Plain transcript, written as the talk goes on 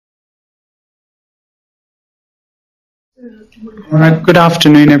All right, good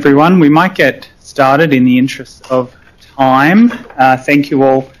afternoon, everyone. We might get started in the interest of time. Thank you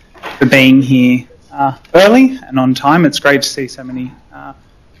all for being here early and on time. It's great to see so many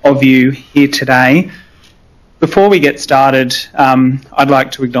of you here today. Before we get started, I'd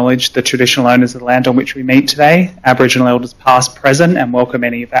like to acknowledge the traditional owners of the land on which we meet today, Aboriginal elders past, present, and welcome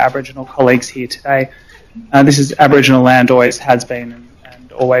any of our Aboriginal colleagues here today. This is Aboriginal land, always has been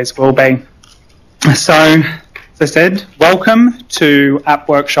and always will be. So, as I said, welcome to App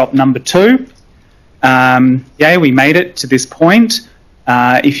Workshop number 2. We made it to this point.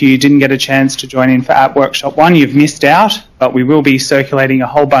 If you didn't get a chance to join in for App Workshop 1, you've missed out, but we will be circulating a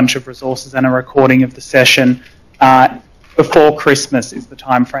whole bunch of resources and a recording of the session before Christmas is the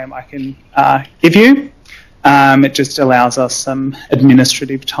time frame I can give you. It just allows us some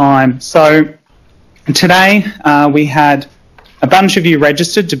administrative time. So today we had a bunch of you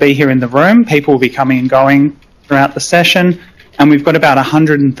registered to be here in the room. People will be coming and going throughout the session, and we've got about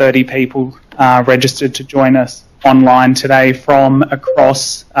 130 people registered to join us online today from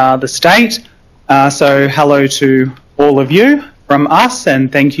across the state. So hello to all of you from us, and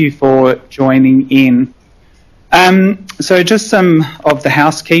thank you for joining in. So just some of the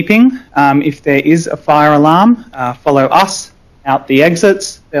housekeeping. If there is a fire alarm, follow us out the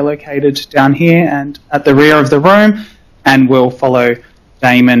exits. They're located down here and at the rear of the room, and we'll follow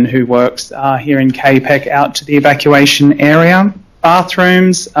Damon, who works here in KPEC, out to the evacuation area.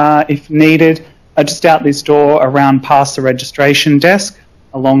 Bathrooms, if needed, are just out this door, around past the registration desk,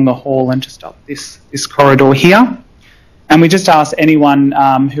 along the hall and just up this corridor here. And we just ask anyone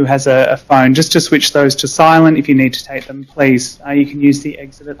who has a phone just to switch those to silent. If you need to take them, please, you can use the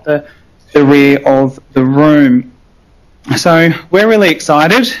exit at the rear of the room. So we're really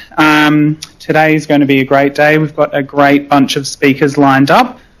excited. Today is going to be a great day. We've got a great bunch of speakers lined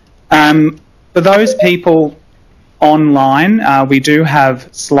up. For those people online, we do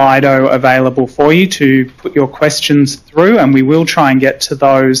have Slido available for you to put your questions through, and we will try and get to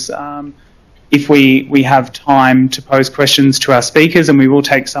those if we have time to pose questions to our speakers, and we will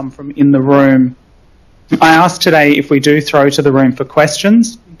take some from in the room. I asked today, if we do throw to the room for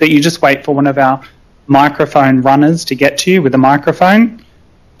questions, that you just wait for one of our microphone runners to get to you with a microphone.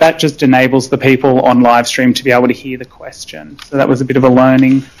 That just enables the people on live stream to be able to hear the question. So that was a bit of a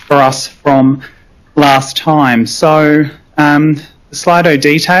learning for us from last time. So the Slido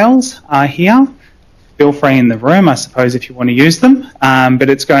details are here. Feel free in the room, I suppose, if you want to use them. But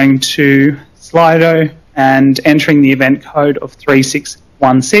it's going to Slido and entering the event code of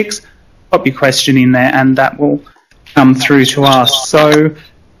 3616. Pop your question in there and that will come through to us. So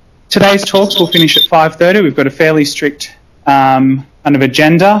today's talks will finish at 5:30. We've got a fairly strict kind of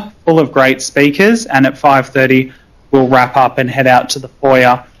agenda, full of great speakers, and at 5:30 we'll wrap up and head out to the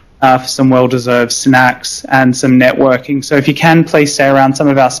foyer for some well-deserved snacks and some networking. So if you can, please stay around. Some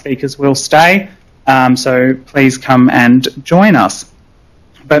of our speakers will stay, so please come and join us.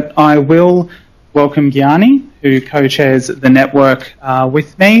 But I will welcome Gianni, who co-chairs the network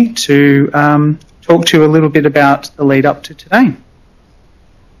with me, to talk to you a little bit about the lead up to today.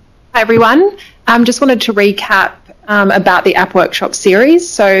 Hi everyone, just wanted to recap about the App Workshop series.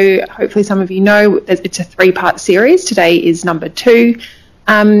 So hopefully some of you know it's a 3-part series. Today is number 2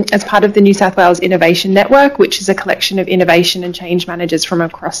 as part of the New South Wales Innovation Network, which is a collection of innovation and change managers from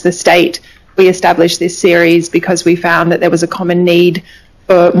across the state. We established this series because we found that there was a common need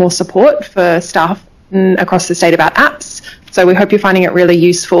for more support for staff across the state about apps. So we hope you're finding it really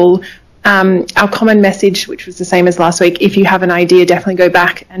useful. Our common message, which was the same as last week, if you have an idea, definitely go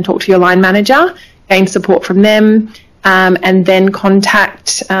back and talk to your line manager, gain support from them, and then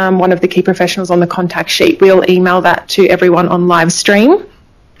contact one of the key professionals on the contact sheet. We'll email that to everyone on live stream.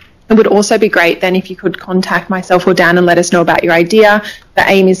 It would also be great then if you could contact myself or Dan and let us know about your idea. The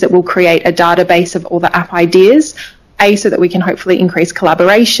aim is that we'll create a database of all the app ideas, so that we can hopefully increase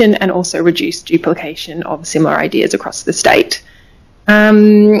collaboration and also reduce duplication of similar ideas across the state.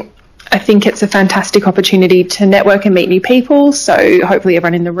 I think it's a fantastic opportunity to network and meet new people, so hopefully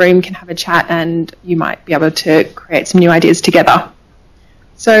everyone in the room can have a chat and you might be able to create some new ideas together.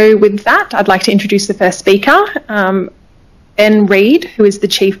 So with that, I'd like to introduce the first speaker, Ben Reid, who is the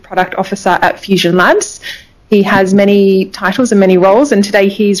Chief Product Officer at Fusion Labs. He has many titles and many roles, and today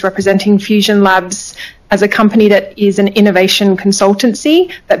he's representing Fusion Labs as a company that is an innovation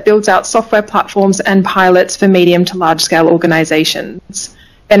consultancy that builds out software platforms and pilots for medium to large-scale organisations.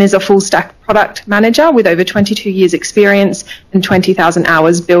 Ben is a full-stack product manager with over 22 years' experience and 20,000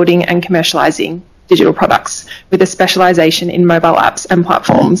 hours building and commercialising digital products, with a specialisation in mobile apps and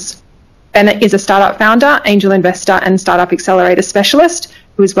platforms. Ben is a startup founder, angel investor and startup accelerator specialist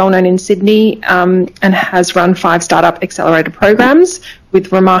who is well known in Sydney and has run 5 startup accelerator programs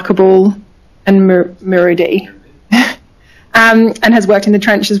with Remarkable and Muridi. And has worked in the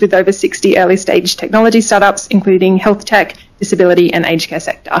trenches with over 60 early stage technology startups, including health tech, disability and aged care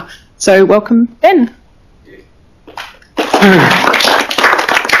sector. So welcome, Ben.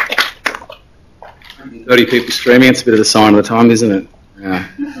 30 people streaming, it's a bit of a sign of the time, isn't it?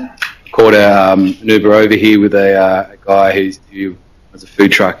 Yeah. Caught an Uber over here with a guy who has a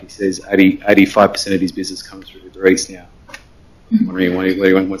food truck. He says 85% of his business comes through Uber Eats now. I'm wondering what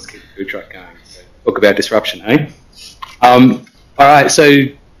he wants to keep the food truck going. So, talk about disruption, eh? All right, so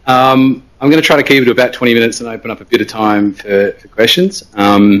I'm going to try to keep it to about 20 minutes and open up a bit of time for questions.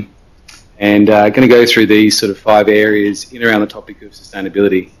 And going to go through these sort of 5 areas in around the topic of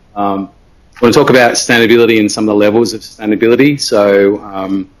sustainability. I want to talk about sustainability and some of the levels of sustainability.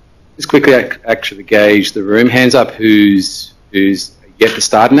 So just quickly actually gauge the room. Hands up who's yet to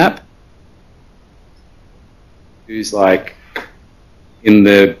start an app? Who's like in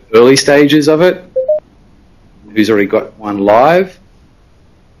the early stages of it? Who's already got one live?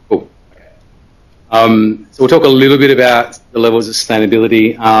 Cool. Okay. So we'll talk a little bit about the levels of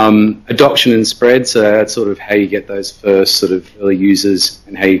sustainability, adoption and spread. So that's sort of how you get those first sort of early users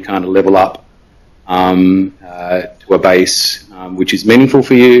and how you kind of level up to a base which is meaningful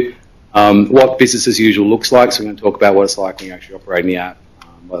for you. What business as usual looks like. So we're going to talk about what it's like when you're actually operating the app,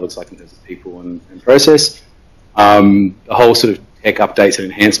 what it looks like in terms of people and process. The whole sort of tech updates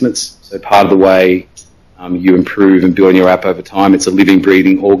and enhancements. So part of the way you improve and build your app over time. It's a living,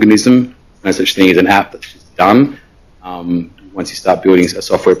 breathing organism. No such thing as an app that's just done. Once you start building a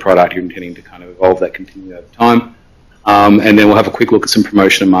software product, you're intending to kind of evolve that continually over time. And then we'll have a quick look at some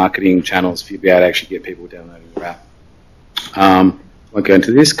promotion and marketing channels for you to be able to actually get people downloading your app. I won't go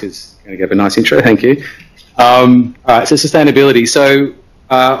into this because I'm going to give a nice intro. Thank you. All right, so sustainability. So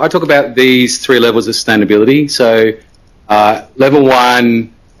I talk about these 3 levels of sustainability. So level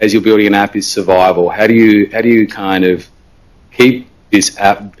 1, as you're building an app, is survival. How do you kind of keep this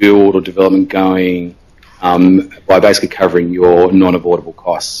app build or development going by basically covering your non-avoidable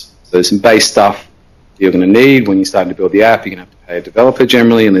costs? So there's some base stuff you're going to need when you're starting to build the app. You're going to have to pay a developer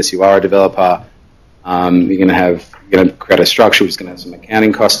generally, unless you are a developer. You're going to create a structure which is going to have some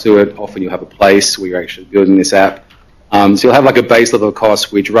accounting costs to it. Often you'll have a place where you're actually building this app. So you'll have like a base level of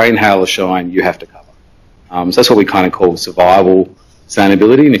cost which rain, hail or shine you have to cover. So that's what we kind of call survival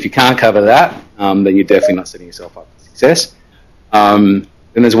sustainability. And if you can't cover that, then you're definitely not setting yourself up for success. Then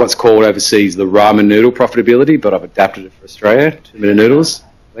there's what's called overseas the ramen noodle profitability, but I've adapted it for Australia. 2-minute noodles.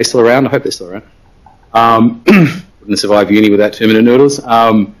 Are they still around? I hope they're still around. Wouldn't survive uni without 2-minute noodles.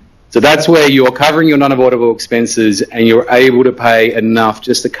 So that's where you're covering your non-avoidable expenses and you're able to pay enough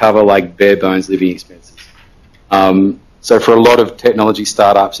just to cover like bare bones living expenses. So for a lot of technology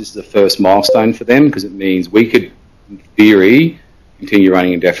startups, this is the first milestone for them because it means we could, in theory, continue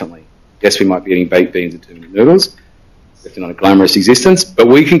running indefinitely. Yes, we might be eating baked beans and 2-minute noodles. It's definitely not a glamorous existence, but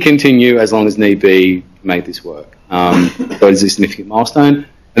we can continue as long as need be to make this work. So it's a significant milestone. And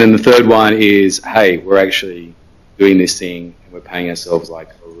then the third one is, hey, we're actually doing this thing and we're paying ourselves like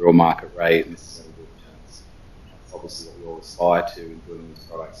a real market rate and this is going to be returns. That's obviously what we all aspire to in building these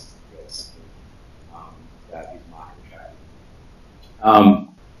products. Yes, that is market attractive.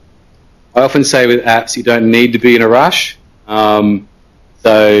 I often say with apps, you don't need to be in a rush.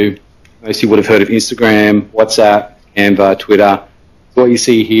 So most of you would have heard of Instagram, WhatsApp, Canva, Twitter. So what you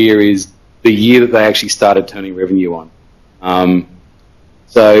see here is the year that they actually started turning revenue on.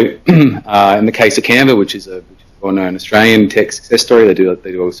 So in the case of Canva, which is a well-known Australian tech success story, they do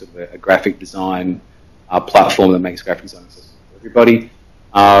sort of a graphic design platform that makes graphic design accessible for everybody.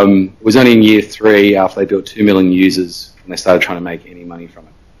 It was only in year 3 after they built 2 million users when they started trying to make any money from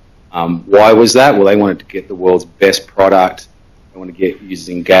it. Why was that? Well, they wanted to get the world's best product. They wanted to get users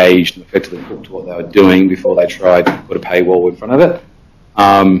engaged and effectively hooked to what they were doing before they tried to put a paywall in front of it.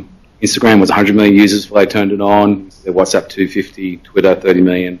 Instagram was 100 million users before they turned it on. WhatsApp 250, Twitter 30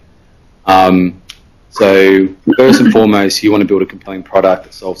 million. So first and foremost, you want to build a compelling product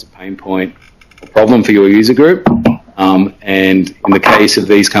that solves a pain point or problem for your user group. And in the case of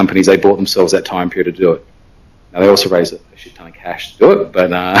these companies, they bought themselves that time period to do it. Now they also raised a shit ton of cash to do it, but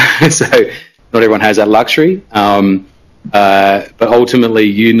so not everyone has that luxury. But ultimately,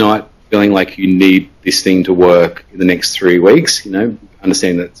 you're not feeling like you need this thing to work in the next 3 weeks. You know,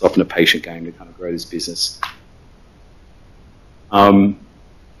 understand that it's often a patient game to kind of grow this business. All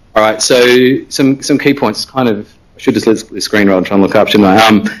right, so some key points. Kind of, I should just let the screen rather than trying to look up, shouldn't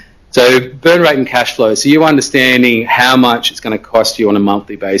I? So burn rate and cash flow. So you understanding how much it's going to cost you on a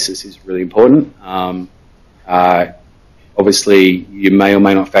monthly basis is really important. obviously you may or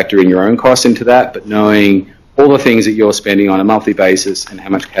may not factor in your own costs into that, but knowing all the things that you're spending on a monthly basis and how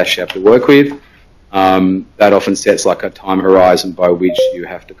much cash you have to work with, that often sets like a time horizon by which you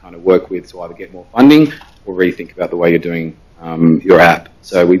have to kind of work with to either get more funding or rethink about the way you're doing your app.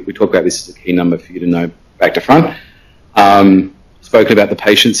 So we talk about this as a key number for you to know back to front. Spoken about the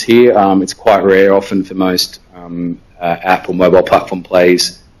patience here. It's quite rare often for most app or mobile platform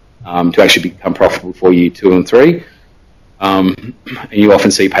plays to actually become profitable for year 2 and 3. And you often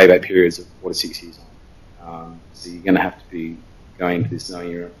see payback periods of 4 to 6 years on. So you're going to have to be going into this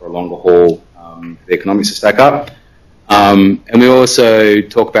knowing you're for a longer haul for the economics to stack up. And we also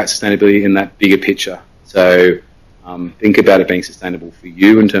talk about sustainability in that bigger picture. So think about it being sustainable for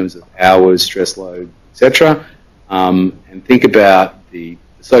you in terms of hours, stress load, etc. And think about the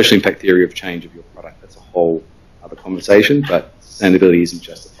social impact theory of change of your product. That's a whole other conversation, but sustainability isn't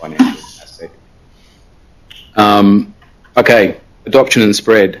just a financial aspect. Okay, adoption and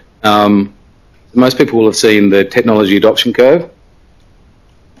spread. Most people will have seen the technology adoption curve.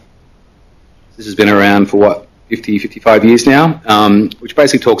 This has been around for, what, 50, 55 years now, which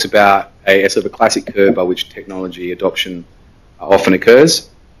basically talks about a sort of a classic curve by which technology adoption often occurs.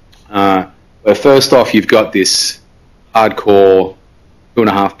 But first off, you've got this hardcore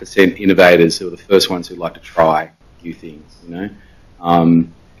 2.5% innovators who are the first ones who like to try new things, you know.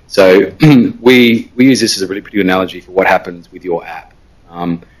 So we use this as a really pretty good analogy for what happens with your app.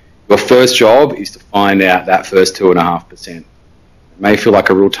 Your first job is to find out that first 2.5%. It may feel like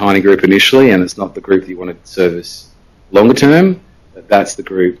a real tiny group initially, and it's not the group that you want to service longer term, but that's the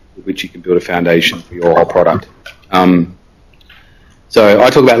group with which you can build a foundation for your whole product. So I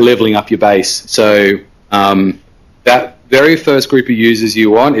talk about leveling up your base. So that very first group of users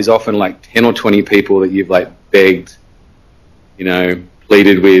you want is often like 10 or 20 people that you've like begged, you know,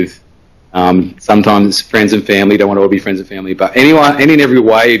 pleaded with. Sometimes friends and family, don't want to all be friends and family, but anyone, any and every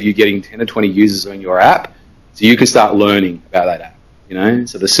way of you getting 10 or 20 users on your app, so you can start learning about that app, you know.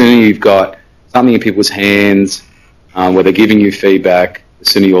 So the sooner you've got something in people's hands where they're giving you feedback, the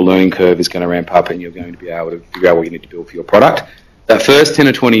sooner your learning curve is going to ramp up and you're going to be able to figure out what you need to build for your product. That first 10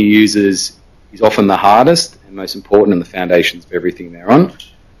 or 20 users is often the hardest and most important and the foundations of everything they're on.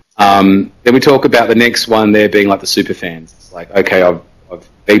 Then we talk about the next one there being like the super fans. It's like, okay, I've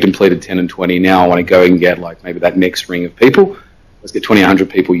begged and pleaded 10 and 20, now I want to go and get like maybe that next ring of people. Let's get 20, 100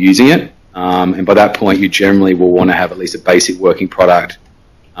 people using it. And by that point, you generally will want to have at least a basic working product,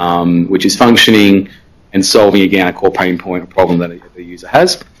 which is functioning and solving, again, a core pain point or problem that the user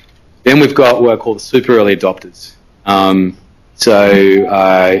has. Then we've got what I call the super early adopters.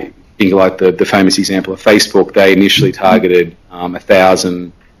 Think like the famous example of Facebook. They initially targeted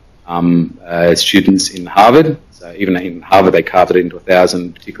 1,000 students in Harvard. So even in Harvard, they carved it into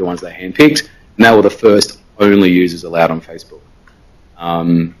 1,000 particular ones they handpicked. And they were the first only users allowed on Facebook.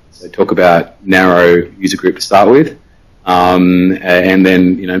 So talk about narrow user group to start with. And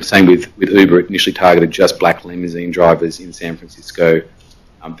then, you know, same with Uber. It initially targeted just black limousine drivers in San Francisco.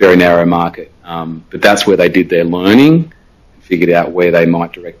 Very narrow market. But that's where they did their learning and figured out where they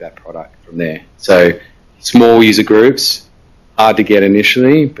might direct that product from there. So small user groups, hard to get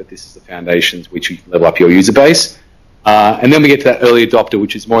initially, but this is the foundations which you can level up your user base. And then we get to that early adopter,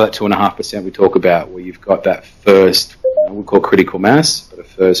 which is more that 2.5% we talk about, where you've got that first, we call critical mass, but a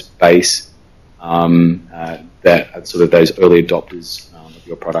first base that are sort of those early adopters of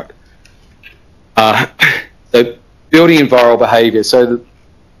your product. So building in viral behaviour. So the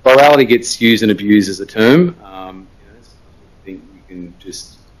virality gets used and abused as a term. I think you can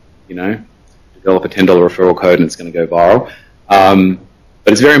just, you know, develop a $10 referral code and it's going to go viral.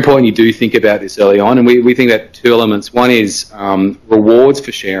 But it's very important you do think about this early on, and we think that 2 elements. One is rewards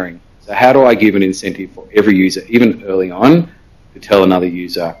for sharing. So how do I give an incentive for every user, even early on, to tell another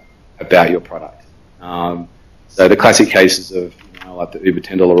user about your product? So the classic cases of, you know, like the Uber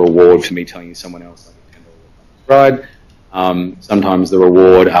 $10 reward for me telling you someone else like a $10 ride. Sometimes the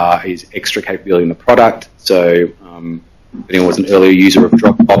reward is extra capability in the product. So if anyone was an earlier user of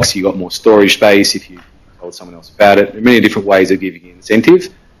Dropbox, you got more storage space if you told someone else about it. There are many different ways of giving you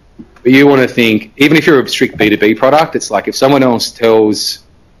incentive. But you want to think, even if you're a strict B2B product, it's like if someone else tells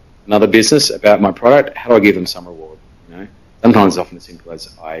another business about my product, how do I give them some reward? You know, sometimes it's often as simple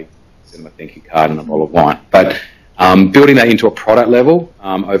as I send them a thank you card and a bottle of wine. But building that into a product level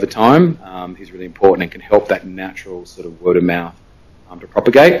over time is really important and can help that natural sort of word of mouth to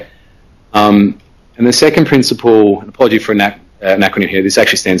propagate. And the second principle, and apology for an acronym here, this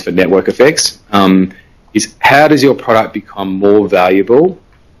actually stands for network effects, is how does your product become more valuable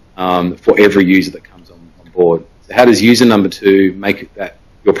for every user that comes on board? So how does user number 2 make that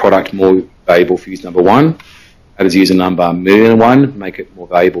your product more valuable for user number 1? how does user number 1,000,001 make it more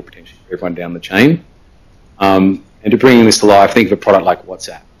valuable potentially for everyone down the chain. And to bring this to life, think of a product like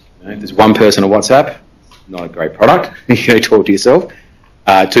WhatsApp. You know, if there's one person on WhatsApp, not a great product. You go talk to yourself.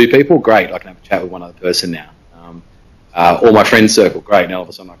 2 people, great, I can have a chat with one other person now. All my friends circle, great, now all of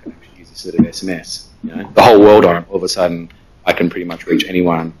a sudden I can actually use this sort of SMS. You know, the whole world on it, all of a sudden I can pretty much reach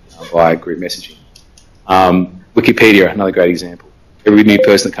anyone via group messaging. Wikipedia, another great example. Every new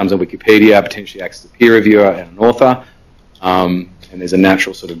person that comes on Wikipedia potentially acts as a peer reviewer and an author, and there's a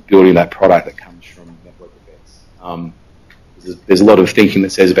natural sort of building of that product that comes from network effects. There's a lot of thinking that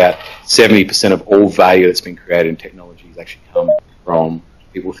says about 70% of all value that's been created in technology has actually come from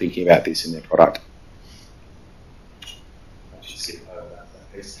people thinking about this in their product.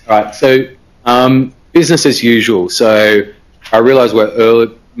 All right, so business as usual. So I realise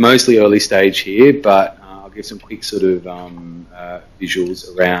we're mostly early stage here, but I'll give some quick sort of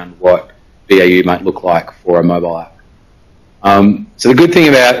visuals around what BAU might look like for a mobile app. So the good thing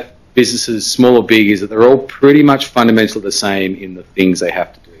about businesses, small or big, is that they're all pretty much fundamentally the same in the things they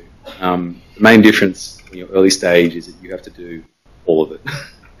have to do. The main difference in your early stage is that you have to do all of it.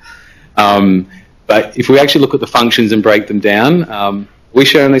 But if we actually look at the functions and break them down, are we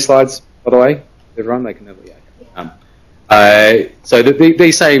sharing these slides, by the way? Everyone, they can have it. So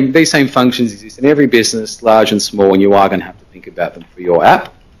these same functions exist in every business, large and small, and you are going to have to think about them for your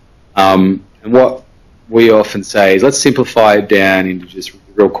app. And what we often say is let's simplify it down into just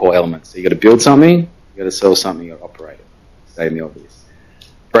real core elements. So you've got to build something, you've got to sell something, you've got to operate it. Stating the obvious.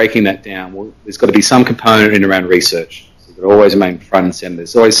 Breaking that down, well, there's got to be some component in around research. So you've got to always remain front and centre.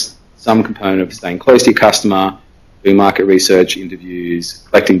 There's always some component of staying close to your customer, doing market research, interviews,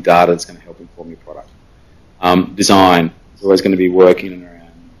 collecting data that's going to help inform your product. Design is always going to be working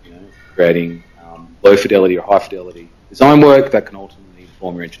around, you know, creating low fidelity or high fidelity design work that can ultimately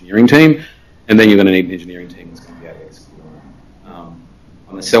inform your engineering team, and then you're going to need an engineering team that's going to be able to execute.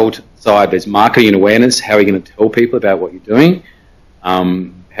 On the sell side, there's marketing and awareness. How are you going to tell people about what you're doing? How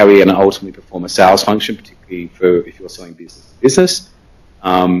are you going to ultimately perform a sales function, particularly for if you're selling business to business?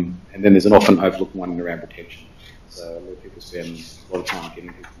 And then there's an often overlooked one around retention. So a lot of people spend a lot of time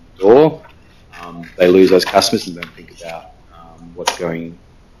getting people in the door. They lose those customers and don't think about what's going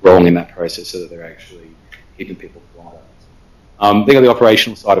wrong in that process so that they're actually keeping people for longer. Think of the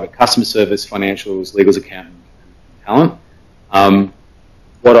operational side of it: customer service, financials, legals, accountant, and talent.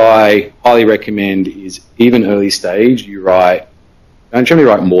 What I highly recommend is, even early stage, you don't generally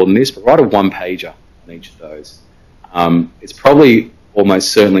write more than this, but write a one-pager on each of those. It's probably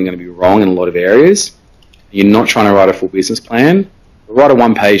almost certainly going to be wrong in a lot of areas. You're not trying to write a full business plan, but write a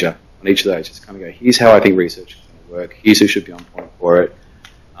one-pager on each of those. Just kind of go, here's how I think research is going to work, here's who should be on point for it,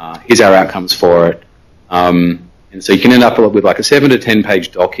 here's our outcomes for it. And so you can end up with like a 7 to 10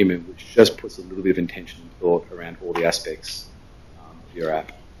 page document which just puts a little bit of intention and thought around all the aspects of your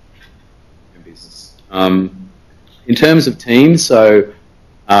app and business. In terms of teams, so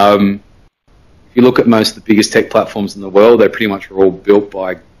if you look at most of the biggest tech platforms in the world, they pretty much are all built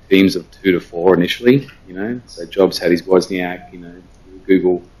by teams of 2 to 4 initially, you know. So Jobs had his Wozniak, you know,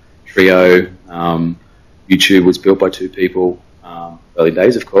 Google Trio, YouTube was built by 2 people, early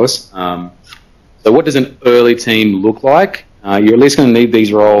days, of course. So what does an early team look like? You're at least going to need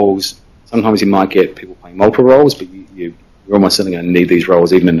these roles. Sometimes you might get people playing multiple roles, but you're almost certainly going to need these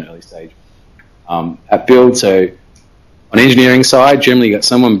roles even in an early stage app build. So on engineering side, generally you've got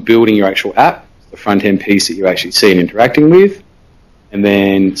someone building your actual app, the front-end piece that you actually see and interacting with, and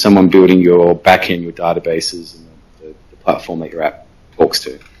then someone building your back-end, your databases, and the platform that your app talks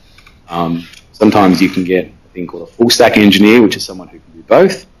to. Sometimes you can get a thing called a full-stack engineer, which is someone who can do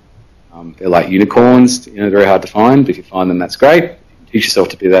both. They're like unicorns, you know, very hard to find, but if you find them, that's great. You can teach yourself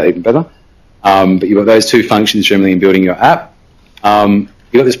to do that even better. But you've got those 2 functions generally in building your app. You've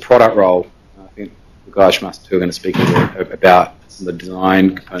got this product role. I think the guys from us too are going to speak about some of the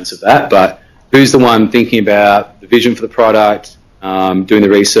design components of that, but who's the one thinking about the vision for the product, doing the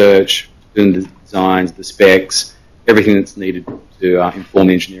research, doing the designs, the specs, everything that's needed to inform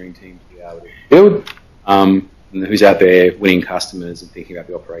the engineering team to be able to build, and who's out there winning customers and thinking about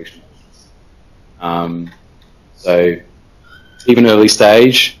the operation. So even early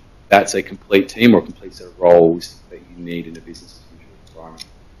stage, that's a complete team or a complete set of roles that you need in a business as usual environment.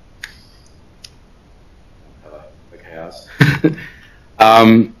 Okay,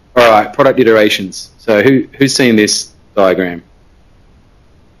 all right, product iterations. So who's seen this diagram?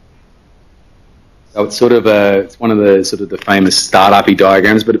 So it's sort of it's one of the sort of the famous startup-y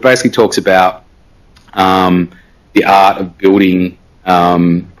diagrams, but it basically talks about the art of building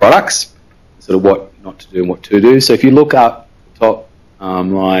products, sort of what not to do and what to do. So if you look up the top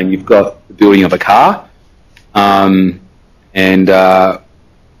line, you've got the building of a car. And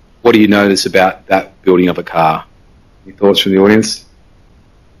what do you notice about that building of a car? Any thoughts from the audience?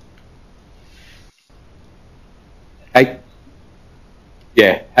 Hey?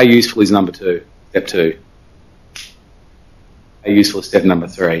 Yeah, how useful is number 2, step 2? How useful is step number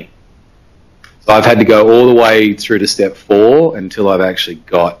 3? So I've had to go all the way through to step 4 until I've actually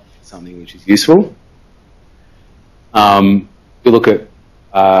got something which is useful. If you look at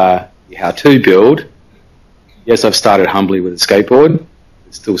the how-to build, yes, I've started humbly with a skateboard.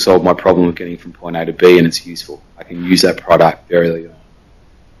 It still solved my problem of getting from point A to B, and it's useful. I can use that product very early on.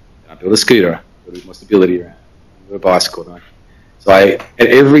 I build a scooter, build more stability around, build a bicycle. So at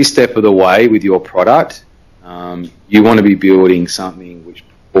every step of the way with your product, you want to be building something which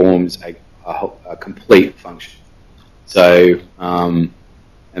performs a complete function. So,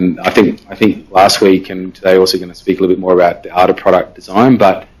 and I think last week and today also going to speak a little bit more about the art of product design,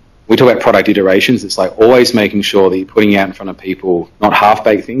 but we talk about product iterations. It's like always making sure that you're putting out in front of people not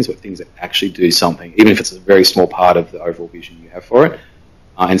half-baked things, but things that actually do something, even if it's a very small part of the overall vision you have for it.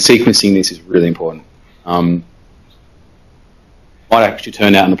 And sequencing this is really important. Might actually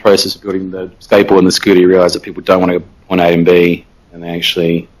turn out in the process of building the skateboard and the scooter, you realise that people don't want to go point A and B, and they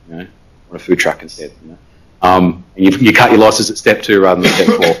actually, want a food truck instead. And you cut your losses at step 2 rather than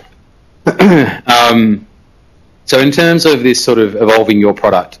step 4. So in terms of this sort of evolving your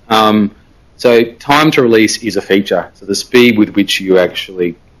product, so time to release is a feature. So the speed with which you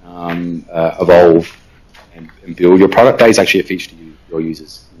actually evolve and build your product, that is actually a feature to your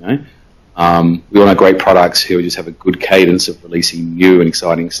users. We all know great products who just have a good cadence of releasing new and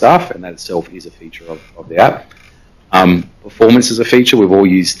exciting stuff, and that itself is a feature of the app. Performance is a feature. We've all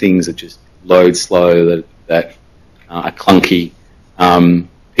used things that just load slow, that are clunky.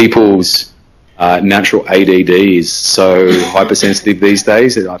 People's natural ADD is so hypersensitive these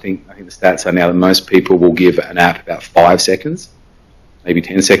days that I think the stats are now that most people will give an app about 5 seconds, maybe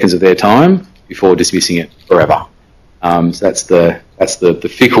 10 seconds of their time before dismissing it forever. So that's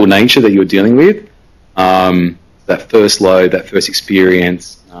the fickle nature that you're dealing with. That first load, that first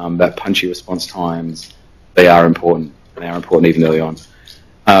experience, that punchy response times, they are important. They are important even early on.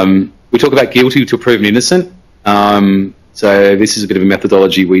 We talk about guilty till proven innocent. So this is a bit of a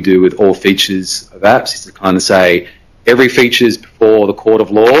methodology we do with all features of apps, is to kind of say every feature is before the court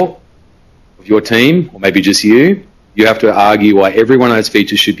of law of your team, or maybe just you. You have to argue why every one of those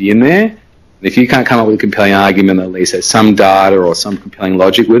features should be in there. And if you can't come up with a compelling argument that at least has some data or some compelling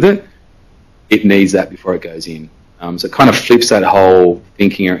logic with it, it needs that before it goes in. So it kind of flips that whole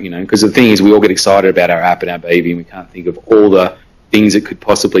thinking, because the thing is we all get excited about our app and our baby and we can't think of all the things it could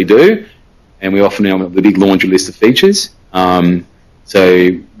possibly do. And we often have the big laundry list of features. So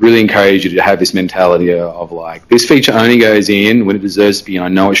really encourage you to have this mentality of like, this feature only goes in when it deserves to be in. I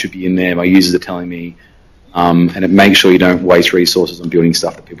know it should be in there. My users are telling me. And it makes sure you don't waste resources on building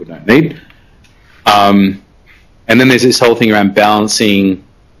stuff that people don't need. And then there's this whole thing around balancing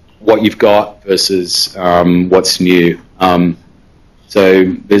what you've got versus what's new. So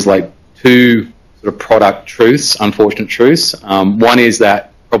there's like 2 sort of product truths, unfortunate truths. One is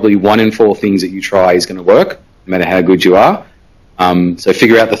that probably 1 in 4 things that you try is going to work, no matter how good you are. So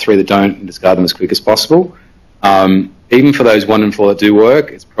figure out the 3 that don't and discard them as quick as possible. Even for those 1 in 4 that do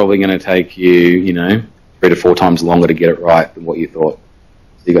work, it's probably going to take you, 3 to 4 times longer to get it right than what you thought.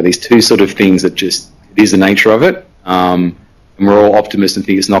 So you've got these 2 sort of things that just, it is the nature of it. And we're all optimists and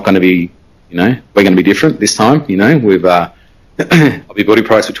think it's not going to be, we're going to be different this time. We've, I'll be building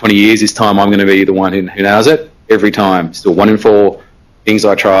products for 20 years. This time I'm going to be the one who nails it every time. Still 1 in 4 things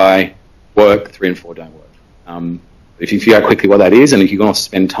I try work, 3 in 4 don't work. If you figure out quickly what that is, and if you're going to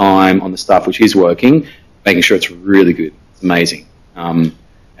spend time on the stuff which is working, making sure it's really good, it's amazing.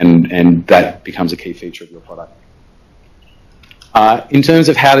 And that becomes a key feature of your product. In terms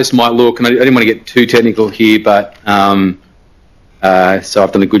of how this might look, and I didn't want to get too technical here, but so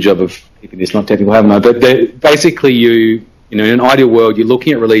I've done a good job of keeping this not technical, haven't I? But basically, in an ideal world, you're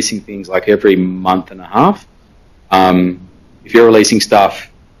looking at releasing things like every month and a half. If you're releasing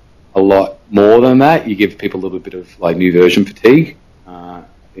stuff a lot more than that, you give people a little bit of like new version fatigue. I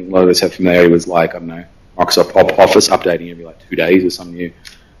think a lot of us have familiarity with like, I don't know, Microsoft Office updating every like 2 days with some new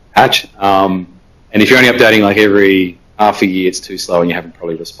patch. And if you're only updating like every half a year, it's too slow and you haven't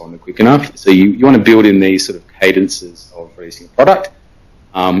probably responded quick enough. So you want to build in these sort of cadences of releasing a product,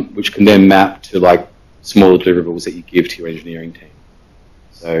 which can then map to like smaller deliverables that you give to your engineering team.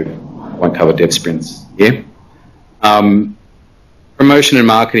 So I won't cover dev sprints here. Promotion and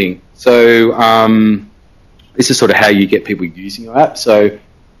marketing. So this is sort of how you get people using your app. So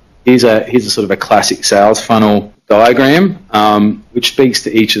here's a sort of a classic sales funnel. diagram, which speaks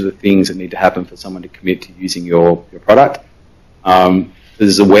to each of the things that need to happen for someone to commit to using your product.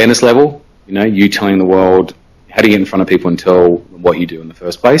 There's awareness level, you telling the world how to get in front of people and tell them what you do in the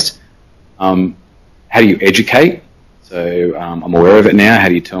first place. How do you educate? So I'm aware of it now. How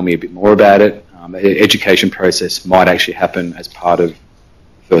do you tell me a bit more about it? The education process might actually happen as part of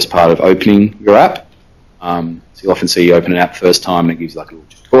the first part of opening your app. So you'll often see you open an app first time and it gives you like a little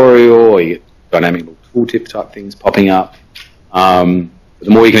tutorial, or you get dynamic little tooltip type things popping up. But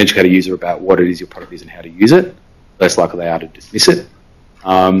the more you can educate a user about what it is your product is and how to use it, less likely they are to dismiss it.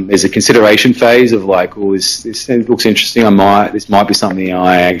 There's a consideration phase of like, oh, this looks interesting. This might be something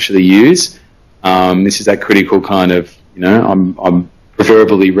I actually use. This is that critical kind of, I'm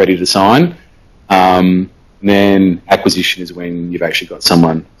preferably ready to sign. And then acquisition is when you've actually got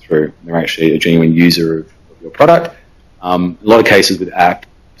someone through. They're actually a genuine user of your product. A lot of cases with app,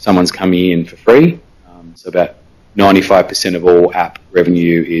 someone's coming in for free. So about 95% of all app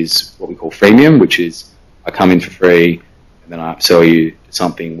revenue is what we call freemium, which is I come in for free and then I upsell you to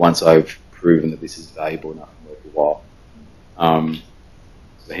something once I've proven that this is valuable enough and worth your while.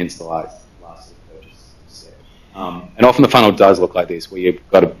 So hence the last purchase step. And often the funnel does look like this, where you've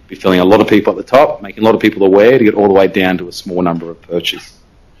got to be filling a lot of people at the top, making a lot of people aware to get all the way down to a small number of purchase.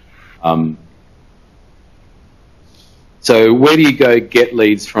 So where do you go get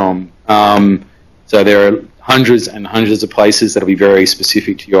leads from? So there are hundreds and hundreds of places that will be very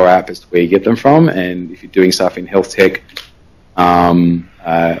specific to your app as to where you get them from. And if you're doing stuff in health tech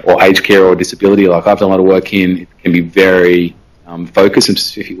or aged care or disability, like I've done a lot of work in, it can be very focused and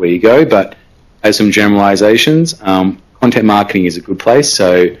specific where you go. But as some generalizations, content marketing is a good place.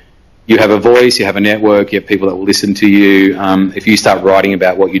 So you have a voice, you have a network, you have people that will listen to you. If you start writing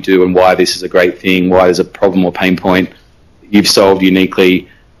about what you do and why this is a great thing, why there's a problem or pain point that you've solved uniquely,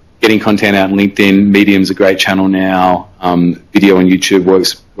 getting content out on LinkedIn, Medium's a great channel now. Video on YouTube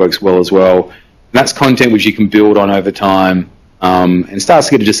works well as well. And that's content which you can build on over time and starts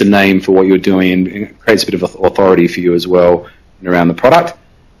to get just a name for what you're doing, and it creates a bit of authority for you as well and around the product.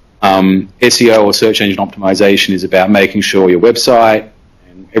 SEO or search engine optimization is about making sure your website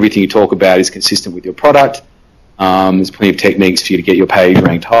and everything you talk about is consistent with your product. There's plenty of techniques for you to get your page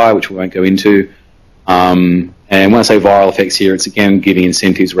ranked high, which we won't go into. And when I say viral effects here, it's again giving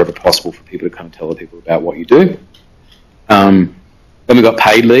incentives wherever possible for people to kind of tell the people about what you do. Then we've got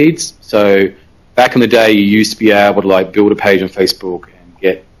paid leads. So back in the day, you used to be able to like build a page on Facebook and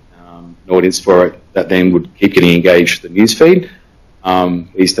get an audience for it that then would keep getting engaged with the newsfeed.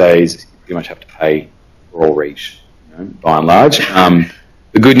 These days, you pretty much have to pay for all reach, by and large.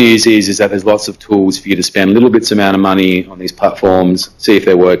 The good news is that there's lots of tools for you to spend little bits amount of money on these platforms, see if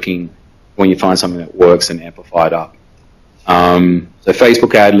they're working. When you find something that works, and amplify it up. So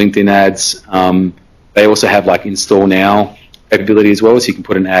Facebook ad, LinkedIn ads, they also have like install now capability as well. So you can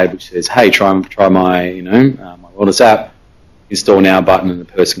put an ad which says, "Hey, try my my wellness app." Install now button, and the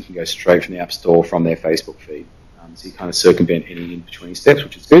person can go straight from the app store from their Facebook feed. So you kind of circumvent any in between steps,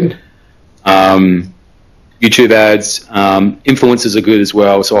 which is good. YouTube ads, influencers are good as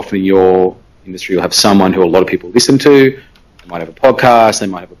well. So often in your industry, you'll have someone who a lot of people listen to. They might have a podcast, they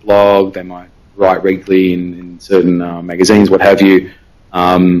might have a blog, they might write regularly in certain magazines, what have you.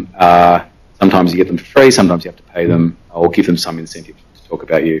 Sometimes you get them for free, sometimes you have to pay them or give them some incentive to talk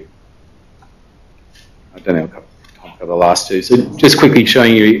about you. I don't know, I'll cover the last two. So just quickly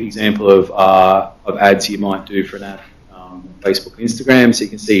showing you an example of ads you might do for an app, Facebook and Instagram. So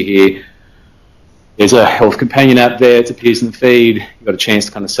you can see here, there's a health companion app there, it appears in the feed. You've got a chance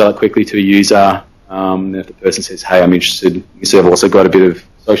to kind of sell it quickly to a user. And if the person says, "Hey, I'm interested," you can see I've also got a bit of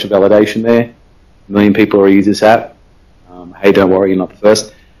social validation there. 1 million people already use this app. Hey, don't worry, you're not the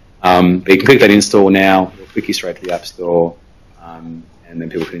first. But you can click that install now. It'll click you straight to the App Store, and then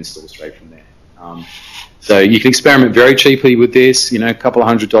people can install straight from there. So you can experiment very cheaply with this. A couple of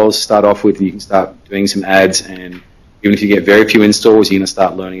 $100 to start off with, and you can start doing some ads. And even if you get very few installs, you're going to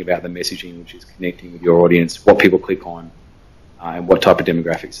start learning about the messaging, which is connecting with your audience, what people click on, and what type of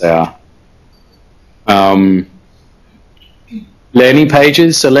demographics they are. Landing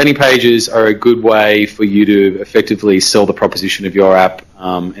pages. So landing pages are a good way for you to effectively sell the proposition of your app,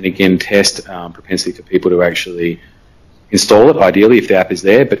 and again test propensity for people to actually install it, ideally if the app is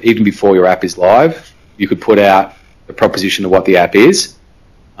there. But even before your app is live, you could put out the proposition of what the app is.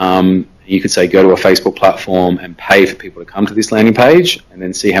 You could say go to a Facebook platform and pay for people to come to this landing page, and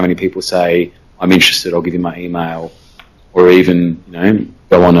then see how many people say, "I'm interested, I'll give you my email," or even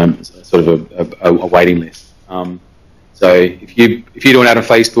go on a sort of a waiting list. So if you're doing that on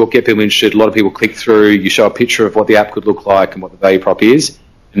Facebook, get people interested, a lot of people click through, you show a picture of what the app could look like and what the value prop is,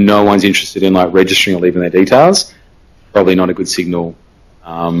 and no one's interested in like registering or leaving their details, probably not a good signal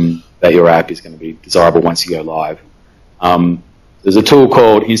that your app is going to be desirable once you go live. There's a tool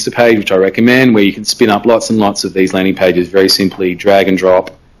called Instapage, which I recommend, where you can spin up lots and lots of these landing pages very simply, drag and drop.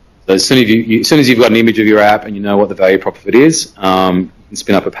 So as soon as you've got an image of your app and you know what the value prop of it is, you can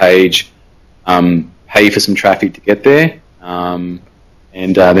spin up a page, pay for some traffic to get there, and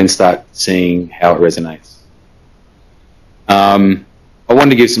then start seeing how it resonates. I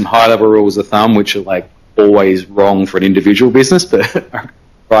wanted to give some high-level rules of thumb, which are like always wrong for an individual business, but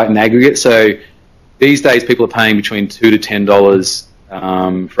right in aggregate. So these days, people are paying between $2 to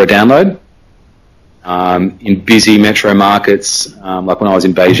 $10 for a download. In busy metro markets, like when I was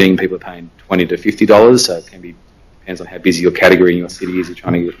in Beijing, people are paying $20 to $50. So it depends on how busy your category in your city is you're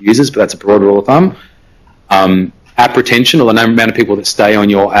trying to get users, but that's a broad rule of thumb. App retention, or the amount of people that stay on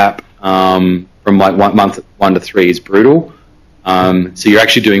your app from like 1 to 3 is brutal. So you're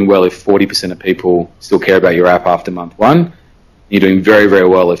actually doing well if 40% of people still care about your app after month 1. You're doing very, very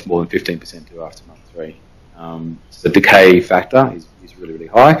well if more than 15% do after month 3. So the decay factor is really, really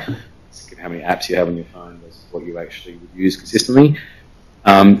high. Just how many apps you have on your phone versus what you actually would use consistently.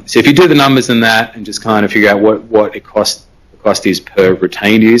 So if you do the numbers in that and just kind of figure out what the cost is per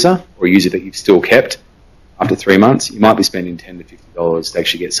retained user or user that you've still kept after 3 months, you might be spending $10 to $50 to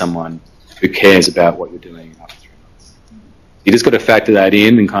actually get someone who cares about what you're doing after 3 months. You just got to factor that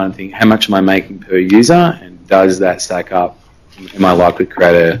in and kind of think, how much am I making per user, and does that stack up? Am I likely to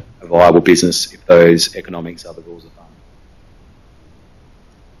create a viable business if those economics are the rules of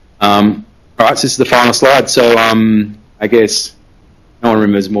thumb? All right, so this is the final slide. So I guess no one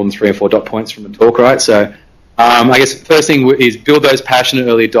remembers more than 3 or 4 dot points from the talk, right? So I guess the first thing is build those passionate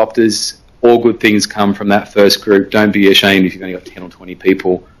early adopters. All good things come from that first group. Don't be ashamed if you've only got 10 or 20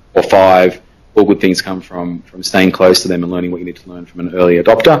 people or 5. All good things come from staying close to them and learning what you need to learn from an early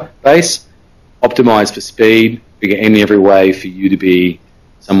adopter base. Optimize for speed. Figure any every way for you to be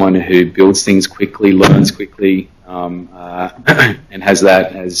someone who builds things quickly, learns quickly, and has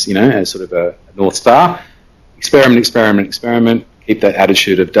that as, you know, as sort of a North Star. Experiment. Keep that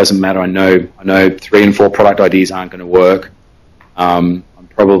attitude of doesn't matter. I know 3 and 4 product ideas aren't going to work. I'm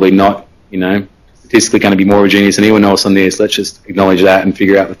probably not, you know, statistically going to be more of a genius than anyone else on this. Let's just acknowledge that and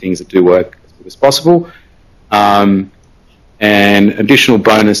figure out the things that do work as good as possible. And additional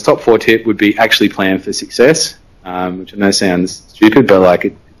bonus, top 4 tip would be actually plan for success, which I know sounds stupid, but like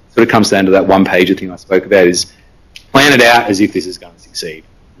it sort of comes down to that one-pager thing I spoke about, is plan it out as if this is going to succeed.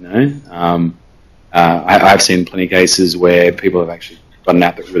 You know, I've seen plenty of cases where people have actually got an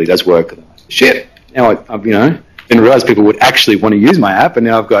app that really does work, and they're like, shit, now I've you know, didn't realise people would actually want to use my app, and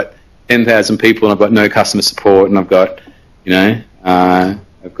now I've got 10,000 people and I've got no customer support, and I've got, you know,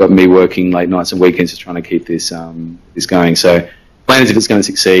 I've got me working late nights and weekends just trying to keep this this going. So plan as if it's going to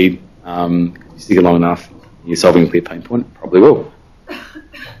succeed. You stick it long enough, you're solving a clear pain point, it probably will.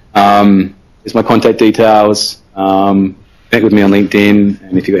 Here's my contact details. Connect with me on LinkedIn,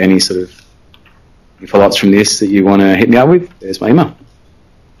 and if you've got any sort of follow-ups from this that you want to hit me up with, there's my email.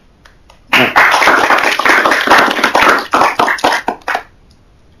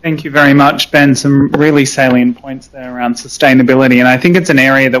 Thank you very much, Ben. Some really salient points there around sustainability, and I think it's an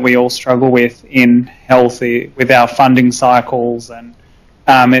area that we all struggle with in health, with our funding cycles, and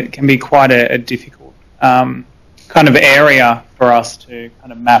it can be quite a difficult kind of area for us to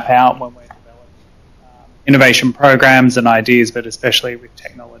kind of map out when we're developing innovation programs and ideas, but especially with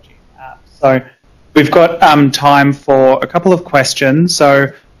technology apps. So we've got time for a couple of questions, so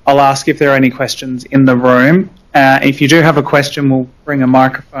I'll ask if there are any questions in the room. If you do have a question, we'll bring a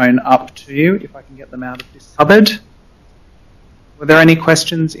microphone up to you, if I can get them out of this cupboard. Were there any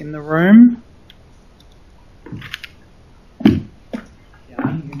questions in the room? Yeah,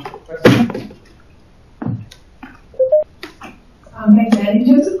 Thanks, Ed. In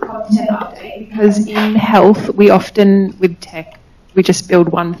terms of content update, because in health, we often, with tech, we just build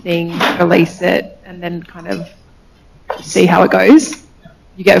one thing, release it, and then kind of see how it goes.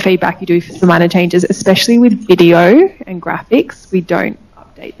 You get feedback, you do some minor changes, especially with video and graphics. We don't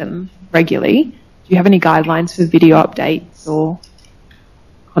update them regularly. Do you have any guidelines for video updates or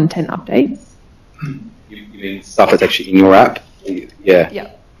content updates? You mean stuff that's actually in your app? Yeah.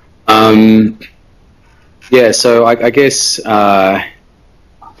 Yeah. Yeah, so I guess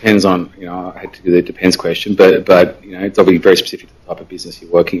depends on, you know, I had to do the depends question, but you know, it's obviously very specific to the type of business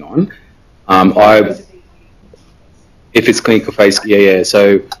you're working on. If it's clinical phase, yeah.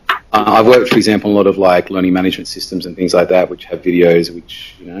 So I've worked, for example, on a lot of like learning management systems and things like that, which have videos,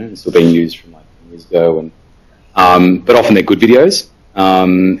 which, you know, are still being used from like 10 years ago, and but often they're good videos,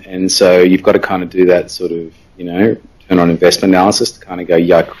 and so you've got to kind of do that sort of, you know, return on investment analysis to kind of go,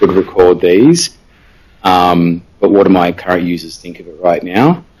 yeah, I could record these, but what do my current users think of it right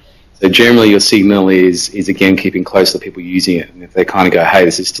now? So generally your signal is again keeping close to the people using it, and if they kind of go, hey,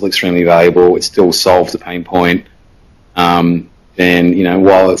 this is still extremely valuable, it still solves the pain point, then, you know,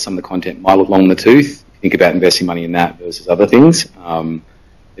 while some of the content might look long in the tooth, think about investing money in that versus other things.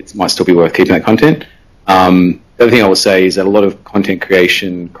 It might still be worth keeping that content. The other thing I will say is that a lot of content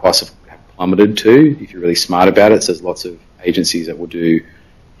creation costs have plummeted too, if you're really smart about it. So there's lots of agencies that will do,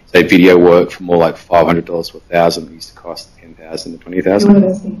 say, video work for more like $500 to $1,000 that used to cost $10,000 to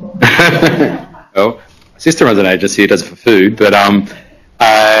 $20,000. Well, my sister runs an agency who does it for food, but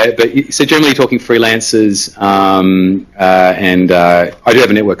so generally you're talking freelancers, and I do have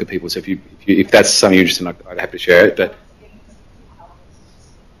a network of people. So if that's something you're interested in, I'd have to share it. But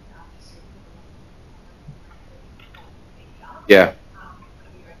yeah.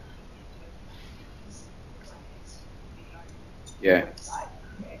 Yeah.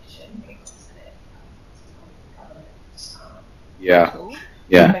 Yeah.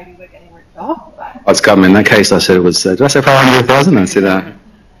 Yeah. Maybe we're getting ripped off. It's government. In that case, I said it was, did I say 500 to 1,000? I said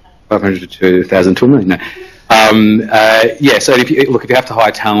 500 to 1,000 to a million. No. Yeah, so if you have to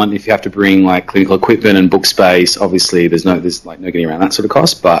hire talent, if you have to bring like clinical equipment and book space, obviously there's no getting around that sort of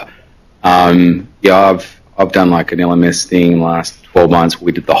cost. But yeah, I've done like an LMS thing last 12 months.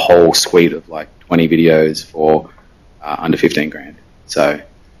 We did the whole suite of like 20 videos for under 15 grand. So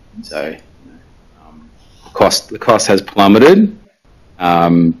the cost has plummeted,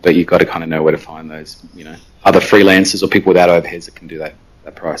 but you've got to kind of know where to find those, you know, other freelancers or people without overheads that can do that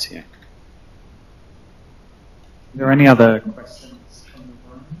price. Yeah. Are there any other questions from the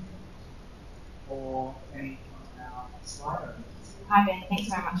room or any on our slide? Hi Ben, thanks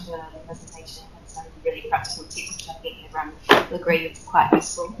very much for the presentation and some really practical tips which I think everyone will agree with quite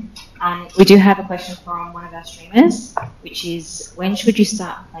useful. We do have a question from one of our streamers, which is, when should you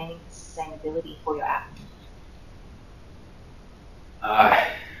start planning for sustainability for your app?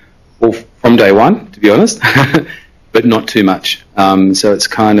 Well, from day one, to be honest, but not too much. So it's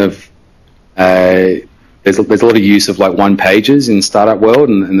kind of there's a lot of use of like one pages in startup world,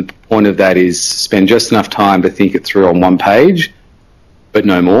 and the point of that is spend just enough time to think it through on one page, but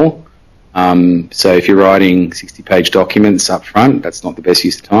no more. So if you're writing 60-page documents up front, that's not the best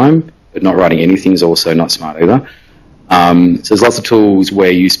use of time, but not writing anything is also not smart either. So there's lots of tools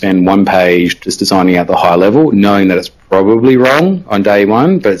where you spend one page just designing out the high level, knowing that it's probably wrong on day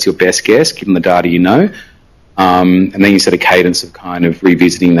one, but it's your best guess given the data you know. And then you set a cadence of kind of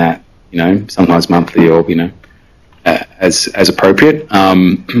revisiting that, you know, sometimes monthly or, you know, as appropriate.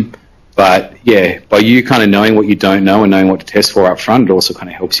 But yeah, by you kind of knowing what you don't know and knowing what to test for up front, it also kind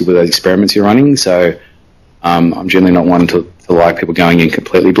of helps you with those experiments you're running. So I'm generally not one to like people going in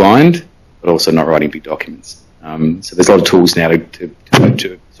completely blind, but also not writing big documents. So there's a lot of tools now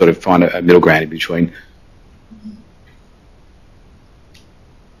to sort of find a middle ground in between.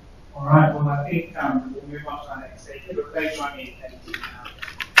 All right, well, I think we'll move on to our next speaker, but please join me in thanking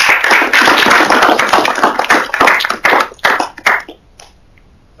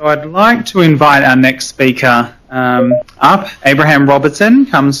So I'd like to invite our next speaker up. Abraham Robertson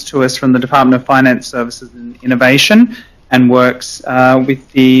comes to us from the Department of Finance Services and Innovation and works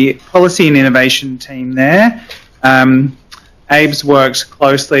with the Policy and Innovation team there. Abe's worked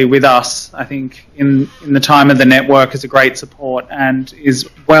closely with us, I think, in the time of the network as a great support and is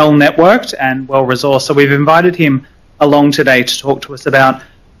well networked and well resourced. So we've invited him along today to talk to us about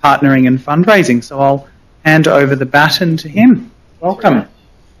partnering and fundraising. So I'll hand over the baton to him. Welcome.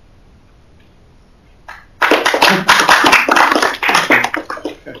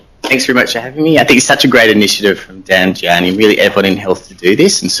 Thanks very much for having me. I think it's such a great initiative from Dan, Gianni, really everyone in health to do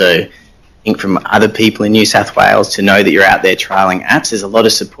this. And so I think from other people in New South Wales to know that you're out there trialling apps, there's a lot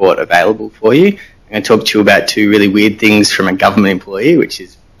of support available for you. I'm going to talk to you about two really weird things from a government employee, which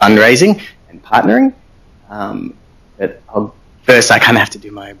is fundraising and partnering. But first I kind of have to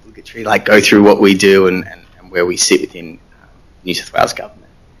do my obligatory, like go through what we do and where we sit within New South Wales government.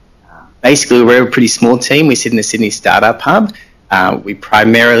 Basically, we're a pretty small team. We sit in the Sydney Startup Hub. We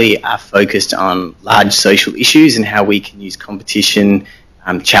primarily are focused on large social issues and how we can use competition,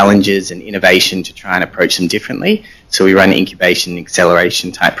 challenges and innovation to try and approach them differently. So we run incubation and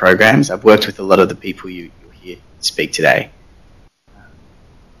acceleration type programs. I've worked with a lot of the people you'll hear speak today.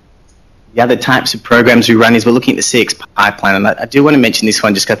 The other types of programs we run is we're looking at the CX pipeline, and I do want to mention this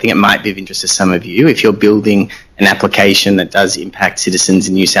one just because I think it might be of interest to some of you. If you're building an application that does impact citizens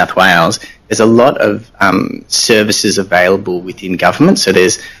in New South Wales, there's a lot of services available within government. So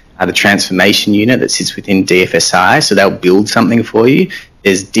there's the transformation unit that sits within DFSI, so they'll build something for you.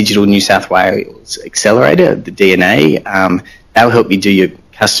 There's Digital New South Wales Accelerator, the DNA. They'll help you do your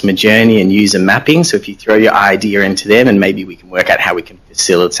customer journey and user mapping. So if you throw your idea into them, and maybe we can work out how we can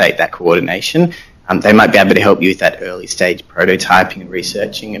facilitate that coordination, they might be able to help you with that early stage prototyping and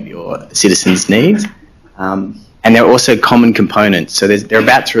researching of your citizens' needs. And there are also common components. So they're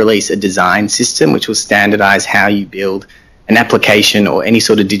about to release a design system which will standardise how you build an application or any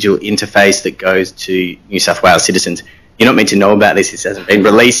sort of digital interface that goes to New South Wales citizens. You're not meant to know about this hasn't been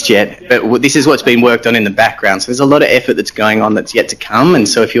released yet, but this is what's been worked on in the background. So there's a lot of effort that's going on that's yet to come, and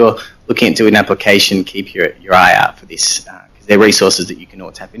so if you're looking into an application, keep your eye out for this, because they're resources that you can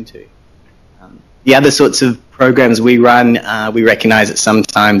all tap into. The other sorts of programs we run, we recognise that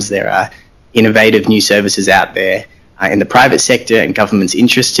sometimes there are innovative new services out there in the private sector, and government's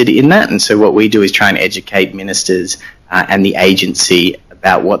interested in that, and so what we do is try and educate ministers and the agency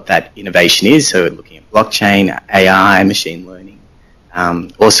about what that innovation is. So looking at blockchain, AI, machine learning,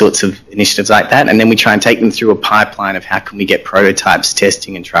 all sorts of initiatives like that, and then we try and take them through a pipeline of how can we get prototypes,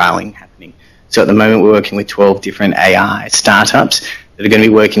 testing and trialling happening. So at the moment we're working with 12 different AI startups that are going to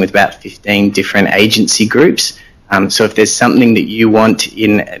be working with about 15 different agency groups. So if there's something that you want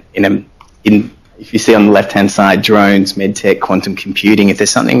if you see on the left-hand side, drones, medtech, quantum computing, if there's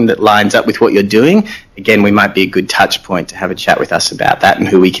something that lines up with what you're doing, again, we might be a good touch point to have a chat with us about that and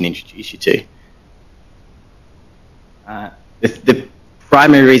who we can introduce you to. The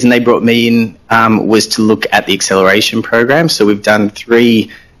primary reason they brought me in was to look at the acceleration program. So we've done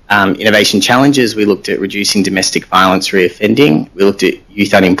 3 innovation challenges. We looked at reducing domestic violence reoffending. We looked at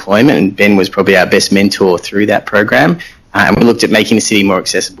youth unemployment, and Ben was probably our best mentor through that program. And we looked at making the city more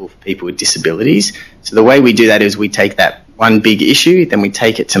accessible for people with disabilities. So the way we do that is we take that one big issue, then we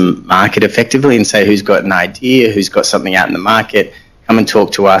take it to market effectively and say who's got an idea, who's got something out in the market, come and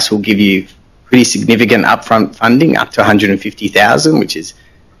talk to us. We'll give you pretty significant upfront funding, up to $150,000, which is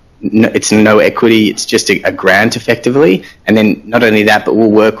it's no equity, it's just a grant effectively. And then not only that, but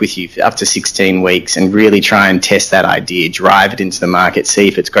we'll work with you for up to 16 weeks and really try and test that idea, drive it into the market, see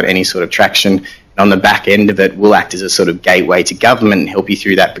if it's got any sort of traction. And on the back end of it, we'll act as a sort of gateway to government and help you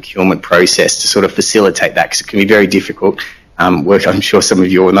through that procurement process to sort of facilitate that, because it can be very difficult work. I'm sure some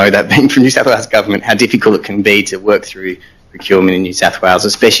of you all know that, being from New South Wales government, how difficult it can be to work through procurement in New South Wales,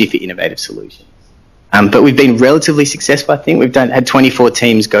 especially for innovative solutions. But we've been relatively successful, I think. We've had 24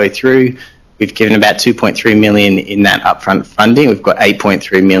 teams go through. We've given about $2.3 million in that upfront funding. We've got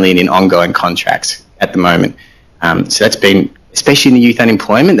 $8.3 million in ongoing contracts at the moment. So that's been, especially in the youth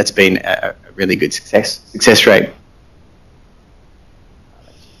unemployment, that's been a really good success rate.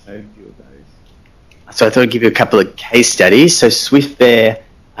 So I thought I'd give you a couple of case studies. So Swift there,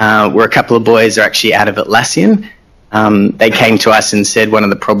 where a couple of boys are actually out of Atlassian. They came to us and said one of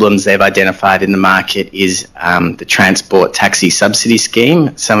the problems they've identified in the market is the transport taxi subsidy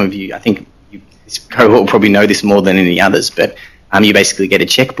scheme. Some of you, I think this cohort will probably know this more than any others, but you basically get a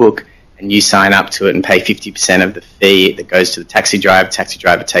checkbook and you sign up to it and pay 50% of the fee that goes to the taxi driver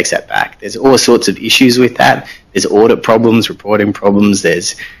takes that back. There's all sorts of issues with that. There's audit problems, reporting problems,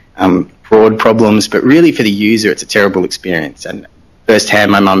 there's fraud problems, but really for the user it's a terrible experience. And firsthand,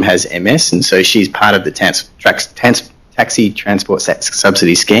 my mum has MS, and so she's part of the taxi transport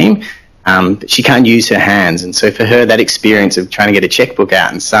subsidy scheme, but she can't use her hands. And so for her, that experience of trying to get a checkbook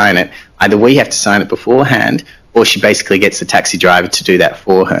out and sign it, either we have to sign it beforehand, or she basically gets the taxi driver to do that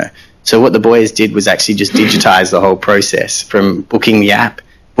for her. So what the boys did was actually just digitise the whole process, from booking the app,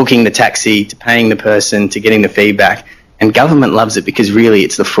 booking the taxi, to paying the person, to getting the feedback. And government loves it because really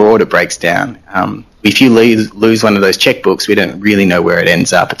it's the fraud it breaks down. If you lose one of those checkbooks, we don't really know where it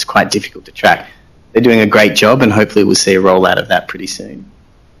ends up. It's quite difficult to track. They're doing a great job, and hopefully we'll see a rollout of that pretty soon.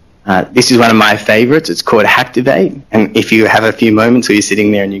 This is one of my favourites. It's called Hacktivate. And if you have a few moments or you're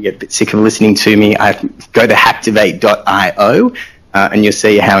sitting there and you get a bit sick of listening to me, go to hacktivate.io and you'll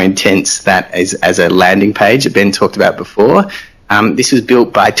see how intense that is as a landing page that Ben talked about before. This was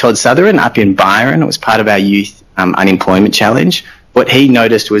built by Todd Sutherland up in Byron. It was part of our youth unemployment challenge. What he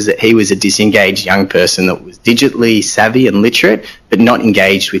noticed was that he was a disengaged young person that was digitally savvy and literate, but not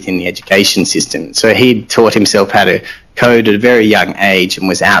engaged within the education system. So he taught himself how to code at a very young age and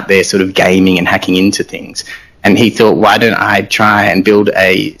was out there sort of gaming and hacking into things. And he thought, why don't I try and build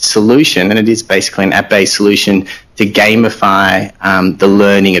a solution, and it is basically an app-based solution, to gamify the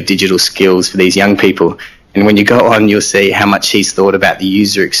learning of digital skills for these young people. And when you go on, you'll see how much he's thought about the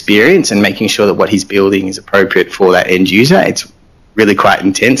user experience and making sure that what he's building is appropriate for that end user. It's really quite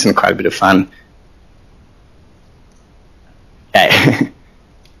intense and quite a bit of fun. Okay.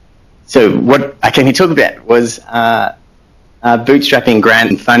 So what I came here to talk about was bootstrapping grant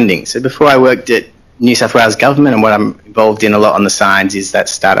and funding. So before I worked at New South Wales government, and what I'm involved in a lot on the sides is that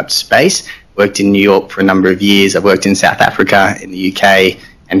startup space. Worked in New York for a number of years. I've worked in South Africa, in the UK,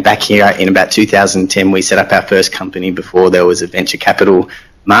 And back here in about 2010, we set up our first company before there was a venture capital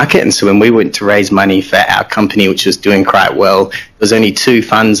market. And so when we went to raise money for our company, which was doing quite well, there was only two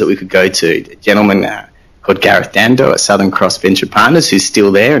funds that we could go to. A gentleman called Gareth Dando at Southern Cross Venture Partners, who's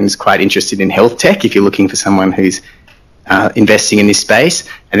still there and is quite interested in health tech if you're looking for someone who's investing in this space.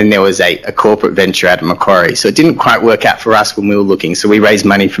 And then there was a corporate venture at Macquarie. So it didn't quite work out for us when we were looking. So we raised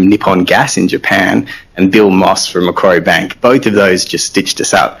money from Nippon Gas in Japan and Bill Moss from Macquarie Bank. Both of those just stitched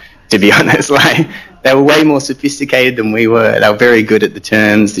us up, to be honest. Like, they were way more sophisticated than we were. They were very good at the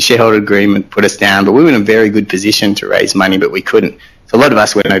terms. The shareholder agreement put us down, but we were in a very good position to raise money, but we couldn't. So a lot of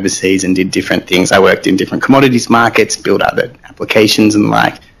us went overseas and did different things. I worked in different commodities markets, built other applications and the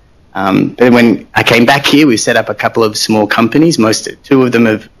like. But when I came back here, we've set up a couple of small companies. Two of them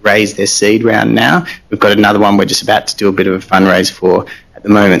have raised their seed round now. We've got another one we're just about to do a bit of a fundraise for at the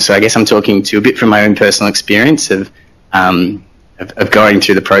moment. So I guess I'm talking to you a bit from my own personal experience of going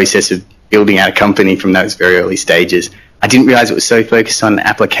through the process of building out a company from those very early stages. I didn't realise it was so focused on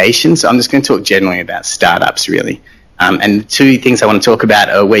applications, so I'm just going to talk generally about startups, really. And the two things I want to talk about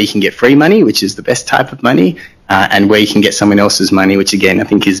are where you can get free money, which is the best type of money, and where you can get someone else's money, which again I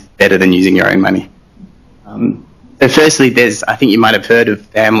think is better than using your own money. So firstly, I think you might have heard of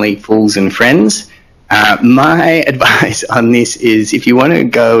family, fools and friends. My advice on this is if you want to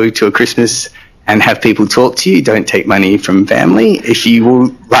go to a Christmas and have people talk to you, don't take money from family. If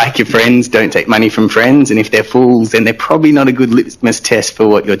you like your friends, don't take money from friends. And if they're fools, then they're probably not a good litmus test for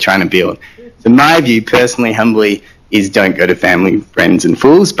what you're trying to build. So my view, personally, humbly, is don't go to family, friends and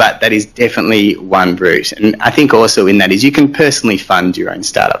fools, but that is definitely one route. And I think also in that is you can personally fund your own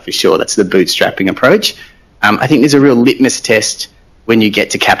startup for sure. That's the bootstrapping approach. I think there's a real litmus test when you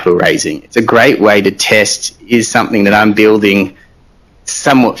get to capital raising. It's a great way to test, is something that I'm building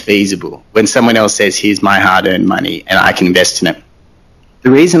somewhat feasible when someone else says, here's my hard-earned money and I can invest in it. The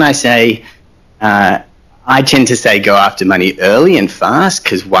reason I say, I tend to say go after money early and fast,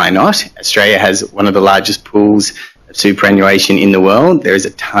 because why not? Australia has one of the largest pools of superannuation in the world. There is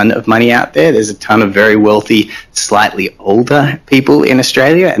a ton of money out there. There's a ton of very wealthy, slightly older people in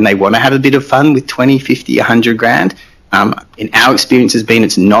Australia, and they want to have a bit of fun with 20, 50, 100 grand. In our experience has been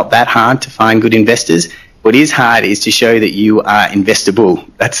it's not that hard to find good investors. What is hard is to show that you are investable.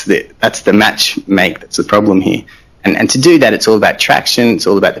 That's the match make. That's the problem here. And to do that, it's all about traction. It's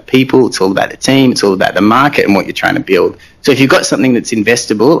all about the people. It's all about the team. It's all about the market and what you're trying to build. So if you've got something that's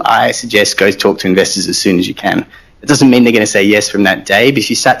investable, I suggest go talk to investors as soon as you can. It doesn't mean they're going to say yes from that day, but if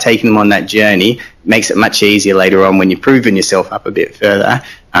you start taking them on that journey, it makes it much easier later on when you've proven yourself up a bit further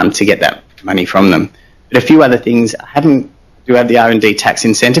to get that money from them. But a few other things, do have the R&D tax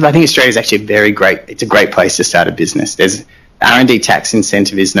incentive. I think Australia is actually it's a great place to start a business. The R&D tax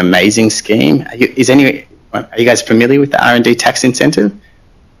incentive is an amazing scheme. Are you guys familiar with the R&D tax incentive?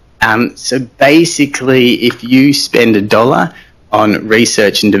 So basically, if you spend $1 on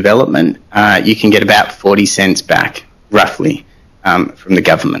research and development, you can get about 40 cents back, roughly, from the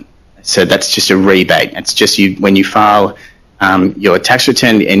government. So that's just a rebate. It's just when you file your tax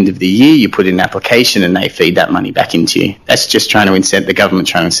return at the end of the year, you put in an application and they feed that money back into you. That's just the government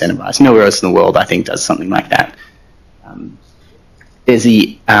trying to incentivize. Nowhere else in the world, I think, does something like that. There's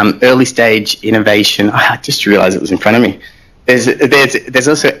the early stage innovation. I just realised it was in front of me. There's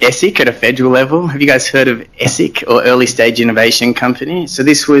also ESIC at a federal level. Have you guys heard of ESIC, or Early Stage Innovation Company? So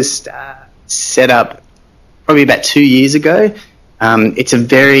this was set up probably about 2 years ago. It's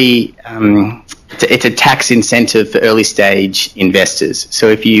a tax incentive for early stage investors. So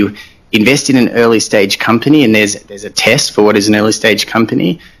if you invest in an early stage company and there's a test for what is an early stage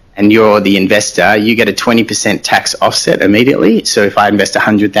company, and you're the investor, you get a 20% tax offset immediately. So if I invest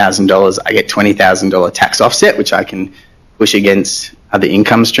 $100,000, I get $20,000 tax offset, which I can push against other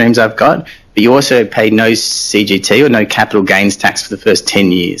income streams I've got. But you also pay no CGT or no capital gains tax for the first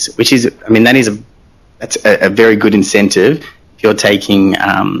 10 years, which is, that's a very good incentive if you're taking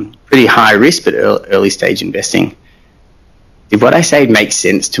pretty high risk but early stage investing. Did what I say make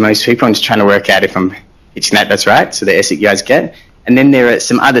sense to most people? I'm just trying to work out if I'm pitching that. That's right. So the ESIC you guys get. And then there are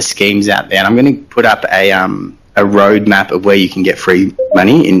some other schemes out there, and I'm going to put up a roadmap of where you can get free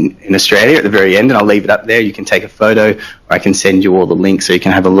money in Australia at the very end, and I'll leave it up there. You can take a photo, or I can send you all the links so you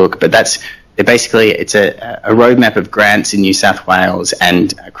can have a look. But it's a roadmap of grants in New South Wales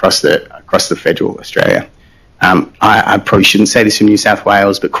and across the federal Australia. I probably shouldn't say this from New South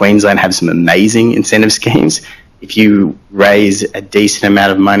Wales, but Queensland have some amazing incentive schemes. If you raise a decent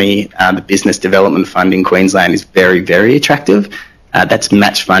amount of money, the business development fund in Queensland is very, very attractive. That's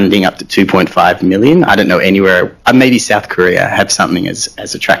match funding up to 2.5 million. I don't know anywhere, maybe South Korea have something as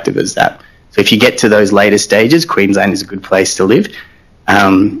attractive as that. So if you get to those later stages, Queensland is a good place to live.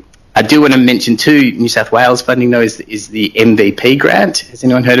 I do want to mention too, New South Wales funding though is the MVP grant. Has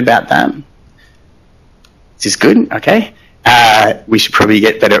anyone heard about that? Is this good? Okay. We should probably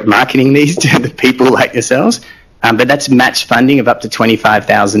get better at marketing these to the people like yourselves. But that's match funding of up to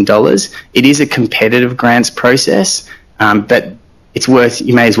 $25,000. It is a competitive grants process, but it's worth,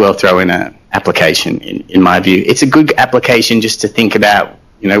 you may as well throw in an application in my view. It's a good application just to think about,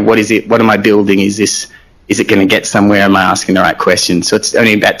 you know, what is it, what am I building? Is it going to get somewhere? Am I asking the right questions? So it's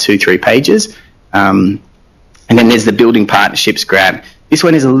only about 2-3 pages. And then there's the Building Partnerships grant. This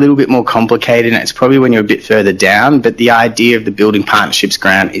one is a little bit more complicated, and it's probably when you're a bit further down, but the idea of the Building Partnerships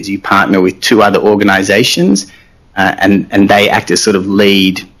grant is you partner with 2 other organisations, and they act as sort of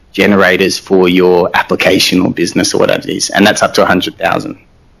lead generators for your application or business or whatever it is, and that's up to $100,000.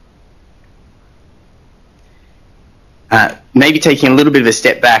 Maybe taking a little bit of a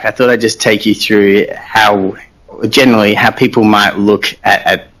step back, I thought I'd just take you through how people might look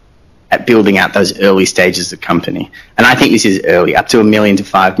at building out those early stages of company. And I think this is early, up to $1 million to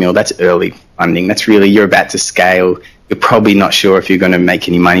 $5 million, that's early funding. That's really, you're about to scale. You're probably not sure if you're going to make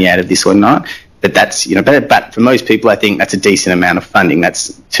any money out of this or not. But that's, you know, but for most people, I think that's a decent amount of funding.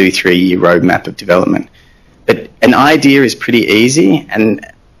 That's 2-3 year roadmap of development. But an idea is pretty easy, and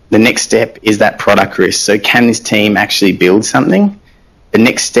the next step is that product risk. So can this team actually build something? The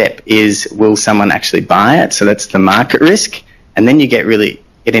next step is, will someone actually buy it? So that's the market risk. And then you get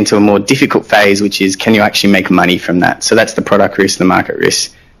into a more difficult phase, which is, can you actually make money from that? So that's the product risk, the market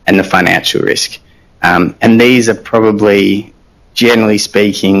risk, and the financial risk. And these are probably, generally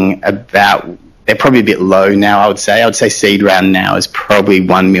speaking, they're probably a bit low now, I would say. I would say seed round now is probably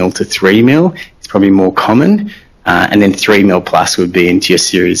 $1 million to $3 million. It's probably more common. And then $3 million plus would be into your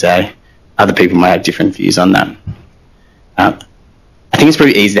Series A. Other people might have different views on that. I think it's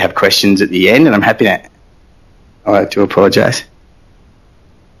pretty easy to have questions at the end, and I'm happy to. I do apologise.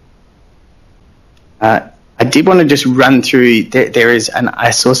 I did want to just run through. There is, and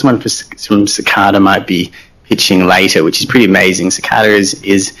I saw someone from Cicada might be pitching later, which is pretty amazing. Cicada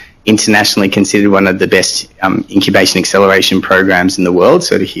is internationally considered one of the best incubation acceleration programs in the world.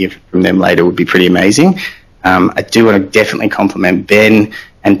 So to hear from them later would be pretty amazing. I do want to definitely compliment Ben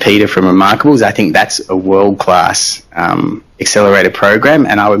and Peter from Remarkables. I think that's a world-class accelerator program,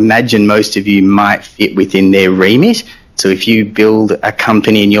 and I would imagine most of you might fit within their remit. So if you build a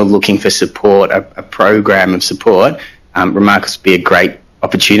company and you're looking for support, a program of support, Remarkables would be a great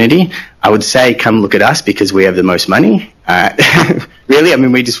opportunity. I would say come look at us because we have the most money. Really, I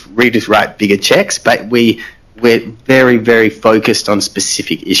mean, we just write bigger checks, but we're very, very focused on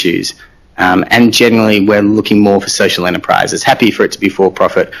specific issues. And generally, we're looking more for social enterprises. Happy for it to be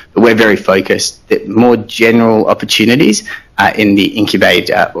for-profit, but we're very focused. The more general opportunities in the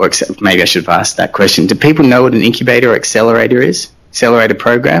incubator, maybe I should have asked that question. Do people know what an incubator or accelerator is? Accelerator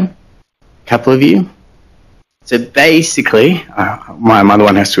program? A couple of you? So basically, my other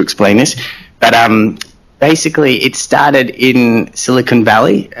one has to explain this, but basically it started in Silicon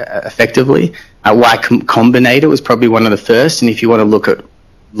Valley, effectively. Y Combinator was probably one of the first, and if you want to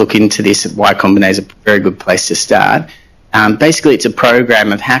look into this, Y Combinator is a very good place to start. Basically, it's a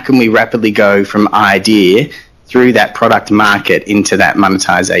program of how can we rapidly go from idea through that product market into that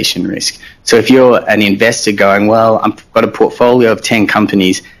monetization risk. So if you're an investor going, well, I've got a portfolio of 10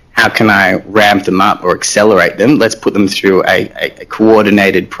 companies, how can I ramp them up or accelerate them? Let's put them through a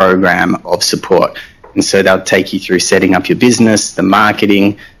coordinated program of support. And so they'll take you through setting up your business, the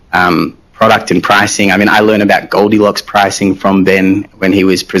marketing, product and pricing. I mean, I learned about Goldilocks pricing from Ben when he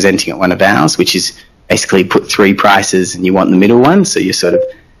was presenting at one of ours, which is basically put 3 prices and you want the middle one. So you're sort of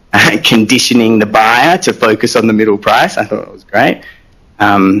conditioning the buyer to focus on the middle price. I thought it was great.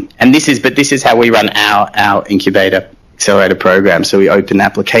 And this is how we run our incubator accelerator program. So we open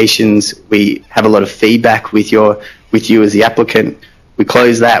applications. We have a lot of feedback with you as the applicant. We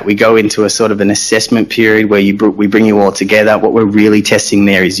close that. We go into a sort of an assessment period where we bring you all together. What we're really testing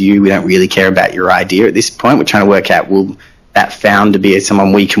there is you. We don't really care about your idea at this point. We're trying to work out, will that founder be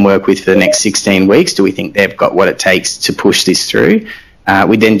someone we can work with for the next 16 weeks? Do we think they've got what it takes to push this through?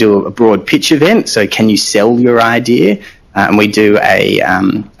 We then do a broad pitch event. So can you sell your idea? And we do a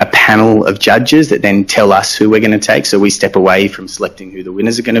panel of judges that then tell us who we're going to take. So we step away from selecting who the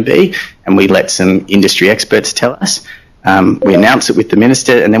winners are going to be, and we let some industry experts tell us. We announce it with the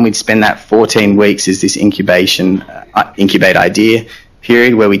minister, and then we'd spend that 14 weeks as this incubate idea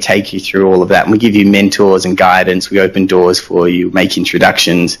period where we take you through all of that. And we give you mentors and guidance. We open doors for you, make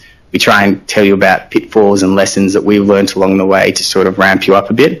introductions. We try and tell you about pitfalls and lessons that we've learned along the way to sort of ramp you up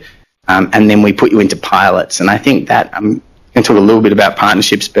a bit. And then we put you into pilots. And I think that I'm going to talk a little bit about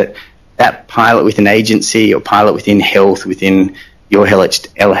partnerships, but that pilot with an agency or pilot within health, within your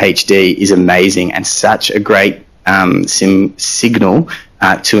LHD is amazing and such a great signal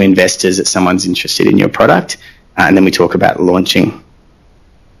to investors that someone's interested in your product. And then we talk about launching.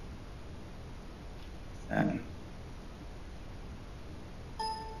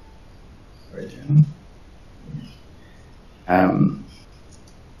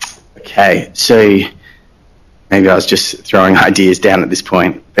 Okay, so maybe I was just throwing ideas down at this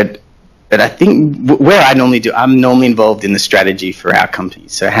point, but I think where I normally do, I'm normally involved in the strategy for our company.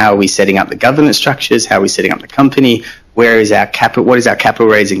 So how are we setting up the governance structures? How are we setting up the company? Where is our capital? What is our capital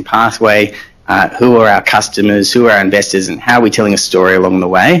raising pathway? Who are our customers? Who are our investors? And how are we telling a story along the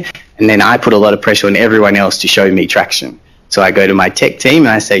way? And then I put a lot of pressure on everyone else to show me traction. So I go to my tech team and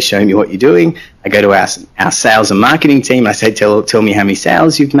I say, show me what you're doing. I go to our sales and marketing team. I say, tell me how many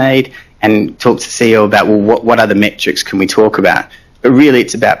sales you've made, and talk to the CEO about, well, what other metrics can we talk about? But really,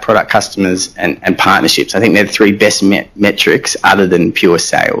 it's about product, customers, and partnerships. I think they're the three best metrics other than pure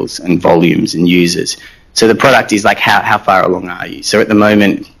sales and volumes and users. So the product is like, how far along are you? So at the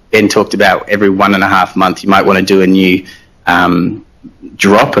moment, Ben talked about every 1.5 months, you might want to do a new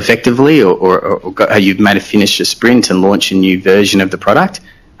drop effectively, or you've made finish a sprint and launch a new version of the product.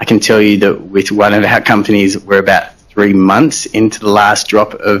 I can tell you that with one of our companies, we're about 3 months into the last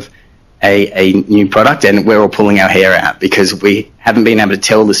drop of a new product, and we're all pulling our hair out because we haven't been able to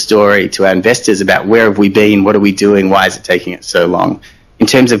tell the story to our investors about where have we been, what are we doing, why is it taking it so long. In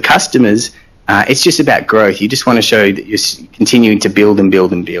terms of customers, it's just about growth. You just want to show that you're continuing to build and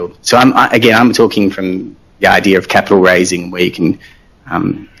build and build. So I'm talking from the idea of capital raising, where you can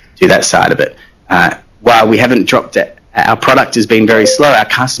do that side of it. While we haven't dropped it, our product has been very slow. Our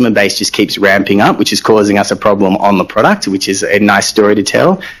customer base just keeps ramping up, which is causing us a problem on the product, which is a nice story to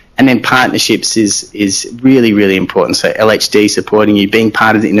tell. And then partnerships is really, really important. So LHD supporting you, being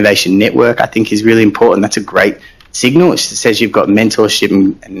part of the Innovation Network, I think is really important. That's a great signal. It says you've got mentorship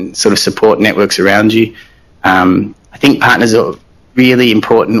and sort of support networks around you. I think partners are really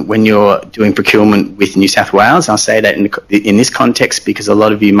important when you're doing procurement with New South Wales. I'll say that in this context because a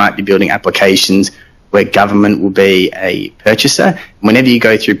lot of you might be building applications where government will be a purchaser. Whenever you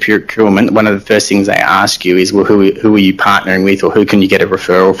go through procurement, one of the first things they ask you is, well, who are you partnering with, or who can you get a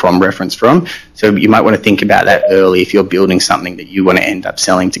reference from? So you might want to think about that early if you're building something that you want to end up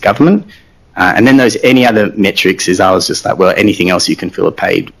selling to government. And then any other metrics is, I was just like, well, anything else you can fill a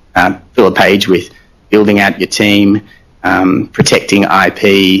page with, building out your team, protecting IP,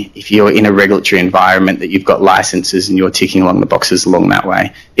 if you're in a regulatory environment that you've got licenses and you're ticking along the boxes along that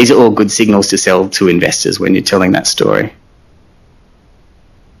way. These are all good signals to sell to investors when you're telling that story.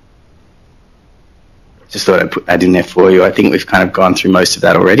 Just thought I'd put that in there for you. I think we've kind of gone through most of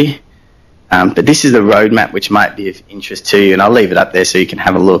that already. But this is the roadmap which might be of interest to you, and I'll leave it up there so you can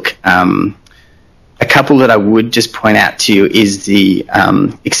have a look. A couple that I would just point out to you is the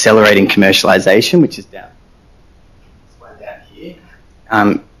accelerating commercialisation, which is down here.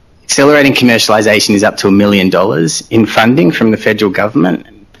 Accelerating commercialisation is up to $1 million in funding from the federal government.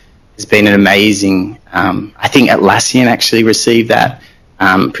 And there's been an amazing, I think Atlassian actually received that.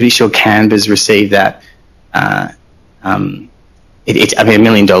 Pretty sure Canva's received that. It's $1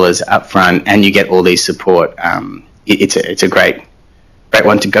 million up front, and you get all these support. It's a great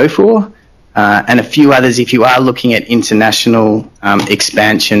one to go for. And a few others, if you are looking at international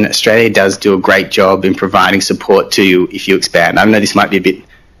expansion, Australia does do a great job in providing support to you if you expand. I know this might be a bit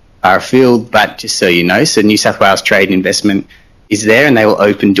far afield, but just so you know, so New South Wales Trade and Investment is there, and they will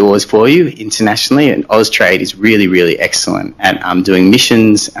open doors for you internationally, and Austrade is really, really excellent at doing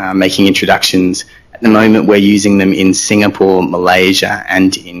missions, making introductions. At the moment, we're using them in Singapore, Malaysia,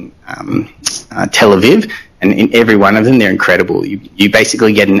 and in Tel Aviv. And in every one of them, they're incredible. You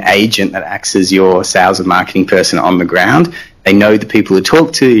basically get an agent that acts as your sales and marketing person on the ground. They know the people to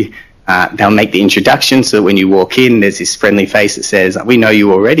talk to. They'll make the introduction so that when you walk in, there's this friendly face that says, we know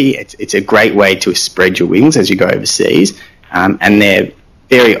you already. It's a great way to spread your wings as you go overseas. And they're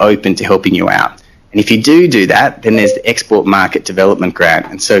very open to helping you out. And if you do that, then there's the Export Market Development Grant.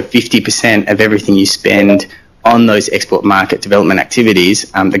 And so 50% of everything you spend on those export market development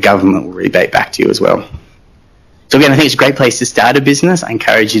activities, the government will rebate back to you as well. So again, I think it's a great place to start a business. I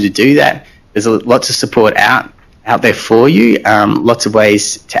encourage you to do that. There's lots of support out there for you, lots of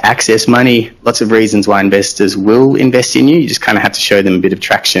ways to access money, lots of reasons why investors will invest in you. You just kind of have to show them a bit of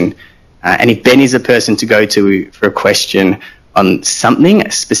traction. And if Ben is a person to go to for a question on something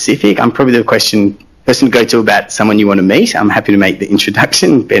specific, I'm probably the person to go to about someone you want to meet. I'm happy to make the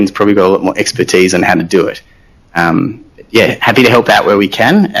introduction. Ben's probably got a lot more expertise on how to do it. Yeah, happy to help out where we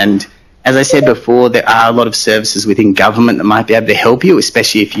can. And as I said before, there are a lot of services within government that might be able to help you,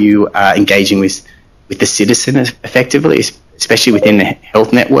 especially if you are engaging with the citizen effectively, especially within the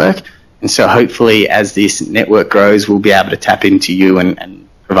health network. And so hopefully as this network grows, we'll be able to tap into you and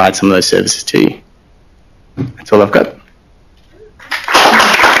provide some of those services to you. That's all I've got.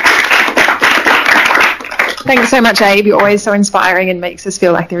 Thanks so much, Abe. You're always so inspiring and makes us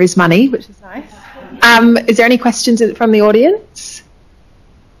feel like there is money, which is nice. Is there any questions from the audience?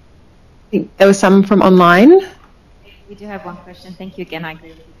 I think there were some from online. We do have one question. Thank you again. I agree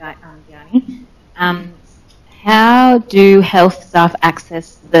with you, Gianni. How do health staff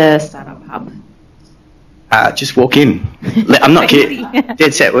access the Startup Hub? Just walk in. I'm not kidding.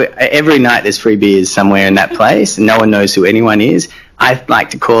 Dead set. Every night there's free beers somewhere in that place, and no one knows who anyone is. I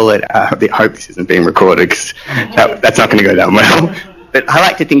like to call it, I hope this isn't being recorded because that's not going to go down well. But I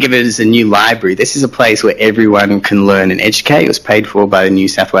like to think of it as a new library. This is a place where everyone can learn and educate. It was paid for by the New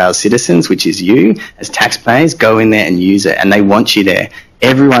South Wales citizens, which is you as taxpayers. Go in there and use it, and they want you there.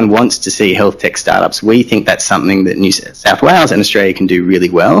 Everyone wants to see health tech startups. We think that's something that New South Wales and Australia can do really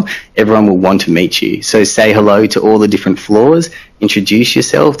well. Everyone will want to meet you. So say hello to all the different floors, introduce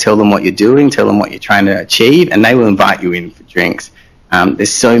yourself, tell them what you're doing, tell them what you're trying to achieve, and they will invite you in for drinks.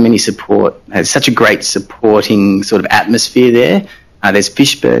 There's so many support. There's such a great supporting sort of atmosphere there. There's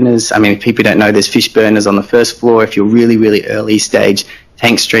fish burners. I mean, if people don't know, there's fish burners on the first floor. If you're really, really early stage,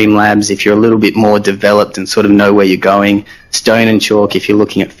 Tank Stream Labs. If you're a little bit more developed and sort of know where you're going, Stone and Chalk. If you're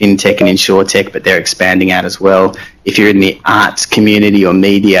looking at fintech and insurtech, but they're expanding out as well. If you're in the arts community or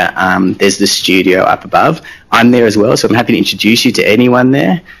media, there's the studio up above. I'm there as well, so I'm happy to introduce you to anyone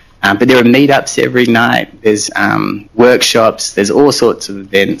there. But there are meetups every night. There's workshops. There's all sorts of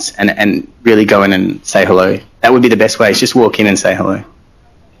events, and really go in and say hello. That would be the best way. Is just walk in and say hello.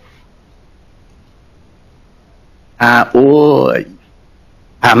 All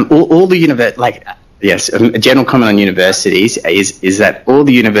the a general comment on universities is that all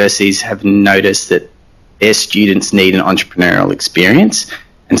the universities have noticed that their students need an entrepreneurial experience.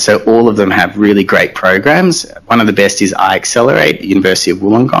 And so all of them have really great programs. One of the best is iAccelerate at University of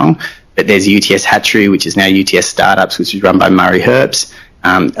Wollongong, but there's UTS Hatchery, which is now UTS Startups, which is run by Murray Herbst.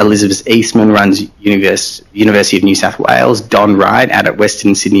 Elizabeth Eastman runs University of New South Wales. Don Wright out at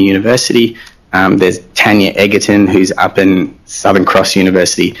Western Sydney University. There's Tanya Egerton, who's up in Southern Cross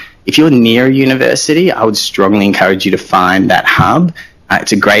University. If you're near a university, I would strongly encourage you to find that hub.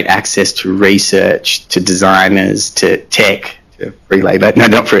 It's a great access to research, to designers, to tech, free labour. No,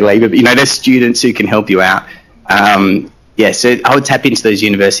 not free labour, but there's students who can help you out. So I would tap into those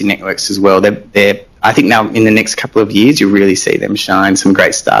university networks as well. They're I think now in the next couple of years you'll really see them shine. Some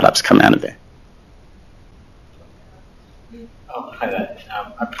great startups come out of there. Hi there.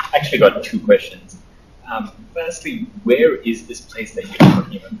 I've actually got two questions. Firstly, where is this place that you're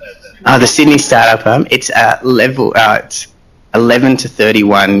talking about? The Sydney Startup Hub. It's it's 11 to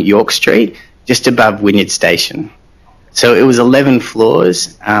 31 York Street, just above Wynyard Station. So it was 11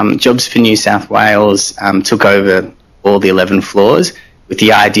 floors. Jobs for New South Wales took over all the 11 floors with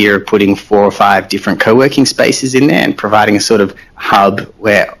the idea of putting 4 or 5 different co-working spaces in there and providing a sort of hub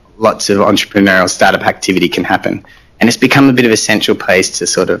where lots of entrepreneurial startup activity can happen. And it's become a bit of a central place to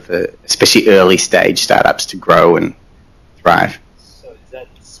sort of, especially early stage startups to grow and thrive. So is that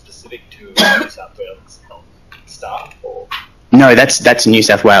specific to New South Wales health staff or? No, that's New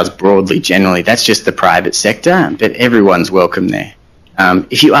South Wales broadly, generally. That's just the private sector, but everyone's welcome there.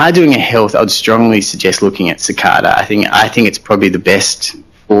 If you are doing a health, I would strongly suggest looking at Cicada. I think it's probably the best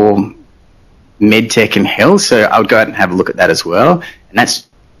for medtech and health, so I would go out and have a look at that as well. And that's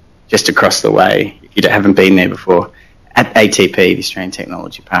just across the way, if you haven't been there before, at ATP, the Australian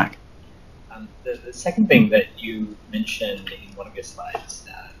Technology Park. The second thing that you mentioned in one of your slides,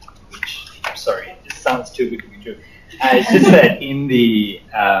 which, sorry, it just sounds too good to be true. It's just that in the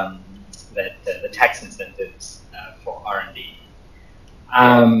tax incentives for R&D,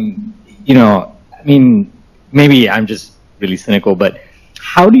 maybe I'm just really cynical, but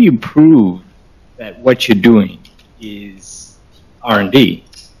how do you prove that what you're doing is R&D?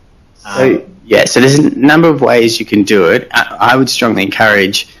 So there's a number of ways you can do it. I would strongly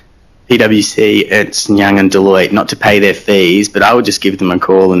encourage PwC, Ernst & Young and Deloitte not to pay their fees, but I would just give them a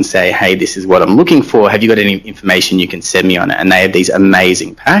call and say, hey, this is what I'm looking for. Have you got any information you can send me on it? And they have these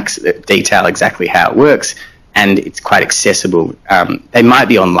amazing packs that detail exactly how it works, and it's quite accessible. They might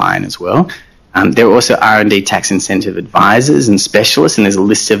be online as well. There are also R&D tax incentive advisors and specialists, and there's a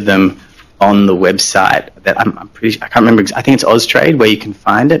list of them on the website that I can't remember. I think it's Austrade where you can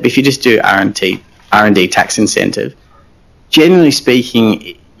find it. But if you just do R&D tax incentive, generally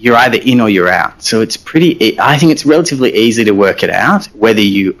speaking, you're either in or you're out. So it's I think it's relatively easy to work it out whether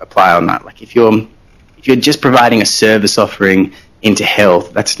you apply or not. Like if you're just providing a service offering into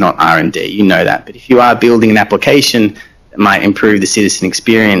health, that's not R&D, you know that. But if you are building an application that might improve the citizen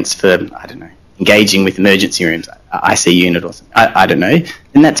experience for, I don't know, engaging with emergency rooms, IC unit or something, I don't know,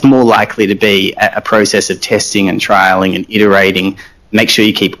 then that's more likely to be a process of testing and trialling and iterating. Make sure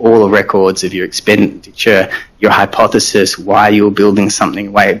you keep all the records of your expenditure, your hypothesis, why you're building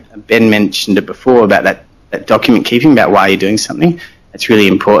something. Ben mentioned it before about that document keeping, about why you're doing something. That's really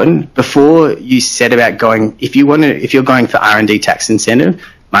important. Before you set about going, if you're going for R&D tax incentive,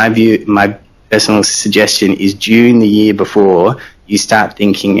 my personal suggestion is June the year before, you start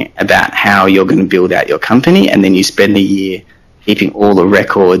thinking about how you're going to build out your company, and then you spend a year keeping all the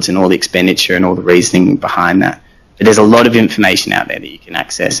records and all the expenditure and all the reasoning behind that. But there's a lot of information out there that you can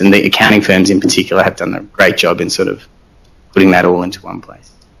access, and the accounting firms in particular have done a great job in sort of putting that all into one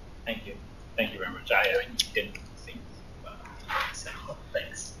place. Thank you. Thank you very much. I didn't think so.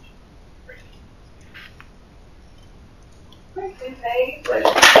 Thanks.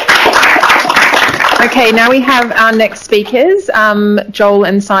 Okay, now we have our next speakers, Joel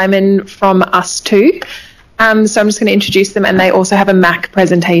and Simon from Us2. So I'm just going to introduce them, and they also have a Mac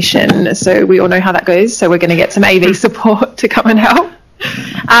presentation. So we all know how that goes. So we're going to get some AV support to come and help.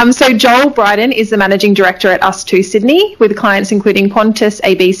 So Joel Bryden is the Managing Director at Us2 Sydney, with clients including Qantas,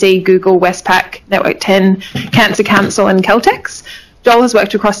 ABC, Google, Westpac, Network 10, Cancer Council and Caltex. Joel has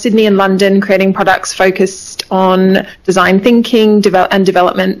worked across Sydney and London, creating products focused on design thinking and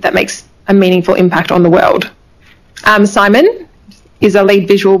development that makes a meaningful impact on the world. Simon is a lead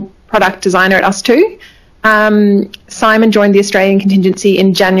visual product designer at Us2. Simon joined the Australian contingency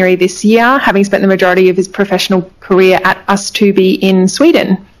in January this year, having spent the majority of his professional career at Us2B in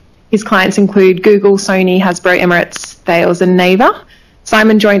Sweden. His clients include Google, Sony, Hasbro, Emirates, Thales and Naver.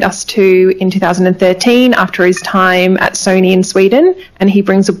 Simon joined Us2 in 2013 after his time at Sony in Sweden, and he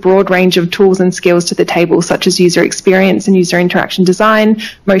brings a broad range of tools and skills to the table, such as user experience and user interaction design,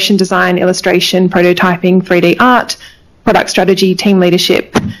 motion design, illustration, prototyping, 3D art, product strategy, team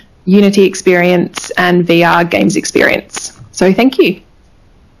leadership, Unity experience and VR games experience. So thank you.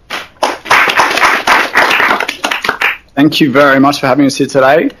 Thank you very much for having us here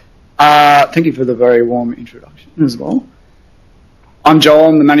today. Thank you for the very warm introduction as well. I'm Joel,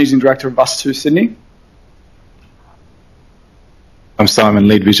 I'm the Managing Director of Us2 Sydney. I'm Simon,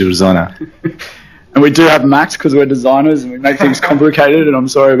 Lead Visual Designer. And we do have Macs because we're designers and we make things complicated, and I'm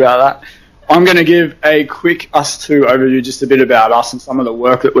sorry about that. I'm going to give a quick Us2 overview, just a bit about us and some of the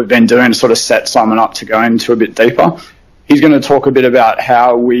work that we've been doing to sort of set Simon up to go into a bit deeper. He's going to talk a bit about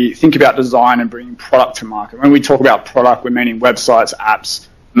how we think about design and bringing product to market. When we talk about product, we're meaning websites, apps,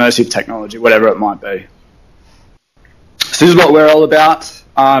 immersive technology, whatever it might be. So this is what we're all about.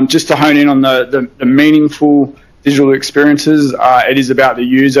 Just to hone in on the meaningful digital experiences, it is about the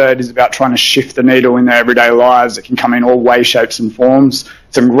user, it is about trying to shift the needle in their everyday lives. It can come in all ways, shapes and forms.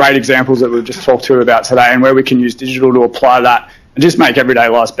 Some great examples that we've just talked to about today, and where we can use digital to apply that and just make everyday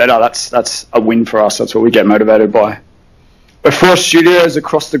lives better. That's a win for us. That's what we get motivated by. We're 4 studios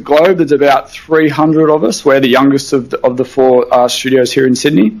across the globe. There's about 300 of us. We're the youngest of the 4 studios here in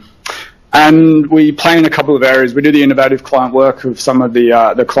Sydney. And we play in a couple of areas. We do the innovative client work of some of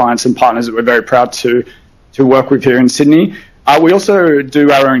the clients and partners that we're very proud to work with here in Sydney. We also do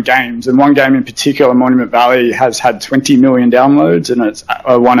our own games, and one game in particular, Monument Valley, has had 20 million downloads, and it's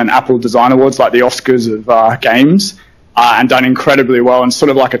won an Apple Design Awards, like the Oscars of games, and done incredibly well, and sort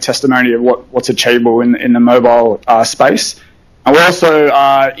of like a testimony of what's achievable in the mobile space. And we're also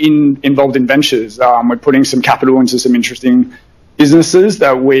involved in ventures. We're putting some capital into some interesting businesses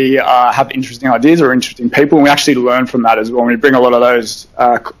that we have interesting ideas or interesting people, and we actually learn from that as well. We bring a lot of those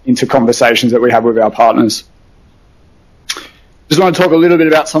into conversations that we have with our partners. Just want to talk a little bit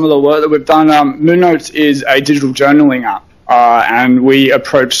about some of the work that we've done. Moonnotes is a digital journaling app, and we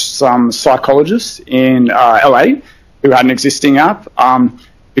approached some psychologists in LA who had an existing app.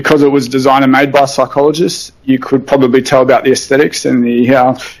 Because it was designed and made by psychologists, you could probably tell about the aesthetics and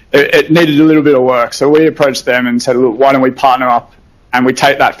it needed a little bit of work. So we approached them and said, look, why don't we partner up and we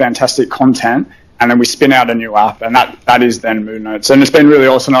take that fantastic content and then we spin out a new app, and that is then Moonnotes. And it's been really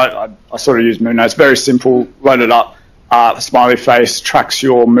awesome. I sort of use Moonnotes. Very simple, load it up, smiley face, tracks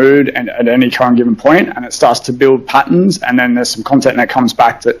your mood and at any current given point, and it starts to build patterns, and then there's some content that comes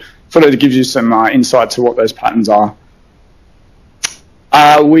back that sort of gives you some insight to what those patterns are.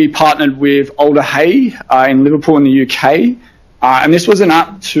 We partnered with Alder Hey in Liverpool in the UK, and this was an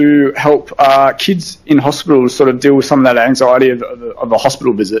app to help kids in hospitals sort of deal with some of that anxiety of a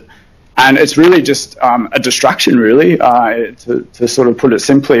hospital visit. And it's really just a distraction, really, to sort of put it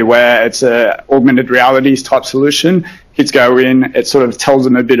simply, where it's a augmented realities type solution. Kids go in, it sort of tells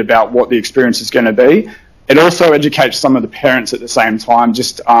them a bit about what the experience is going to be. It also educates some of the parents at the same time.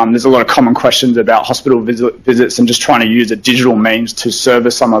 Just there's a lot of common questions about hospital visits and just trying to use a digital means to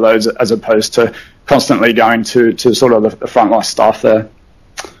service some of those as opposed to constantly going to sort of the frontline staff there.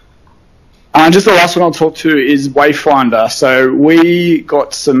 Just the last one I'll talk to is Wayfinder. So we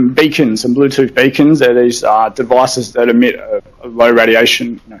got some beacons, some Bluetooth beacons. They're these devices that emit a low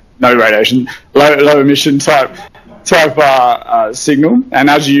emission type signal, and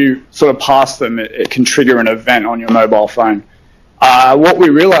as you sort of pass them, it can trigger an event on your mobile phone. What we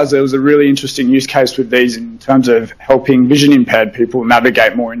realised, there was a really interesting use case with these in terms of helping vision impaired people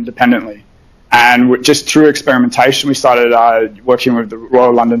navigate more independently. And just through experimentation, we started working with the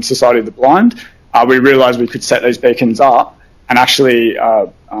Royal London Society of the Blind. We realised we could set these beacons up, and actually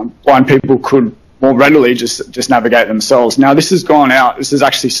blind people could more readily just navigate themselves. Now, this has gone out. This is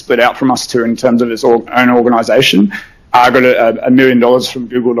actually split out from us too in terms of its own organisation. I got $1 million from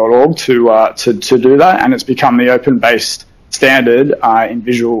Google.org to do that, and it's become the open-based standard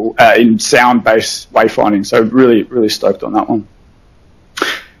in sound-based wayfinding. So really stoked on that one.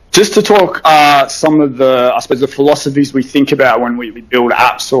 Just to talk some of the, I suppose, the philosophies we think about when we build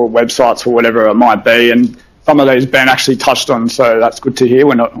apps or websites or whatever it might be, and some of these Ben actually touched on, so that's good to hear.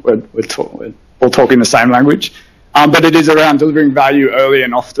 We're all talking the same language, but it is around delivering value early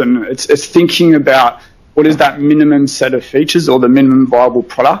and often. It's thinking about what is that minimum set of features or the minimum viable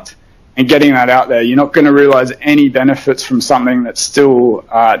product, and getting that out there. You're not going to realise any benefits from something that's still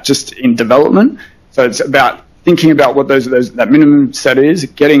just in development. So it's about thinking about what that minimum set is,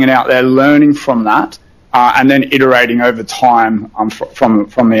 getting it out there, learning from that, and then iterating over time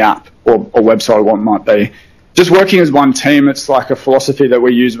from the app or website or what it might be. Just working as one team, it's like a philosophy that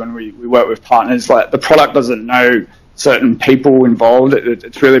we use when we work with partners. Like, the product doesn't know certain people involved.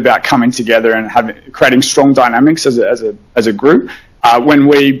 It's really about coming together and creating strong dynamics as a group. When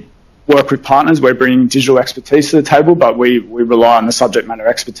we work with partners, we're bringing digital expertise to the table, but we rely on the subject matter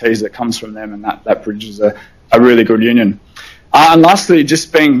expertise that comes from them, and that bridges a really good union. And lastly,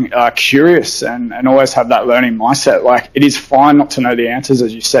 just being curious and always have that learning mindset. Like, it is fine not to know the answers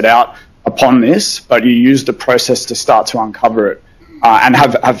as you set out upon this, but you use the process to start to uncover it, and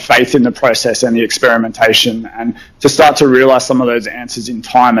have faith in the process and the experimentation, and to start to realise some of those answers in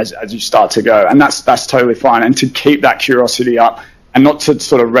time as you start to go. And that's totally fine. And to keep that curiosity up, and not to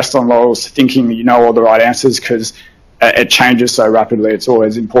sort of rest on laurels thinking that you know all the right answers, because it changes so rapidly. It's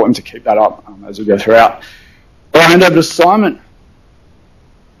always important to keep that up as we go throughout. I'll hand over to Simon.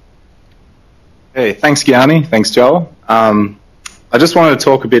 Hey, thanks, Gianni. Thanks, Joel. I just wanted to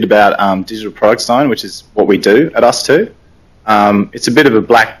talk a bit about digital product design, which is what we do at Us Too. It's a bit of a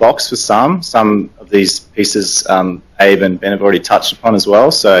black box for some. Some of these pieces Abe and Ben have already touched upon as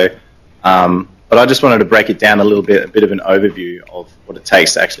well. So, but I just wanted to break it down a little bit, a bit of an overview of what it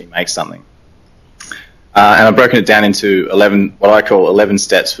takes to actually make something. And I've broken it down into 11, what I call 11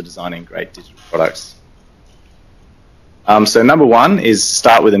 steps for designing great digital products. So number one is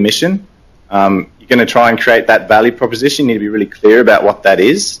start with a mission. You're going to try and create that value proposition. You need to be really clear about what that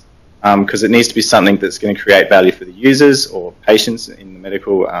is, because it needs to be something that's going to create value for the users or patients in the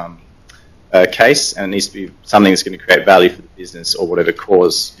medical case, and it needs to be something that's going to create value for the business or whatever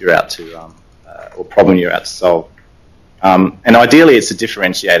cause you're out to, or problem you're out to solve. And ideally, it's a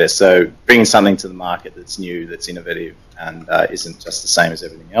differentiator, so bringing something to the market that's new, that's innovative, and isn't just the same as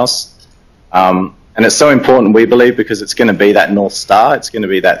everything else. And it's so important, we believe, because it's going to be that North Star. It's going to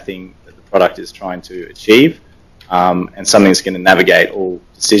be that thing that the product is trying to achieve, and something that's going to navigate all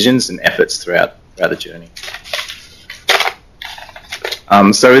decisions and efforts throughout the journey.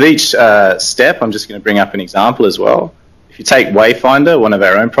 So with each step, I'm just going to bring up an example as well. If you take Wayfinder, one of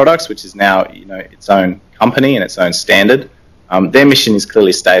our own products, which is now its own company and its own standard, their mission is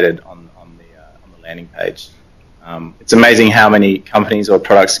clearly stated on the landing page. It's amazing how many companies or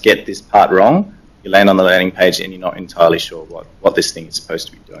products get this part wrong. You land on the landing page and you're not entirely sure what this thing is supposed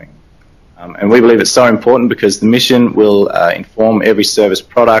to be doing. And we believe it's so important because the mission will inform every service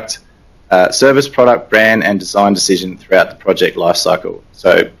product, brand, and design decision throughout the project lifecycle.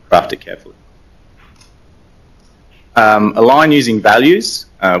 So craft it carefully. Align using values,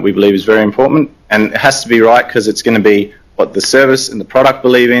 we believe, is very important, and it has to be right because it's going to be what the service and the product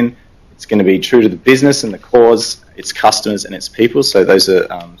believe in. It's going to be true to the business and the cause, its customers and its people. So those are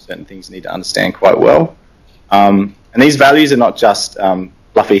certain things you need to understand quite well. And these values are not just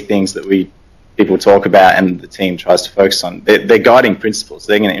fluffy things that people talk about and the team tries to focus on. They're guiding principles.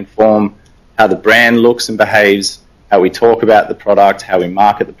 They're going to inform how the brand looks and behaves, how we talk about the product, how we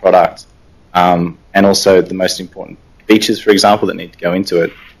market the product, and also the most important features, for example, that need to go into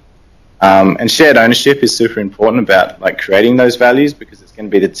it. And shared ownership is super important about creating those values, because it's going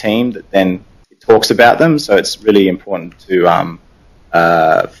to be the team that then talks about them. So it's really important to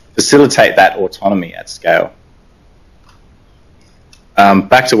facilitate that autonomy at scale.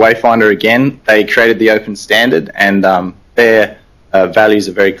 Back to Wayfinder again, they created the open standard, and their values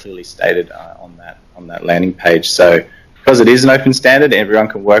are very clearly stated on that landing page. So because it is an open standard, everyone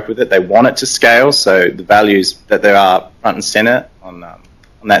can work with it. They want it to scale, so the values that there are front and center on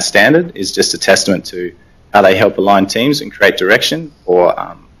that standard is just a testament to how they help align teams and create direction for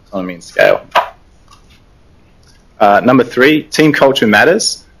autonomy and scale. Number 3, team culture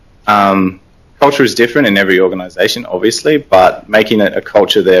matters. Culture is different in every organisation, obviously, but making it a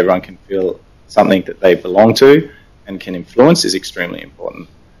culture that everyone can feel something that they belong to and can influence is extremely important.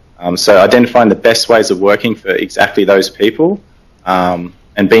 So identifying the best ways of working for exactly those people and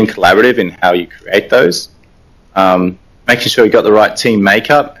being collaborative in how you create those. Making sure you've got the right team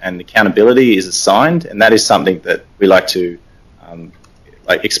makeup and accountability is assigned, and that is something that we like to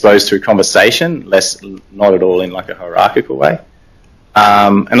expose through conversation, not at all in like a hierarchical way.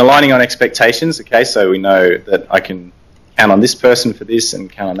 And aligning on expectations, okay, so we know that I can count on this person for this and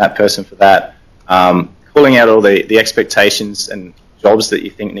count on that person for that. Calling out all the expectations and jobs that you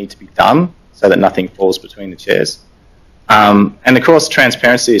think need to be done so that nothing falls between the chairs. And of course,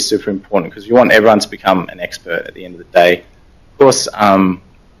 transparency is super important because you want everyone to become an expert at the end of the day. Of course,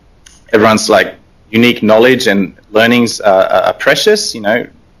 everyone's unique knowledge and learnings are precious.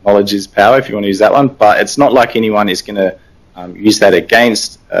 Knowledge is power if you want to use that one, but it's not like anyone is going to use that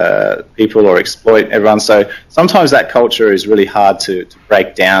against people or exploit everyone. So sometimes that culture is really hard to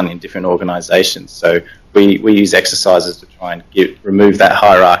break down in different organisations. So we use exercises to try and remove that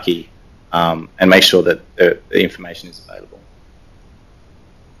hierarchy and make sure that the information is available.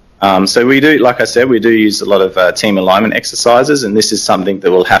 So we do, like I said, we do use a lot of team alignment exercises, and this is something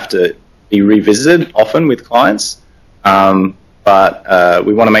that will have to be revisited often with clients. But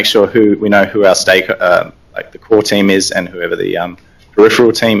we want to make sure we know who our the core team is and whoever the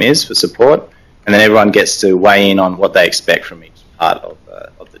peripheral team is for support, and then everyone gets to weigh in on what they expect from each part of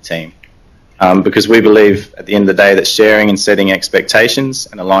the team. Because we believe at the end of the day that sharing and setting expectations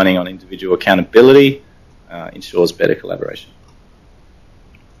and aligning on individual accountability ensures better collaboration.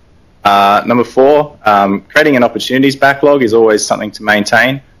 Number 4, creating an opportunities backlog is always something to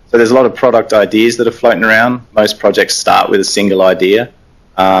maintain. So there's a lot of product ideas that are floating around. Most projects start with a single idea,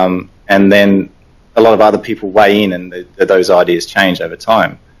 and then a lot of other people weigh in, and those ideas change over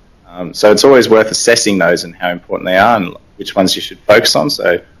time. So it's always worth assessing those and how important they are and which ones you should focus on.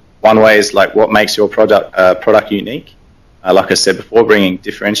 So one way is what makes your product unique. Like I said before, bringing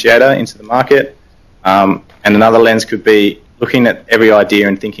differentiator into the market. And another lens could be looking at every idea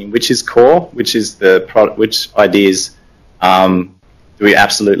and thinking which is core, which ideas do we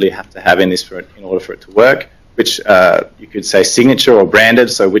absolutely have to have in this in order for it to work. Which you could say signature or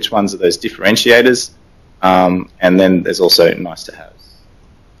branded, so which ones are those differentiators, and then there's also nice to have.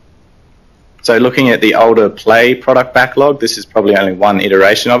 So looking at the older play product backlog, this is probably only one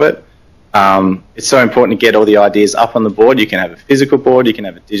iteration of it. It's so important to get all the ideas up on the board. You can have a physical board, you can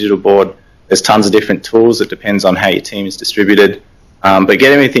have a digital board. There's tons of different tools. It depends on how your team is distributed. But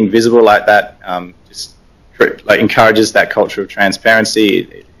get everything visible like that just encourages that culture of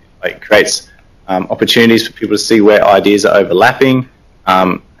transparency. It creates opportunities for people to see where ideas are overlapping,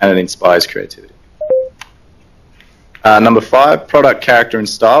 and it inspires creativity. Number 5, product character and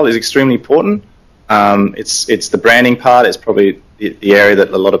style is extremely important. It's the branding part. It's probably the area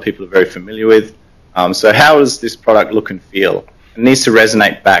that a lot of people are very familiar with. So how does this product look and feel? It needs to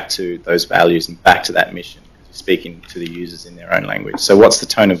resonate back to those values and back to that mission, because you're speaking to the users in their own language. So what's the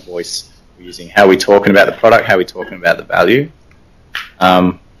tone of voice we're using? How are we talking about the product? How are we talking about the value?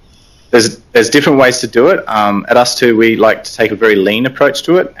 There's different ways to do it. At us too, we like to take a very lean approach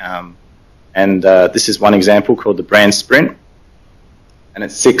to it. And this is one example called the brand sprint. And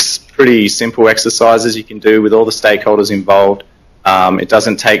it's 6 pretty simple exercises you can do with all the stakeholders involved. It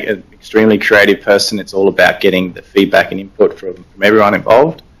doesn't take an extremely creative person. It's all about getting the feedback and input from everyone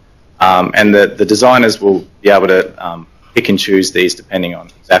involved. And the designers will be able to pick and choose these depending on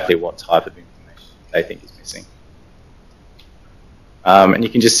exactly what type of information they think is missing. And you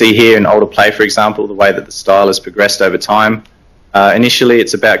can just see here in older play, for example, the way that the style has progressed over time. Initially,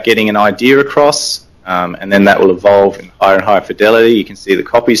 it's about getting an idea across, and then that will evolve in higher and higher fidelity. You can see the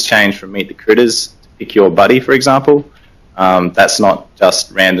copies change from Meet the Critters to Pick Your Buddy, for example. That's not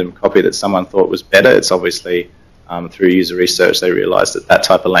just random copy that someone thought was better. It's obviously through user research they realised that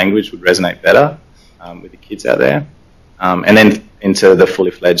type of language would resonate better with the kids out there. And then into the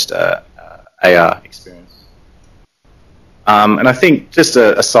fully fledged AR experience. And I think just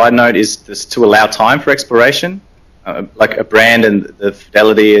a side note is just to allow time for exploration. like a brand and the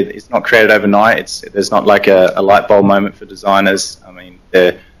fidelity, it's not created overnight. There's not like a light bulb moment for designers. I mean,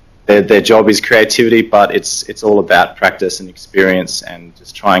 their job is creativity, but it's all about practice and experience and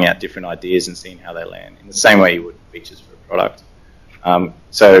just trying out different ideas and seeing how they land in the same way you would features for a product.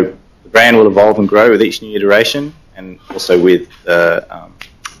 So the brand will evolve and grow with each new iteration and also with the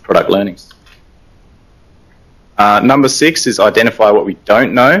product learnings. Number 6 is identify what we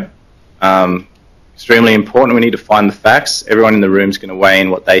don't know. Extremely important. We need to find the facts. Everyone in the room is going to weigh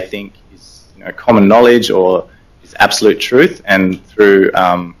in what they think is common knowledge or is absolute truth, and through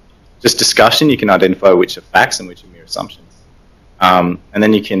just discussion you can identify which are facts and which are mere assumptions. And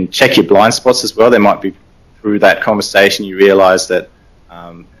then you can check your blind spots as well. There might be through that conversation you realise that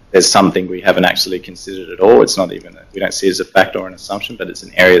there's something we haven't actually considered at all. It's not even, we don't see it as a fact or an assumption, but it's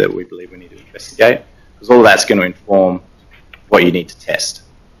an area that we believe we need to investigate, because all of that's going to inform what you need to test.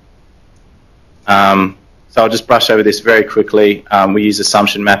 So I'll just brush over this very quickly. We use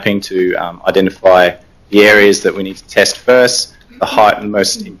assumption mapping to identify the areas that we need to test first, the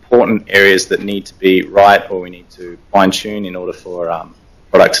most important areas that need to be right or we need to fine-tune in order for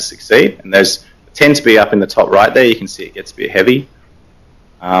product to succeed. And those tend to be up in the top right there. You can see it gets a bit heavy.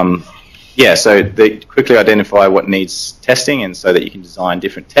 So they quickly identify what needs testing, and so that you can design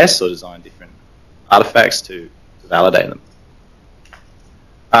different tests or design different artifacts to validate them.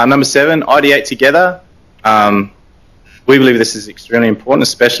 Number 7, ideate together. We believe this is extremely important,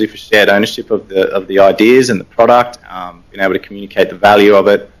 especially for shared ownership of the ideas and the product, being able to communicate the value of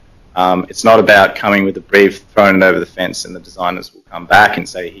it. It's not about coming with a brief, throwing it over the fence, and the designers will come back and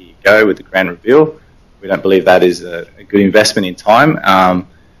say, here you go, with the grand reveal. We don't believe that is a good investment in time.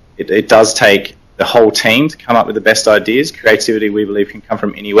 It does take the whole team to come up with the best ideas. Creativity, we believe, can come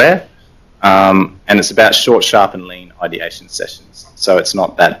from anywhere. And it's about short, sharp, and lean ideation sessions. So it's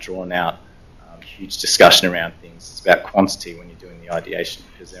not that drawn out, huge discussion around things. It's about quantity when you're doing the ideation,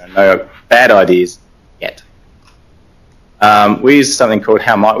 because there are no bad ideas yet. We use something called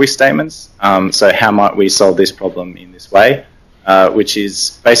how might we statements. So how might we solve this problem in this way, which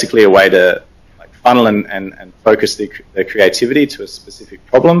is basically a way to funnel and focus the creativity to a specific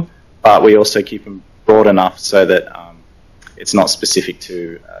problem, but we also keep them broad enough so that it's not specific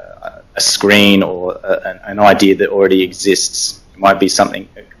to a screen or an idea that already exists. It might be something,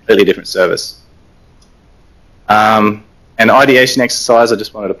 a completely different service. An ideation exercise, I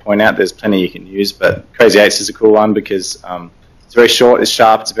just wanted to point out, there's plenty you can use, but Crazy 8s is a cool one because it's very short, it's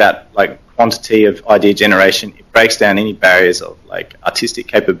sharp, it's about quantity of idea generation. It breaks down any barriers of artistic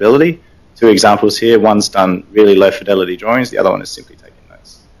capability. 2 examples here. One's done really low fidelity drawings, the other one is simply taking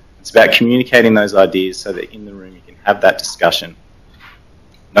notes. It's about communicating those ideas so that in the room you can have that discussion.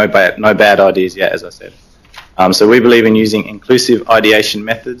 No bad ideas yet, as I said. So we believe in using inclusive ideation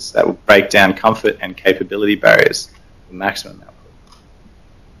methods that will break down comfort and capability barriers for maximum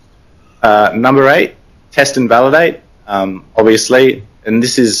output. Number 8, test and validate. Obviously, and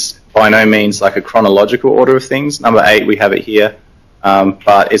this is by no means like a chronological order of things. Number 8, we have it here,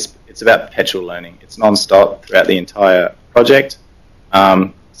 but it's about perpetual learning. It's non-stop throughout the entire project.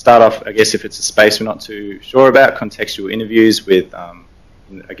 Start off, I guess, if it's a space we're not too sure about, contextual interviews with,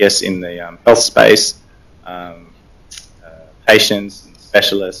 I guess, in the health space, patients and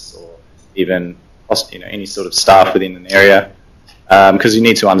specialists, or even any sort of staff within an area, because you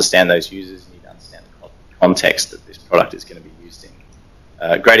need to understand those users. You need to understand the context that this product is going to be used in.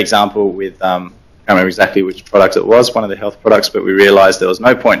 A great example with, I can't remember exactly which product it was, one of the health products, but we realised there was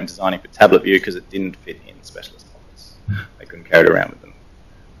no point in designing for tablet view because it didn't fit in the specialist office. They couldn't carry it around with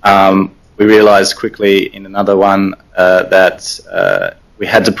them. We realised quickly in another one that we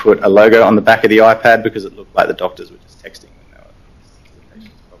had to put a logo on the back of the iPad because it looked like the doctors were just texting when they were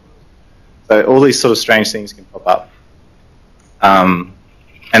patients' problems. So all these sort of strange things can pop up.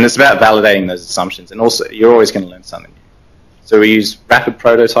 And it's about validating those assumptions, and also you're always going to learn something new. So we use rapid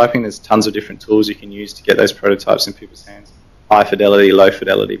prototyping. There's tons of different tools you can use to get those prototypes in people's hands. High fidelity, low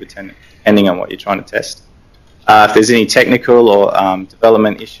fidelity, depending on what you're trying to test. If there's any technical or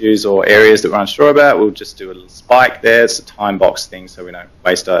development issues or areas that we're unsure about, we'll just do a little spike there. It's a time box thing, so we don't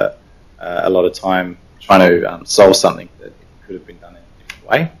waste a lot of time trying to solve something that could have been done in a different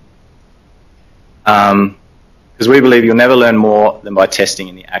way. Because we believe you'll never learn more than by testing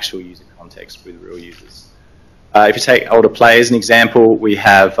in the actual user context with real users. If you take older play as an example, we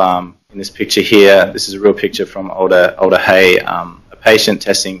have in this picture here, this is a real picture from older Hay, a patient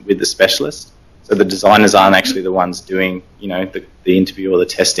testing with the specialist. So the designers aren't actually the ones doing, the interview or the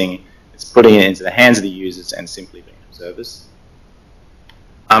testing. It's putting it into the hands of the users and simply being observers.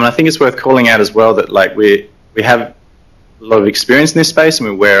 And I think it's worth calling out as well that we have a lot of experience in this space and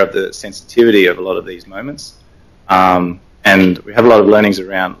we're aware of the sensitivity of a lot of these moments. And we have a lot of learnings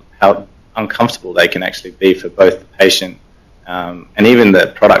around how uncomfortable they can actually be for both the patient and even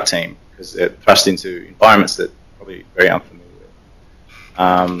the product team, because they're thrust into environments that they're probably very unfamiliar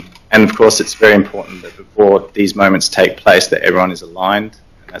with. And of course, it's very important that before these moments take place, that everyone is aligned,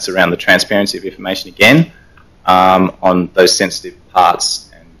 and that's around the transparency of information again, on those sensitive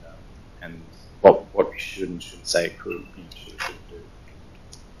parts and what you should and shouldn't say, could do.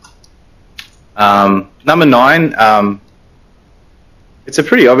 Number 9, it's a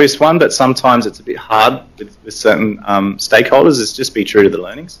pretty obvious one, but sometimes it's a bit hard with certain stakeholders, is just be true to the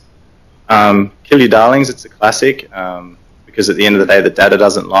learnings. Kill your darlings, it's a classic, because at the end of the day, the data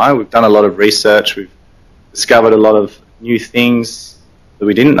doesn't lie. We've done a lot of research, we've discovered a lot of new things that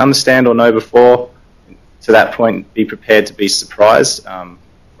we didn't understand or know before. To that point, be prepared to be surprised.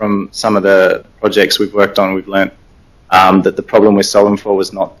 From some of the projects we've worked on, we've learnt that the problem we're solving for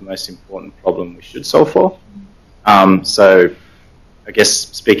was not the most important problem we should solve for. So I guess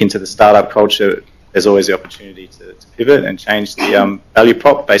speaking to the startup culture, there's always the opportunity to pivot and change the value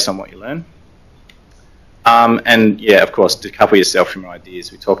prop based on what you learn. And yeah, of course, decouple yourself from your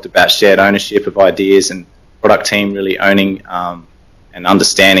ideas. We talked about shared ownership of ideas and product team really owning and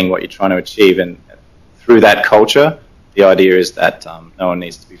understanding what you're trying to achieve. And through that culture, the idea is that no one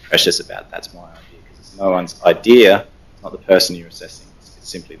needs to be precious about that's my idea, because it's no one's idea, it's not the person you're assessing, it's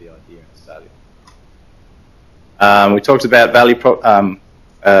simply the idea and its value. We talked about value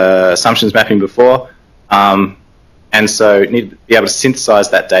assumptions mapping before, and so you need to be able to synthesize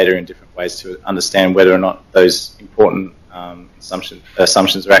that data in different ways to understand whether or not those important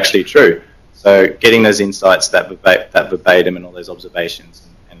assumptions are actually true. So getting those insights, that verbatim and all those observations,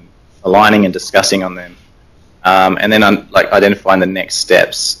 and aligning and discussing on them. And then like identifying the next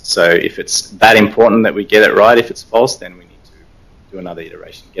steps. So if it's that important that we get it right, if it's false, then we need to do another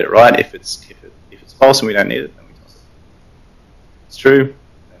iteration. Get it right. If it's false and we don't need it, then we toss it. It's true.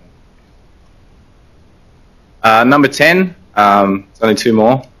 Number 10. It's only 2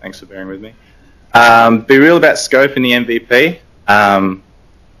 more. Thanks for bearing with me. Be real about scope in the MVP. I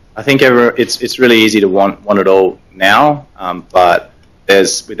think it's really easy to want it all now, but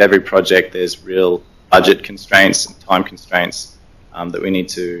with every project there's real budget constraints and time constraints that we need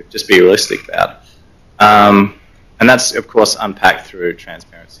to just be realistic about. And that's, of course, unpacked through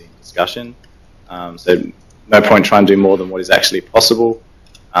transparency and discussion. So no point trying to do more than what is actually possible.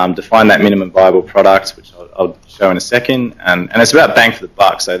 Define that minimum viable product, which I'll show in a second. And it's about bang for the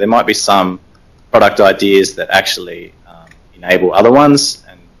buck. So there might be some product ideas that actually enable other ones,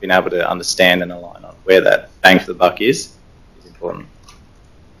 and being able to understand and align on where that bang for the buck is important.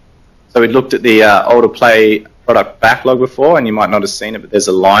 So we looked at the older play product backlog before, and you might not have seen it, but there's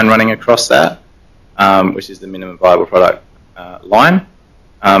a line running across that, which is the minimum viable product line.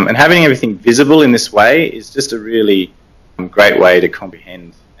 And having everything visible in this way is just a really great way to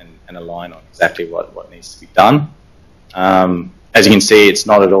comprehend and align on exactly what needs to be done. As you can see, it's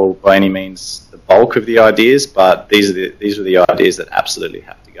not at all by any means the bulk of the ideas, but these are the ideas that absolutely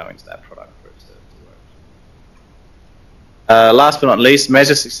have to go into that product for it to work. Last but not least,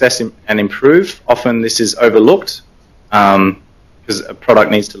 measure success and improve. Often this is overlooked because a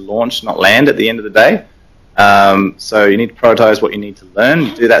product needs to launch, not land at the end of the day. So you need to prioritize what you need to learn.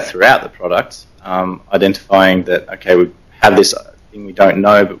 You do that throughout the product, identifying that, okay, we have this thing we don't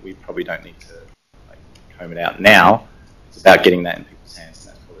know, but we probably don't need to comb it out now. It's about getting that in people's hands,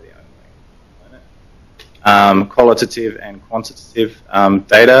 and that's probably the only way to learn it. Qualitative and quantitative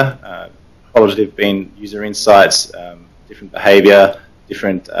data. Qualitative being user insights, different behavior,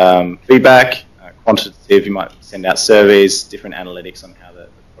 different feedback. Quantitative, you might send out surveys, different analytics on how the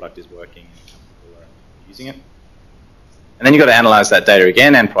product is working and how people are using it. And then you've got to analyze that data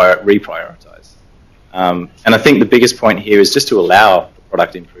again and reprioritize. And I think the biggest point here is just to allow the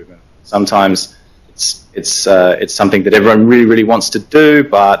product improvement. Sometimes it's something that everyone really, really wants to do,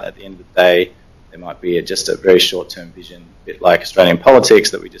 but at the end of the day, there might be just a very short-term vision, a bit like Australian politics,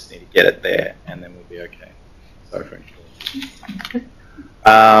 that we just need to get it there, and then we'll be okay. Sorry for interrupting.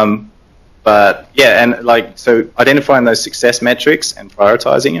 But yeah, and so identifying those success metrics and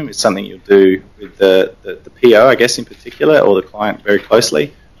prioritizing them is something you'll do with the PO, I guess, in particular, or the client very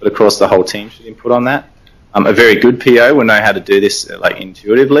closely. But of course, the whole team should input on that. A very good PO will know how to do this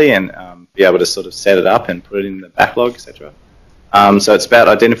intuitively and be able to sort of set it up and put it in the backlog, etc. So it's about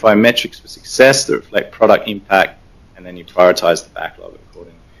identifying metrics for success that reflect product impact, and then you prioritize the backlog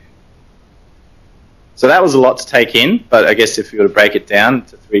accordingly. So that was a lot to take in, but I guess if you were to break it down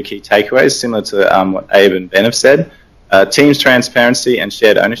to 3 key takeaways, similar to what Abe and Ben have said, teams transparency and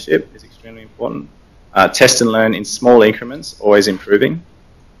shared ownership is extremely important. Test and learn in small increments, always improving,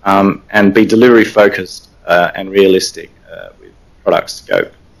 and be delivery focused. and realistic with product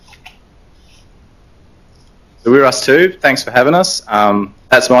scope. So we're Us Too. Thanks for having us.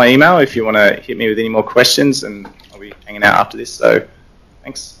 That's my email if you want to hit me with any more questions, and I'll be hanging out after this. So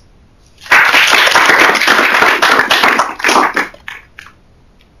thanks.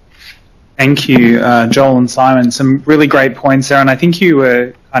 Thank you, Joel and Simon. Some really great points there, and I think you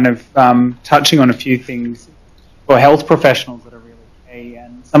were kind of touching on a few things for health professionals that are really key,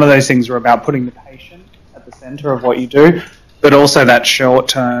 and some of those things were about putting the patient at the centre of what you do, but also that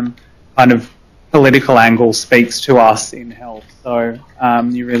short-term kind of political angle speaks to us in health, so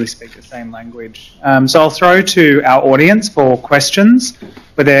you really speak the same language. So I'll throw to our audience for questions.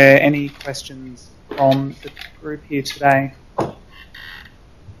 Were there any questions from the group here today?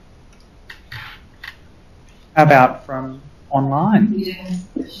 How about from online? Thank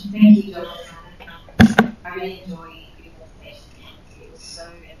you, Joel. I really enjoyed your presentation. It was so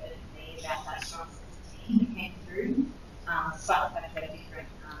evident to me about that strong sense that came through, despite the fact that there are different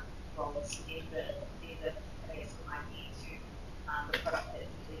roles in the I guess, idea to the product that you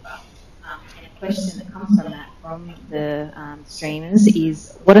deliver. And a question that comes from that, from the streamers,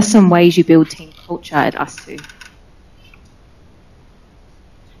 is what are some ways you build team culture at Us Too?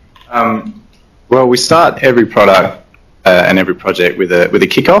 Well, we start every product and every project with a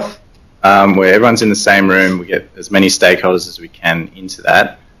kickoff, where everyone's in the same room. We get as many stakeholders as we can into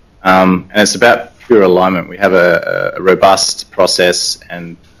that, and it's about pure alignment. We have a robust process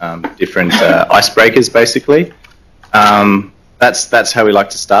and different icebreakers, basically. That's how we like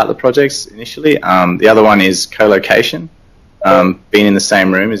to start the projects initially. The other one is co-location. Being in the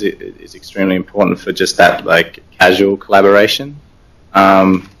same room is extremely important for just that like casual collaboration.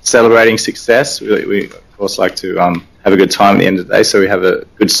 Celebrating success, we of course like to have a good time at the end of the day, so we have a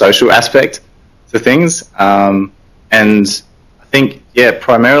good social aspect to things. And I think, yeah,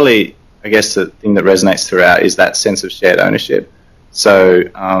 primarily, I guess the thing that resonates throughout is that sense of shared ownership. So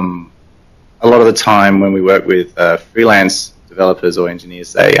a lot of the time when we work with freelance developers or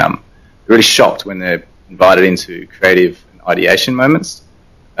engineers, they're really shocked when they're invited into creative and ideation moments,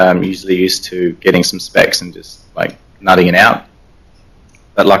 usually used to getting some specs and just like nutting it out.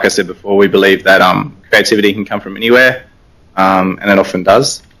 But like I said before, we believe that creativity can come from anywhere, and it often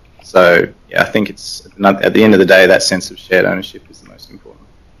does. So yeah, I think it's at the end of the day, that sense of shared ownership is the most important.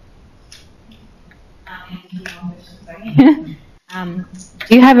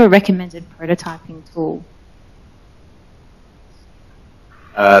 Do you have a recommended prototyping tool?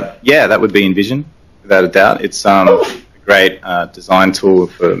 Yeah, that would be Envision, without a doubt. It's a great design tool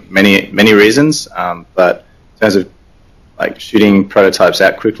for many reasons, but in terms of like shooting prototypes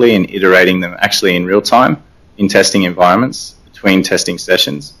out quickly and iterating them actually in real time in testing environments between testing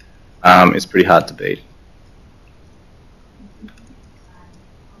sessions is pretty hard to beat.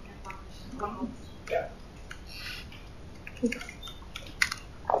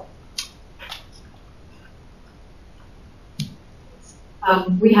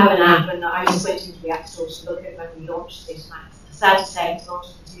 We have an app, and I just went into the App Store to look at when we launched this. It's sad to say it was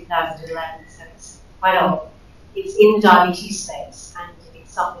launched in 2011, so it's quite old. It's in the diabetes space, and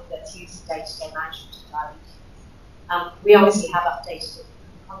it's something that's used in day-to-day management of diabetes. We obviously have updated it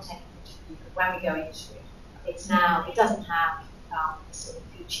from content point of view, but when we go into it, it doesn't have the sort of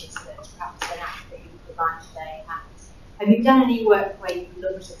features that perhaps an app that you provide today has. Have you done any work where you've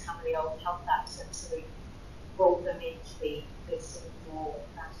looked at some of the old health apps and sort of brought them into the sort of more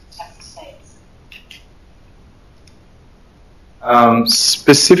test states?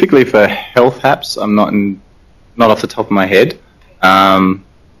 Specifically for health apps, I'm not off the top of my head.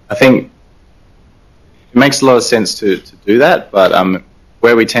 I think it makes a lot of sense to do that, but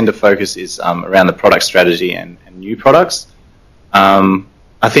where we tend to focus is around the product strategy and new products.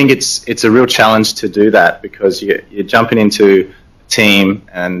 I think it's a real challenge to do that because you're jumping into a team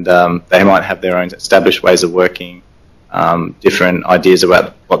and they might have their own established ways of working, different ideas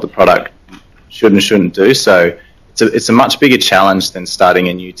about what the product should and shouldn't do. So it's a much bigger challenge than starting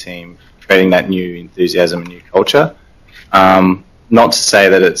a new team, creating that new enthusiasm and new culture. Not to say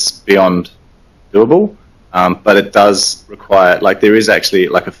that it's beyond doable, but it does require, like there is actually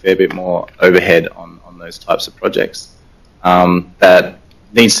like a fair bit more overhead on those types of projects that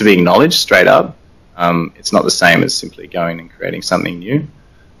needs to be acknowledged straight up. It's not the same as simply going and creating something new.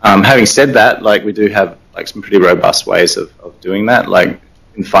 Having said that, like we do have like some pretty robust ways of doing that. Like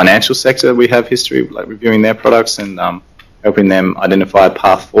in the financial sector, we have history like reviewing their products and helping them identify a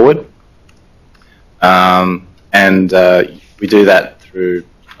path forward. We do that through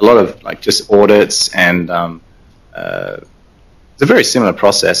a lot of like just audits and it's a very similar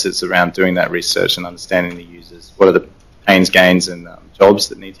process. It's around doing that research and understanding the users. What are the pains, gains and jobs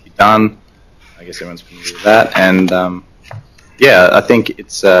that need to be done, I guess everyone's familiar with that. And yeah, I think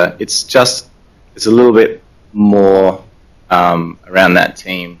it's a little bit more around that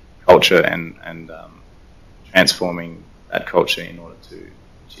team culture and transforming that culture in order to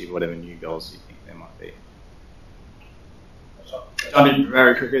achieve whatever new goals you think there might be. I mean,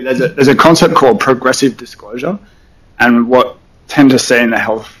 very quickly, there's a concept called progressive disclosure, and what I tend to see in the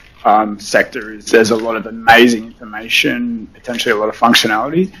health sector is there's a lot of amazing information, potentially a lot of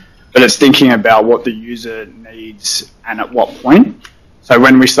functionality, but it's thinking about what the user needs and at what point. So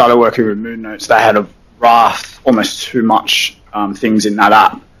when we started working with Mood Notes, they had a raft, almost too much things in that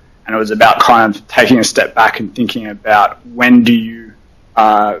app, and it was about kind of taking a step back and thinking about when do you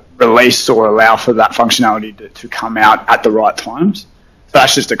release or allow for that functionality to come out at the right times. So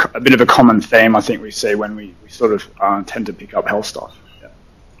that's just a bit of a common theme I think we see when we sort of tend to pick up health stuff. Yeah.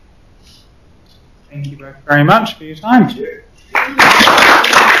 Thank you both very much for your time.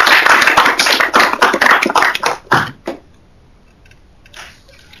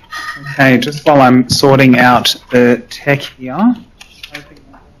 Okay, just while I'm sorting out the tech here, I think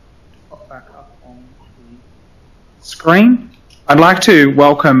I'll pop back up on the screen. I'd like to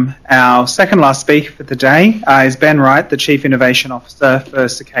welcome our second last speaker for the day. Is Ben Wright, the Chief Innovation Officer for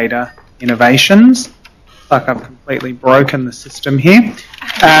Cicada Innovations. Looks like I've completely broken the system here,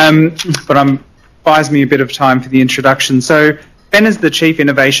 but buys me a bit of time for the introduction. So Ben is the Chief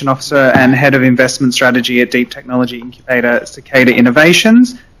Innovation Officer and Head of Investment Strategy at deep technology incubator Cicada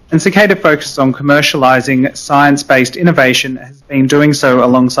Innovations. And Cicada focuses on commercialising science-based innovation, has been doing so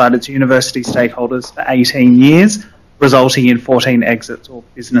alongside its university stakeholders for 18 years, resulting in 14 exits or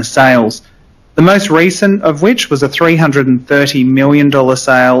business sales. The most recent of which was a $330 million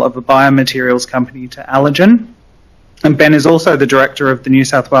sale of a biomaterials company to Allergen. And Ben is also the director of the New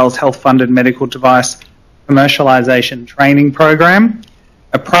South Wales Health-Funded Medical Device Commercialisation Training Program,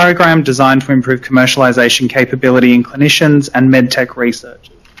 a program designed to improve commercialisation capability in clinicians and medtech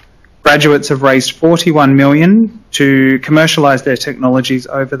researchers. Graduates have raised $41 million to commercialise their technologies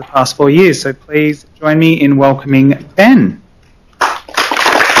over the past 4 years. So please join me in welcoming Ben.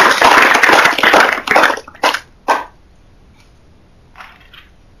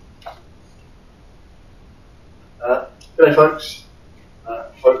 G'day folks.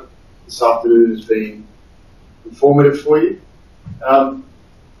 Hope this afternoon has been informative for you.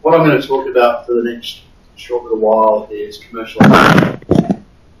 What I'm going to talk about for the next short little while is commercialisation.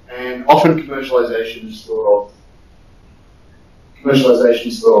 And often commercialisation is thought of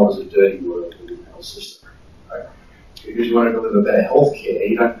as a dirty word in the health system. Right? Because you want to deliver better healthcare,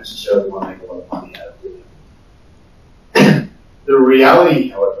 you don't necessarily want to make a lot of money out of it. The reality,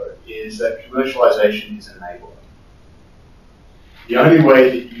 however, is that commercialisation is an enabler. The only way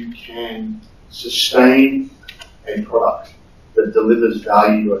that you can sustain a product that delivers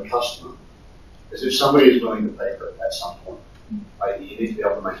value to a customer is if somebody is willing to pay for it at some point. Like, you need to be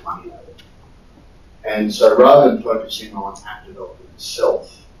able to make money out of it. And so rather than focusing on app development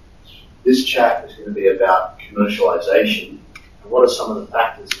itself, this chat is going to be about commercialisation and what are some of the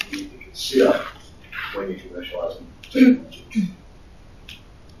factors that you need to consider when you're commercialising technology.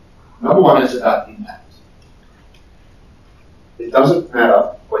 Number one is about impact. It doesn't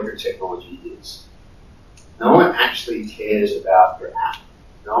matter what your technology is. No one actually cares about your app.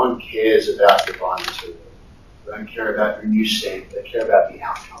 No one cares about your biomaterial. They don't care about your use stamp. They care about the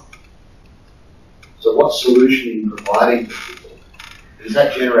outcome. So what solution are you providing for people? Is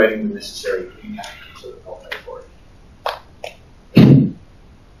that generating the necessary impact so that they'll pay for it?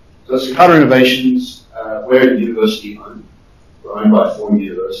 So Cicada Innovations, we're a university owned. We're owned by 4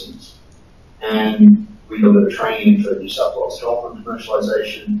 universities. And we deliver training for New South Wales Health on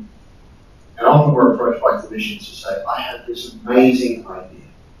commercialisation. And often we're approached by clinicians who say, I have this amazing idea.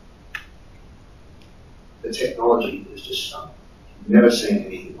 The technology is just stunning. I've never seen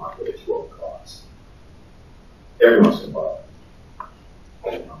anything like it. It's world class. Everyone's going to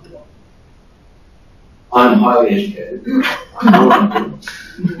buy it. I'm highly educated. I know what I'm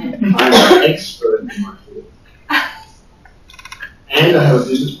doing. I'm an expert in my field. And I have a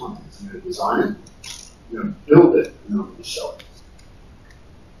business plan. I'm going to design it, I'm going to build it, and then I'm going to sell it.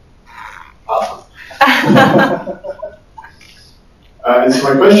 And so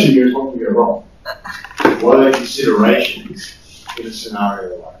my question here is, what can go wrong? What are the considerations in a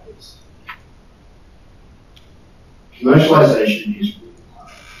scenario like this? Commercialisation is really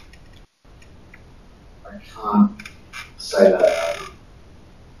hard. I can't say that.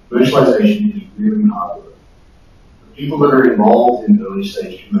 Commercialisation is really hard work. The people that are involved in early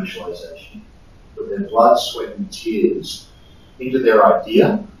stage commercialisation put their blood, sweat and tears into their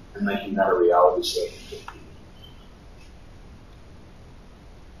idea and making that a reality so they can get it.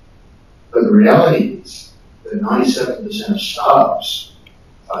 But the the reality is that 97% of startups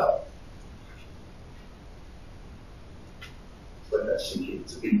fail. Let that sink in.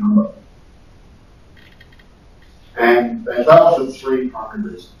 It's a big number. And they fail for three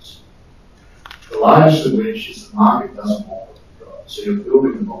primary reasons. The largest of which is the market doesn't want what you've got. So you're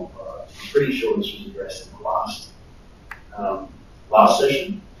building the wrong product. I'm pretty sure this was addressed in the last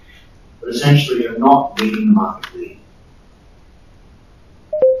session. But essentially, you're not meeting the market need.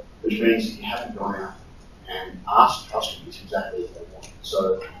 Which means that you haven't gone out and asked customers exactly what they want.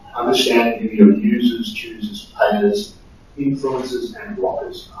 So understanding who your users, choosers, payers, influencers, and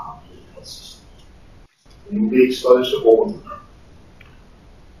blockers are in the health system. And you'll be exposed to all of them.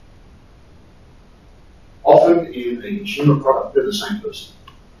 Often in a consumer product, they're the same person,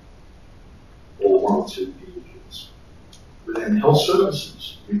 or one or two individuals. Within health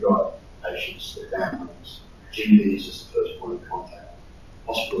services, we've got patients, their families, GPs as the first point of contact,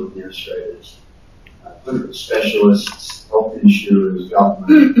 hospital administrators, clinical specialists, health insurers,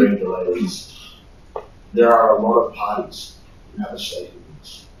 government, regulators. There are a lot of parties who have a stake in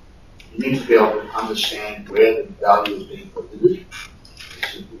this. You need to be able to understand where the value is being delivered.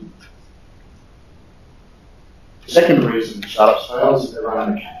 The second reason startups fail is they run out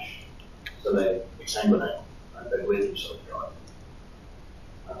of cash. So they exsanguinate, right? They leave themselves dry.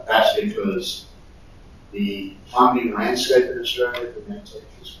 That's because the funding landscape in Australia for medtech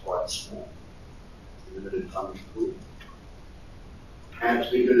is quite small. Limited funding pool. And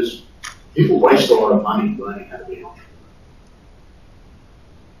it's because people waste a lot of money learning how to be an entrepreneur.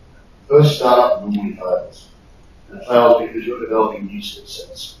 First startup normally fails. And it fails because you're developing new skill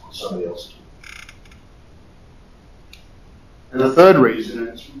sets on somebody else's. And the third reason, and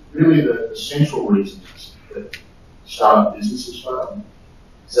it's really the central reason that startup businesses fail,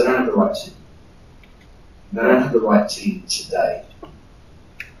 is they don't have the right team. They don't have the right team today.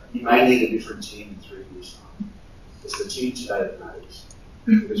 You may need a different team in 3 years' time. It's the team today that matters.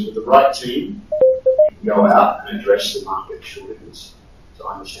 Because with the right team, you can go out and address the market shortages to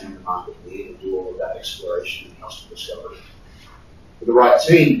understand the market need and do all of that exploration and customer discovery. With the right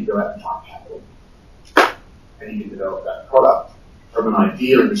team, you can go out and find capital. And you can develop that product from an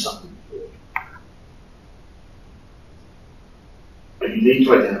idea into something good. But you need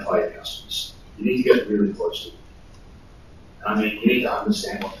to identify your customers. You need to get really close to them. I mean, you need to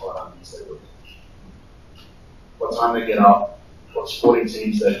understand what product needs they work. What time they get up, what sporting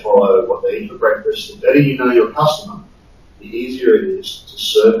teams they follow, what they eat for breakfast. The better you know your customer, the easier it is to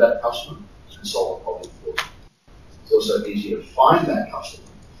serve that customer and solve a problem for them. It's also easier to find that customer.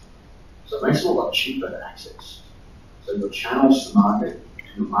 So it makes it a lot cheaper to access. So your channels to market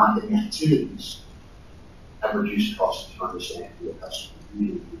and your marketing activities have reduced costs to understand who your customer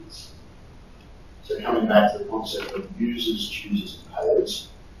really is. So coming back to the concept of users, choosers, and payers,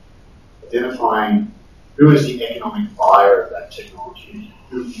 identifying who is the economic buyer of that technology and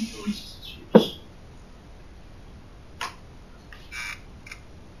who influences its use.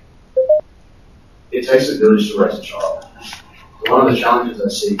 It takes a village to raise a child. One of the challenges I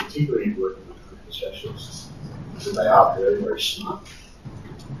see, particularly in working with clinical specialists, is that they are very, very smart.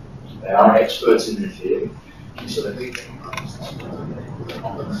 They are experts in their field, and so they think they can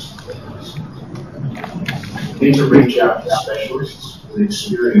You need to reach out to specialists with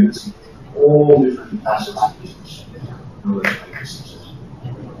experience in all different facets of business in order to make this successful.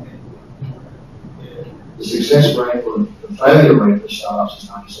 The success rate or the failure rate for startups is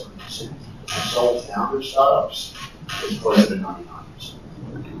 97%. The sole founder of startups is closer to 99%.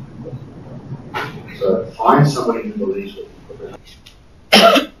 So find somebody who believes what you're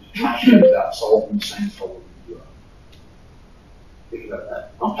passionate about solving the same problem you are. Think about that.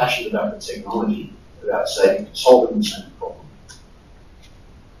 Not passionate about the technology, about solving the same problem.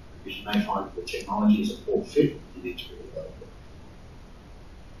 Because you may find that the technology is a poor fit, you need to redevelop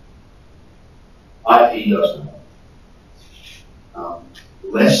it. IP does matter.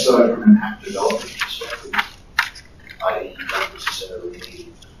 Less so from an app development perspective, i.e. you don't necessarily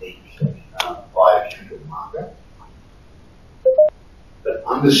need a unique biochemical marker. But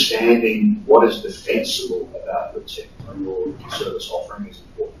understanding what is defensible about your tech or your service offering is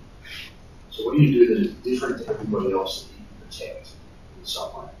important. So what do you do that is different to everybody else that you can protect in some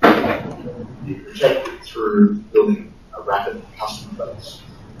way? You protect it through building a rapid customer base.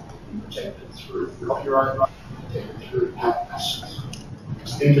 You protect it through copyright, you protect it through patents.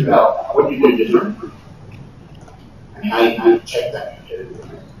 Just think about what you do different and how you protect that competitive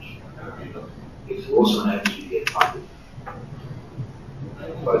advantage. It also enables you to get funded,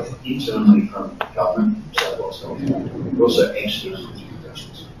 both internally from government, but also externally through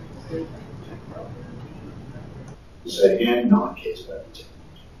investors. So again, no one cares about the technology.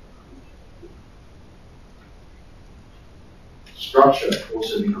 structure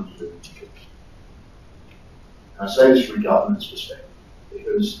also becomes really important. And I say this from a governance perspective,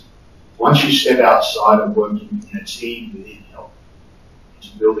 because once you step outside of working in a team within health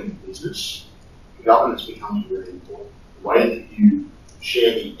into building a business, governance becomes really important. The way that you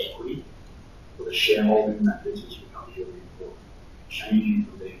share the equity or the shareholding in that business becomes really important. Changing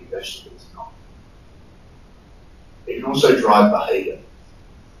from being investable to not. It can also drive behaviour.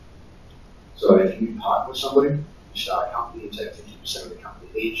 So if you partner with somebody, you start a company, you take 50% of the company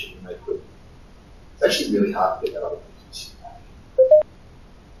each, and then they quit. It's actually really hard to get that other business back.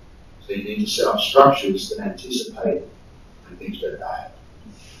 So you need to set up structures that anticipate when things go bad.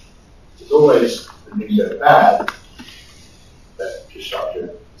 It's always when things go bad that your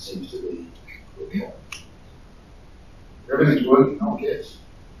structure seems to be really wrong. If everything's working, no one cares.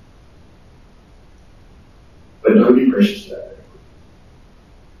 But don't be precious to that.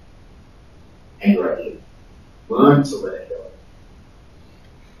 Anger at you. Learn to let it go.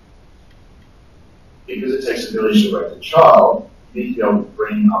 Because it takes a village to raise a child, you need to be able to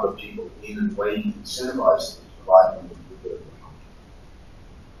bring other people in and way you can incentivize them to provide them with the good.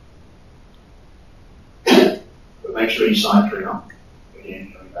 But make sure you sign a prenup.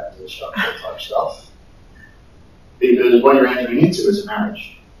 Again, coming back to the structural type stuff. Because what you're entering into is a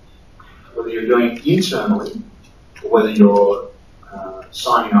marriage. Whether you're doing it internally or whether you're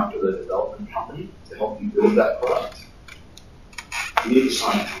signing up to the development company to help you build that product, you need to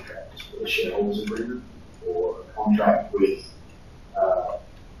sign a contract with a shareholders agreement or a contract with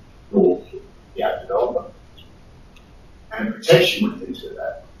the app developer. And it protects you when things go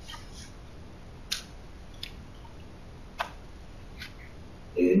bad.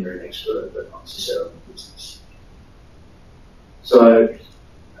 You're an expert, but not necessarily in business. So,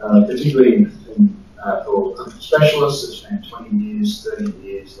 particularly for clinical specialists that spend 20 years, 30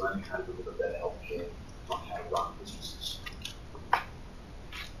 years learning how to deliver better healthcare, not how to run businesses.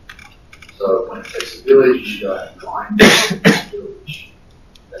 So when it takes a village, you should go out and find a village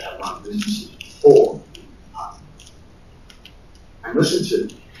that have run businesses before and listen to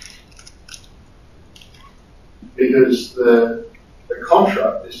them. Because the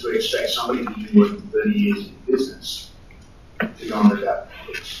contract is to expect somebody who's been working 30 years in business to go and without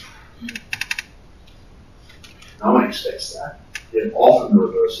conflicts. No one expects that. Yet often the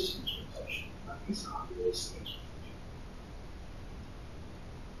reverse is an expectation. I think it's not unrealistic expectation.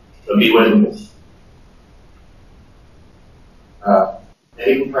 So beware the wolf.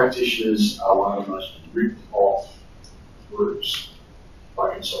 Medical practitioners are one of the most ripped off groups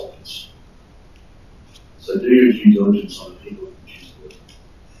by consultants. So do your due diligence on the people who choose to work.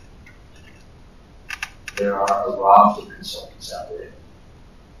 There are a raft of consultants out there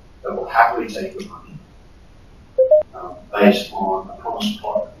that will happily take your money based on a promised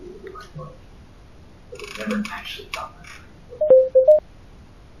product that you're going but they've never actually done that.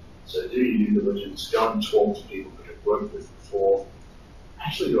 So do your due diligence, go and talk to people that you've worked with before,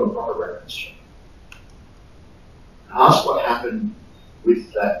 actually do a proper reference check. Ask what happened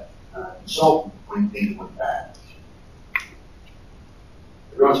with that consultant when things went bad.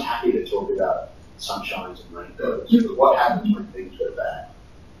 Everyone's happy to talk about sunshines and rainbows, but what happens when things go bad?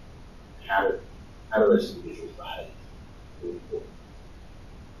 How do those individuals behave?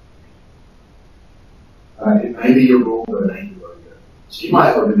 It may be your role, but it ain't your role. So you might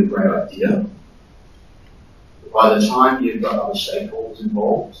have a really great idea, but by the time you've got other stakeholders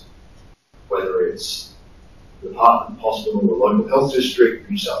involved, whether it's the Department of Hospital, the local health district,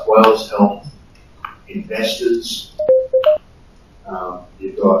 New South Wales Health, investors,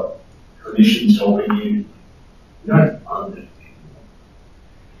 you've got clinicians helping you, you don't own it.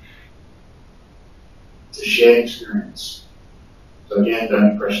 It's a shared experience. So again,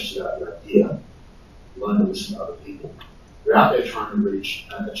 don't be precious about your idea. Learn to listen to other people. You're out there trying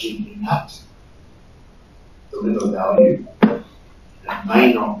to achieve impact, deliver value. It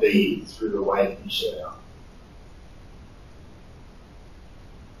may not be through the way that you set out.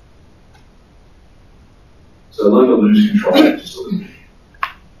 So learn to lose control just a little bit.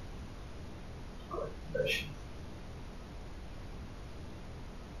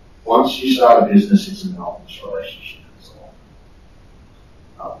 Once you start a business, it's an obvious relationship.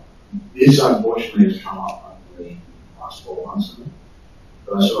 This unfortunately has come up in the last 12 months.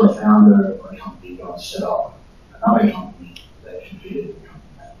 But I saw a founder of a company go and set up another company that competed with the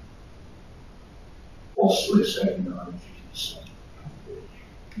company that, while still expecting to own 50%.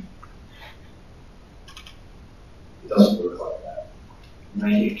 It doesn't work like that. You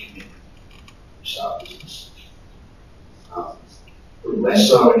make a commitment to start a business. Less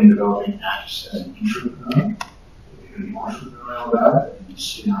so when you're developing apps as an entrepreneur. If you're going to be entrepreneurial about it, and you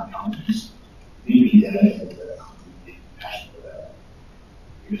spin out companies, you need to be dedicated to that company, be passionate about it.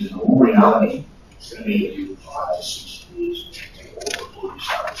 Because in all reality, it's going to be a good 5 to 6 years before you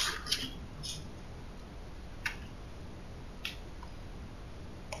start to see.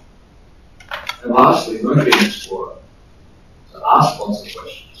 And lastly, learn to be an explorer. So ask lots of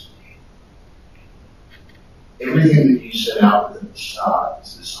questions. Everything that you set out with at the start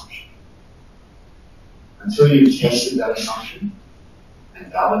is an assumption. Until you've tested that assumption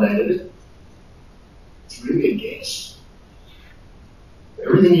and validated it, it's really a guess.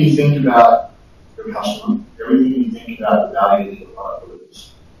 Everything you think about your customer, everything you think about the value that your product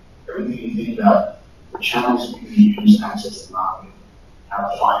delivers, everything you think about the channels that you can use to access the market, how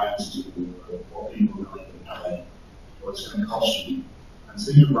the finances will work, what people are going to pay, what it's going to cost you,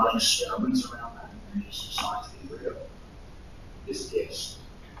 until you run experiments around that and use some scientific rigor, is guess.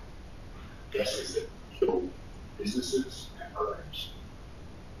 Guesses that kill businesses and programs.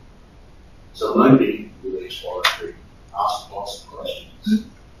 So learn to be really exploratory, ask lots of questions,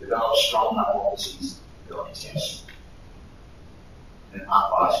 develop strong hypotheses, develop tests, and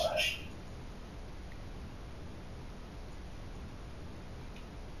unbiased fashion.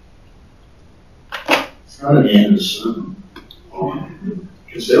 It's kind of the end of the sermon on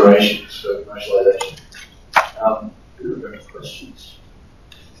considerations for commercialization. Do we have any questions?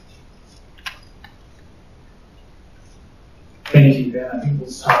 Thank you, Ben. I think we'll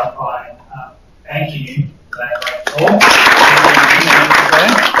start by thanking you for that great talk.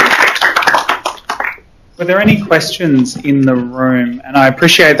 Were there any questions in the room? And I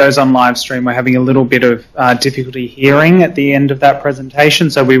appreciate those on live stream. We're having a little bit of difficulty hearing at the end of that presentation,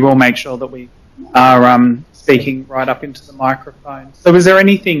 so we will make sure that we are speaking right up into the microphone. So was there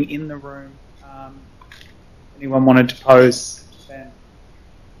anything in the room anyone wanted to pose to Ben?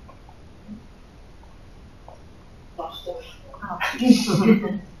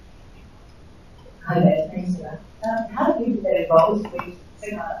 Hi there, thanks for that. How do people get involved with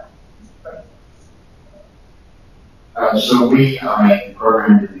similar projects? So we are a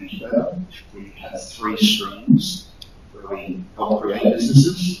program in incubator. We have 3 streams where we help create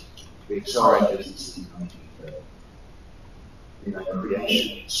businesses. We accelerate businesses in the incubator. In the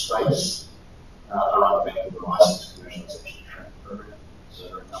creation space, around the medical devices commercialization training program. So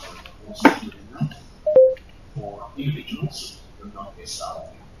there are a number of courses within that for individuals who have not yet started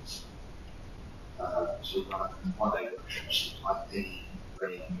business. So we run one-day workshops like the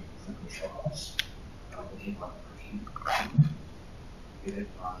clinical trials. We then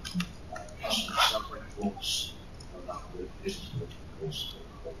run customer discovery course, the business course,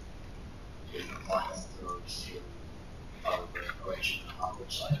 we can apply those to other creation on our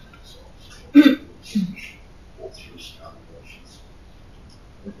website or through some other versions.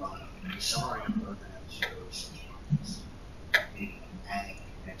 We run an accelerator program for research companies, meaning adding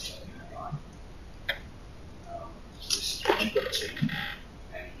NSW AI. So this is what you've got a team,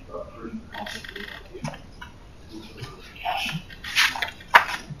 and you've got a proof of concept of the idea. Cash.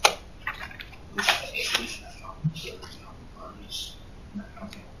 Which has equity in that company, so there's no owners in that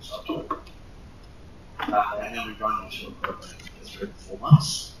company on the subject. And then we run into a program for 3 to 4 months.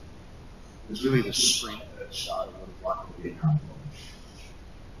 It's really the sprint that started what is likely to be an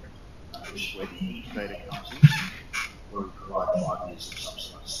which is where the incubator comes in, where we provide 5 years of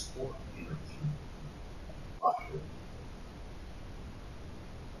subsidized support in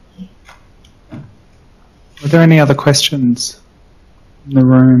Were there any other questions in the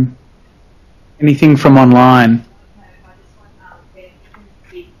room? Anything from online? I just want Ben to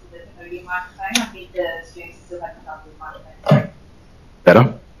speak to the podium microphone. I think the students still have to have the microphone.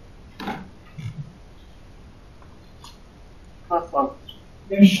 Better?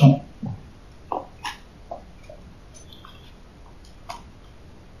 Yeah, sure.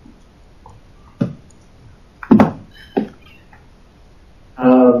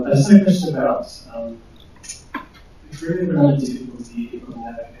 I just had a question about it's really around the difficulty of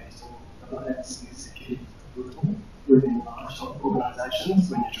navigating finance executive approval within large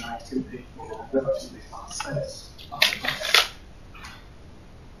organisations when you're trying to compete in a relatively fast space.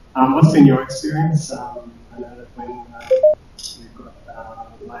 What's been your experience? I know that when we've got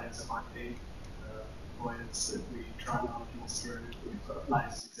layers of IP, lawyers that we try and run things through, we've got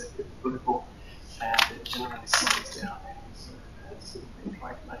layers of executive approval, and it generally slows down. So been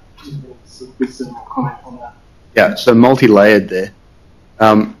trying to make some wisdom or comment on that. Yeah, so multi-layered there.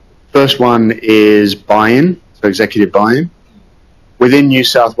 First one is buy-in, so executive buy-in. Within New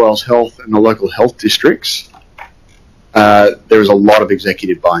South Wales Health and the local health districts, there is a lot of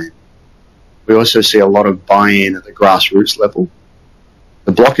executive buy-in. We also see a lot of buy-in at the grassroots level.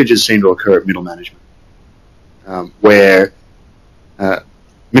 The blockages seem to occur at middle management, where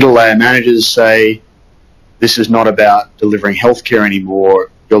middle layer managers say, this is not about delivering healthcare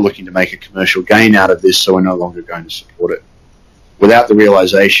anymore, you're looking to make a commercial gain out of this, so we're no longer going to support it, without the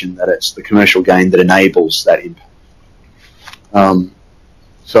realization that it's the commercial gain that enables that impact.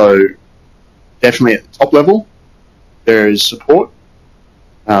 So definitely at the top level, there is support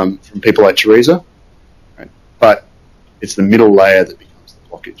from people like Teresa, right? But it's the middle layer that becomes the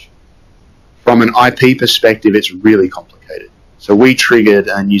blockage. From an IP perspective, it's really complicated. So we triggered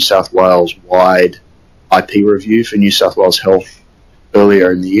a New South Wales-wide IP review for New South Wales Health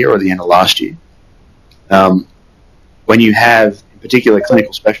earlier in the year or the end of last year. When you have, in particular,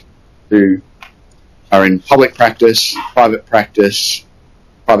 clinical specialists who are in public practice, private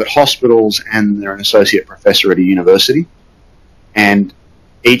hospitals, and they're an associate professor at a university, and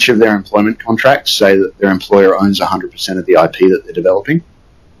each of their employment contracts say that their employer owns 100% of the IP that they're developing,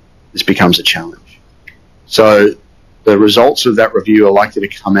 this becomes a challenge. So the results of that review are likely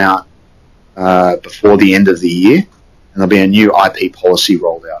to come out before the end of the year, and there'll be a new IP policy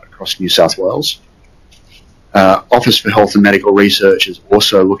rolled out across New South Wales. Office for Health and Medical Research is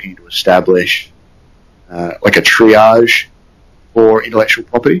also looking to establish like a triage for intellectual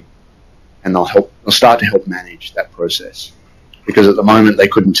property, and they'll start to help manage that process, because at the moment they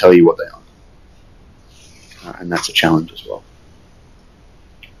couldn't tell you what they own, and that's a challenge as well.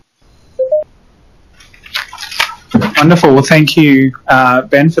 Wonderful. Well, thank you,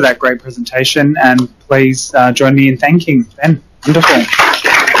 Ben, for that great presentation, and please join me in thanking Ben. Wonderful.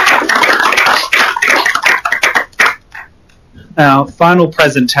 Our final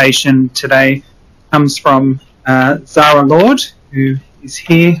presentation today comes from Zara Lord, who is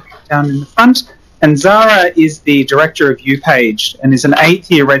here down in the front. And Zara is the director of UPage and is an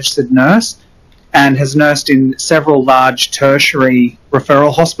 8th-year registered nurse and has nursed in several large tertiary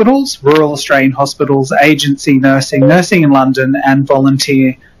referral hospitals, rural Australian hospitals, agency nursing, nursing in London, and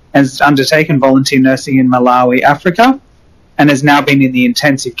has undertaken volunteer nursing in Malawi, Africa, and has now been in the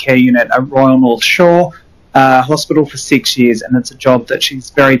intensive care unit at Royal North Shore Hospital for 6 years, and it's a job that she's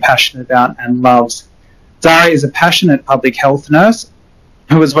very passionate about and loves. Zara is a passionate public health nurse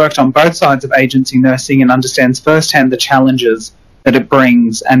who has worked on both sides of agency nursing and understands firsthand the challenges that it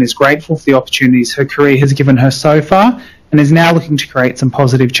brings, and is grateful for the opportunities her career has given her so far, and is now looking to create some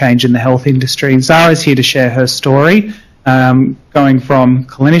positive change in the health industry. Zara is here to share her story, going from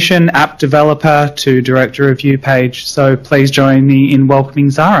clinician, app developer to director of UPage. So please join me in welcoming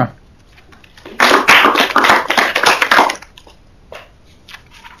Zara.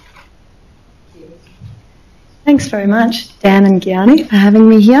 Thanks very much, Dan and Gianni, for having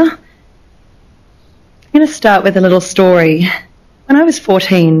me here. I'm going to start with a little story. When I was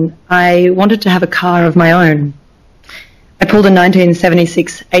 14, I wanted to have a car of my own. I pulled a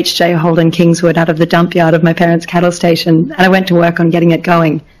 1976 HJ Holden Kingswood out of the dump yard of my parents' cattle station, and I went to work on getting it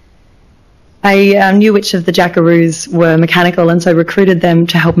going. I knew which of the jackaroos were mechanical, and so recruited them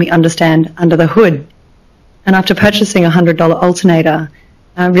to help me understand under the hood. And after purchasing a $100 alternator,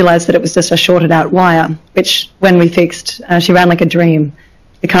 I realised that it was just a shorted out wire, which when we fixed, she ran like a dream.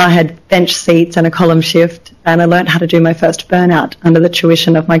 The car had bench seats and a column shift, and I learnt how to do my first burnout under the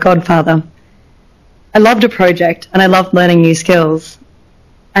tuition of my godfather. I loved a project, and I loved learning new skills.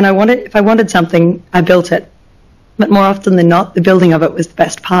 And if I wanted something, I built it. But more often than not, the building of it was the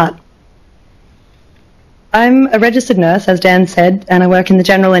best part. I'm a registered nurse, as Dan said, and I work in the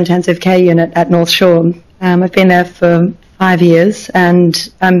general intensive care unit at North Shore. I've been there for 5 years,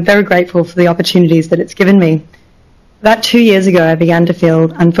 and I'm very grateful for the opportunities that it's given me. About 2 years ago, I began to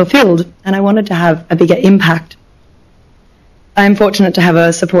feel unfulfilled, and I wanted to have a bigger impact. I'm fortunate to have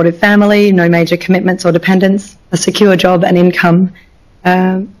a supportive family, no major commitments or dependents, a secure job and income,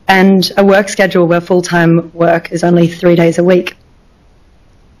 and a work schedule where full-time work is only 3 days a week.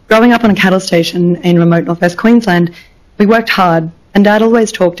 Growing up on a cattle station in remote northwest Queensland, we worked hard, and Dad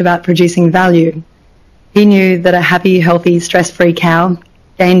always talked about producing value. He knew that a happy, healthy, stress-free cow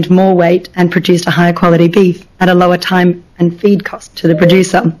gained more weight and produced a higher quality beef at a lower time and feed cost to the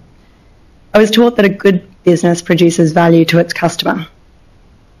producer. I was taught that a good business produces value to its customer.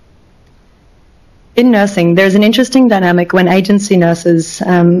 In nursing, there's an interesting dynamic when agency nursing,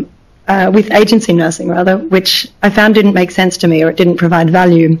 which I found didn't make sense to me, or it didn't provide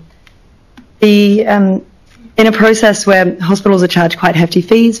value. In a process where hospitals are charged quite hefty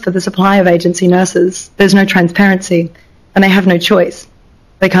fees for the supply of agency nurses, there's no transparency, and they have no choice.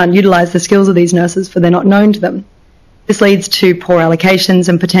 They can't utilise the skills of these nurses, for they're not known to them. This leads to poor allocations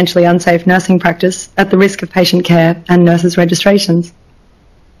and potentially unsafe nursing practice at the risk of patient care and nurses' registrations.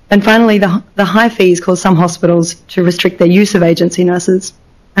 And finally, the high fees cause some hospitals to restrict their use of agency nurses,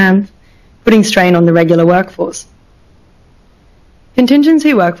 putting strain on the regular workforce.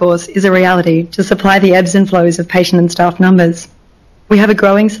 Contingency workforce is a reality to supply the ebbs and flows of patient and staff numbers. We have a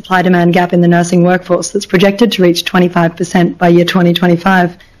growing supply-demand gap in the nursing workforce that's projected to reach 25% by year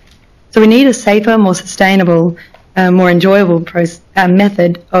 2025. So we need a safer, more sustainable, more enjoyable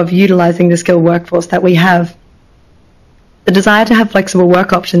method of utilising the skilled workforce that we have. The desire to have flexible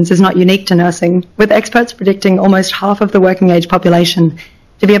work options is not unique to nursing, with experts predicting almost half of the working age population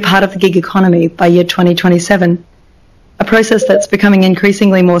to be a part of the gig economy by year 2027, a process that's becoming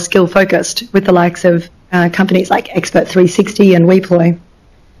increasingly more skill-focused with the likes of companies like Expert 360 and WePloy.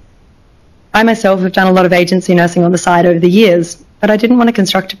 I myself have done a lot of agency nursing on the side over the years, but I didn't want to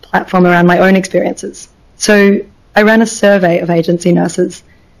construct a platform around my own experiences. So I ran a survey of agency nurses.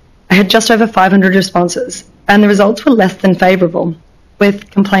 I had just over 500 responses, and the results were less than favourable, with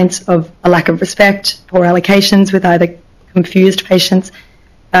complaints of a lack of respect, poor allocations with either confused patients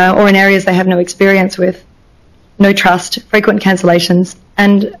or in areas they have no experience with, no trust, frequent cancellations,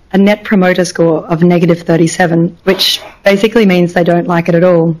 and a net promoter score of -37, which basically means they don't like it at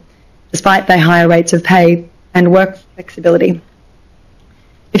all, despite their higher rates of pay and work flexibility.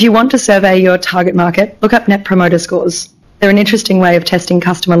 If you want to survey your target market, look up net promoter scores. They're an interesting way of testing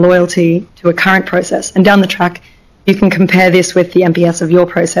customer loyalty to a current process, and down the track, you can compare this with the NPS of your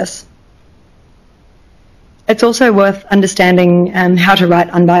process. It's also worth understanding how to write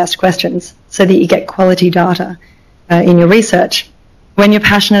unbiased questions so that you get quality data in your research. When you're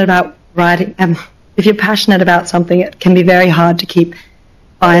passionate about writing, if you're passionate about something, it can be very hard to keep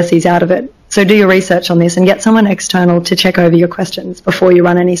biases out of it. So do your research on this and get someone external to check over your questions before you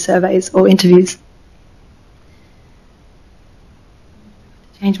run any surveys or interviews.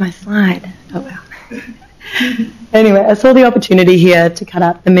 Change my slide. Oh well. Anyway, I saw the opportunity here to cut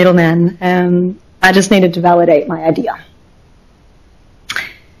out the middleman. I just needed to validate my idea.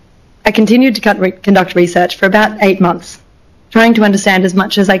 I continued to conduct research for about 8 months, trying to understand as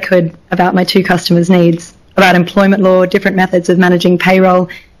much as I could about my two customers' needs, about employment law, different methods of managing payroll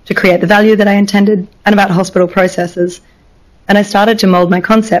to create the value that I intended, and about hospital processes. And I started to mould my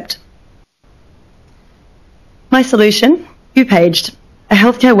concept. My solution, UPaged, a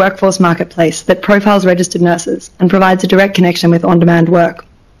healthcare workforce marketplace that profiles registered nurses and provides a direct connection with on-demand work.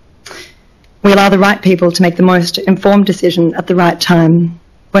 We allow the right people to make the most informed decision at the right time.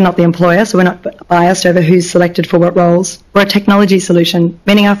 We're not the employer, so we're not biased over who's selected for what roles. We're a technology solution,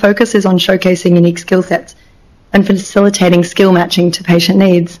 meaning our focus is on showcasing unique skill sets and facilitating skill matching to patient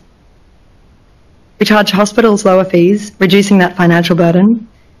needs. We charge hospitals lower fees, reducing that financial burden,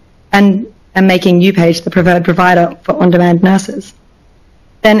 and making UPage the preferred provider for on-demand nurses.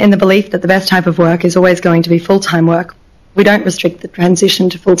 Then, in the belief that the best type of work is always going to be full-time work, we don't restrict the transition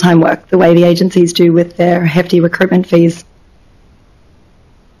to full-time work the way the agencies do with their hefty recruitment fees.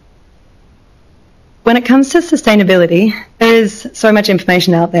 When it comes to sustainability, there is so much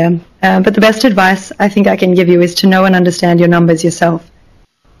information out there, but the best advice I think I can give you is to know and understand your numbers yourself.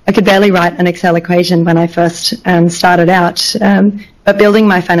 I could barely write an Excel equation when I first started out, but building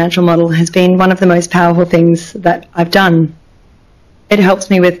my financial model has been one of the most powerful things that I've done. It helps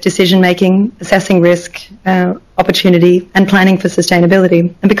me with decision-making, assessing risk, opportunity, and planning for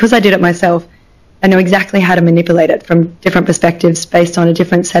sustainability. And because I did it myself, I know exactly how to manipulate it from different perspectives based on a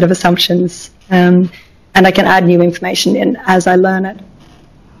different set of assumptions. And I can add new information in as I learn it.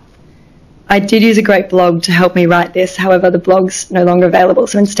 I did use a great blog to help me write this. However, the blog's no longer available.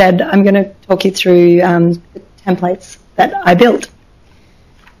 So instead, I'm going to talk you through the templates that I built.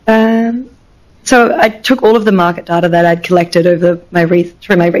 So I took all of the market data that I'd collected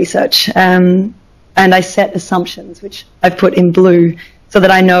through my research, and I set assumptions, which I've put in blue, so that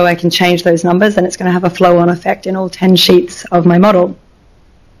I know I can change those numbers, and it's going to have a flow-on effect in all 10 sheets of my model.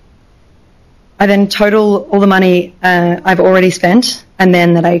 I then total all the money I've already spent, and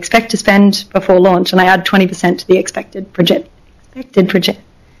then that I expect to spend before launch, and I add 20% to the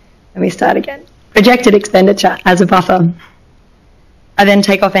projected expenditure as a buffer. I then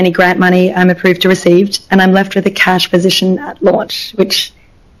take off any grant money I'm approved to receive, and I'm left with a cash position at launch, which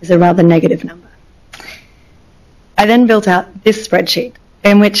is a rather negative number. I then built out this spreadsheet,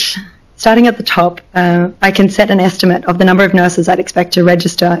 in which, starting at the top, I can set an estimate of the number of nurses I'd expect to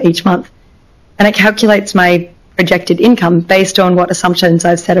register each month, and it calculates my projected income based on what assumptions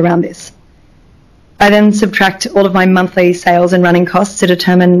I've set around this. I then subtract all of my monthly sales and running costs to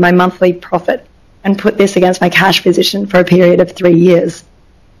determine my monthly profit, and put this against my cash position for a period of 3 years.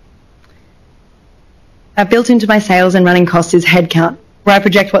 Built into my sales and running costs is headcount, where I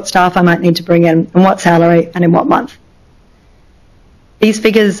project what staff I might need to bring in, and what salary, and in what month. These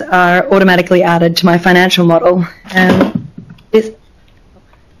figures are automatically added to my financial model,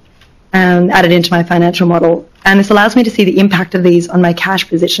 added into my financial model, and this allows me to see the impact of these on my cash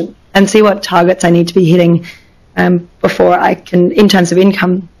position and see what targets I need to be hitting before I can, in terms of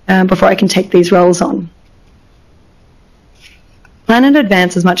income, before I can take these roles on. Plan in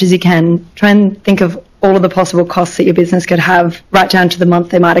advance as much as you can. Try and think of all of the possible costs that your business could have, right down to the month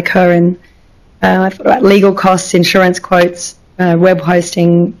they might occur in. I thought about legal costs, insurance quotes, web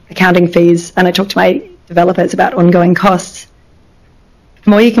hosting, accounting fees, and I talked to my developers about ongoing costs. The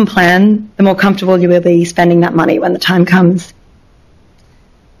more you can plan, the more comfortable you will be spending that money when the time comes.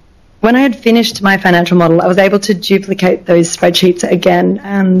 When I had finished my financial model, I was able to duplicate those spreadsheets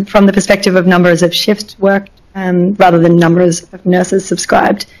again from the perspective of numbers of shifts worked rather than numbers of nurses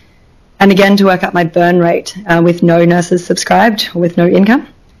subscribed. And again, to work out my burn rate with no nurses subscribed or with no income,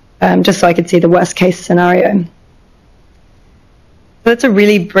 just so I could see the worst case scenario. So that's a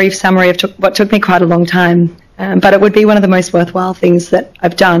really brief summary of what took me quite a long time, but it would be one of the most worthwhile things that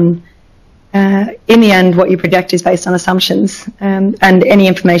I've done. In the end, what you project is based on assumptions and any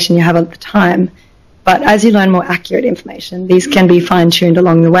information you have at the time. But as you learn more accurate information, these can be fine-tuned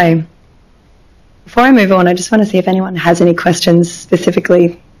along the way. Before I move on, I just want to see if anyone has any questions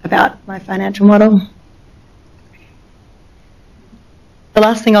specifically about my financial model. The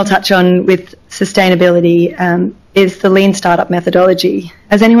last thing I'll touch on with sustainability is the Lean Startup methodology.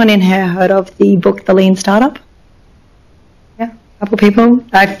 Has anyone in here heard of the book, The Lean Startup? Yeah, a couple people.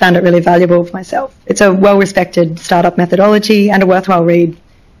 I found it really valuable for myself. It's a well-respected startup methodology and a worthwhile read.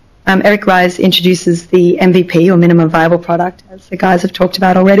 Eric Ries introduces the MVP, or minimum viable product, as the guys have talked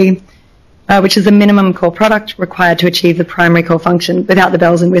about already, which is the minimum core product required to achieve the primary core function without the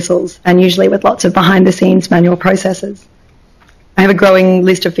bells and whistles, and usually with lots of behind-the-scenes manual processes. I have a growing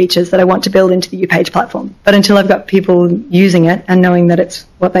list of features that I want to build into the UPage platform, but until I've got people using it and knowing that it's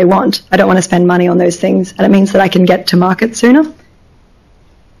what they want, I don't want to spend money on those things, and it means that I can get to market sooner.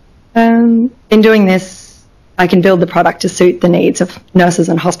 In doing this, I can build the product to suit the needs of nurses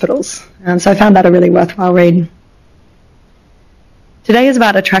and hospitals, so I found that a really worthwhile read. Today is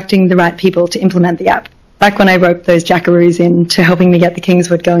about attracting the right people to implement the app, like when I roped those jackaroos in to helping me get the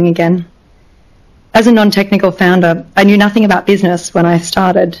Kingswood going again. As a non-technical founder, I knew nothing about business when I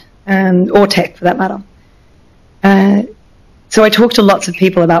started, or tech for that matter. So I talked to lots of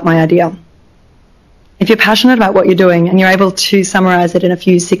people about my idea. If you're passionate about what you're doing and you're able to summarize it in a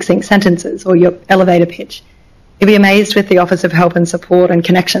few succinct sentences or your elevator pitch, you'll be amazed with the offers of help and support and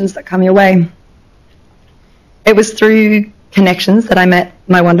connections that come your way. It was through connections that I met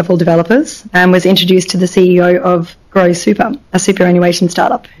my wonderful developers and was introduced to the CEO of Grow Super, a superannuation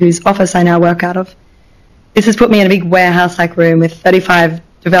startup whose office I now work out of. This has put me in a big warehouse-like room with 35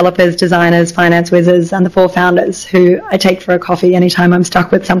 developers, designers, finance whizzes, and the 4 founders who I take for a coffee anytime I'm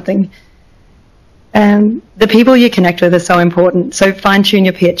stuck with something. The people you connect with are so important, so fine-tune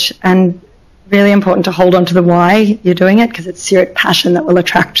your pitch, and really important to hold on to the why you're doing it, because it's your passion that will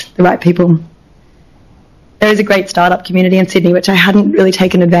attract the right people. There is a great startup community in Sydney, which I hadn't really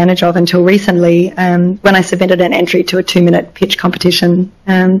taken advantage of until recently, when I submitted an entry to a 2-minute pitch competition.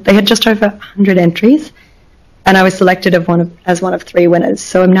 They had just over 100 entries, and I was selected as one of 3 winners.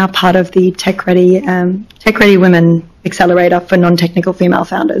 So I'm now part of the Tech Ready Women Accelerator for non-technical female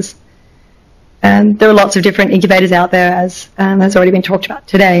founders. There are lots of different incubators out there, as has already been talked about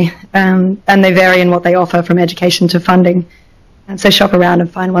today, and they vary in what they offer from education to funding. And so shop around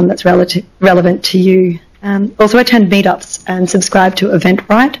and find one that's relevant to you. Also attend meetups and subscribe to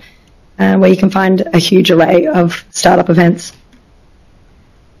Eventbrite, where you can find a huge array of startup events.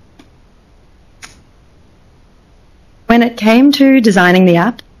 When it came to designing the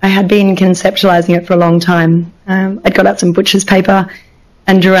app, I had been conceptualizing it for a long time. I'd got out some butcher's paper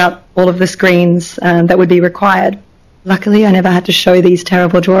and drew out all of the screens that would be required. Luckily, I never had to show these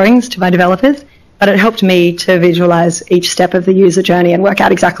terrible drawings to my developers, but it helped me to visualize each step of the user journey and work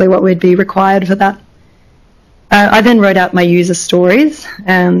out exactly what would be required for that. I then wrote out my user stories,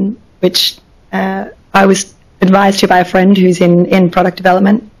 which I was advised to by a friend who's in product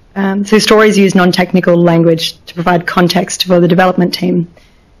development. So stories use non-technical language to provide context for the development team.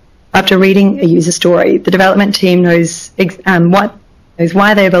 After reading a user story, the development team knows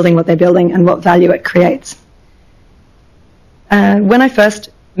why they're building what they're building and what value it creates. When I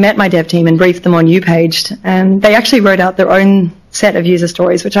first met my dev team and briefed them on UPage, they actually wrote out their own set of user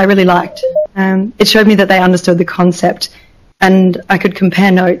stories, which I really liked. It showed me that they understood the concept, and I could compare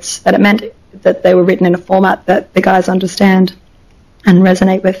notes, that it meant that they were written in a format that the guys understand and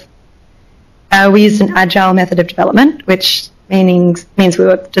resonate with. We used an agile method of development, which means we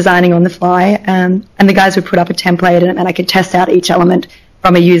were designing on the fly, and the guys would put up a template and I could test out each element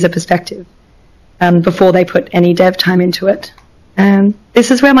from a user perspective before they put any dev time into it. This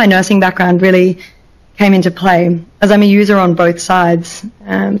is where my nursing background really came into play, as I'm a user on both sides.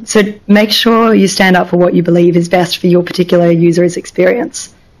 So make sure you stand up for what you believe is best for your particular user's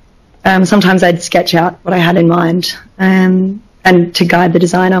experience. Sometimes I'd sketch out what I had in mind and to guide the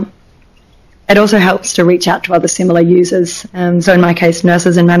designer. It also helps to reach out to other similar users, so in my case,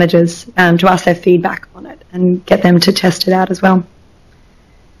 nurses and managers, to ask their feedback on it and get them to test it out as well.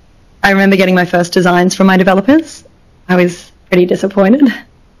 I remember getting my first designs from my developers. I was pretty disappointed.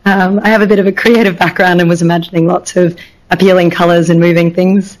 I have a bit of a creative background and was imagining lots of appealing colours and moving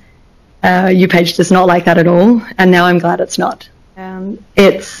things. UPage does not like that at all, and now I'm glad it's not.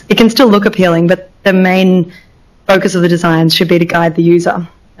 It can still look appealing, but the main focus of the designs should be to guide the user.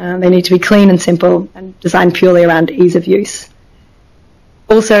 They need to be clean and simple and designed purely around ease of use.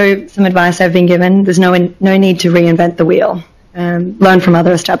 Also, some advice I've been given, there's no need to reinvent the wheel. Learn from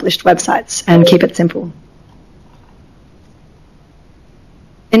other established websites and keep it simple.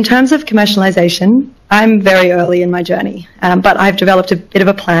 In terms of commercialisation, I'm very early in my journey, but I've developed a bit of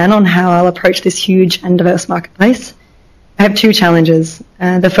a plan on how I'll approach this huge and diverse marketplace. I have two challenges,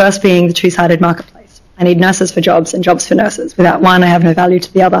 the first being the two-sided marketplace. I need nurses for jobs and jobs for nurses. Without one, I have no value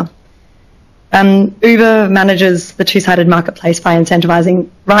to the other. Uber manages the two-sided marketplace by incentivising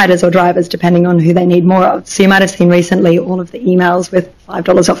riders or drivers depending on who they need more of. So you might have seen recently all of the emails with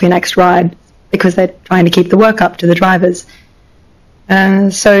 $5 off your next ride because they're trying to keep the work up to the drivers.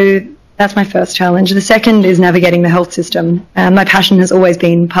 So that's my first challenge. The second is navigating the health system. My passion has always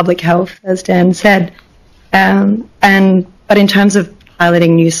been public health, as Dan said. But in terms of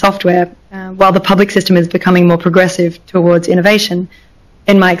piloting new software, while the public system is becoming more progressive towards innovation,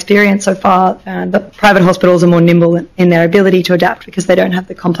 in my experience so far, the private hospitals are more nimble in their ability to adapt because they don't have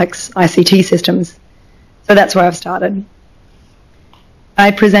the complex ICT systems. So that's where I've started. I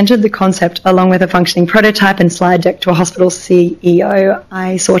presented the concept along with a functioning prototype and slide deck to a hospital CEO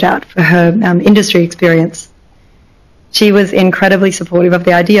I sought out for her industry experience. She was incredibly supportive of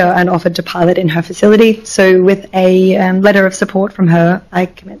the idea and offered to pilot in her facility. So with a letter of support from her, I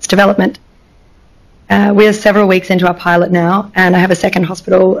commenced development. We are several weeks into our pilot now, and I have a second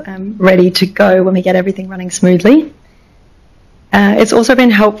hospital ready to go when we get everything running smoothly. It's also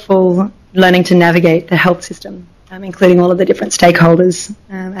been helpful learning to navigate the health system, including all of the different stakeholders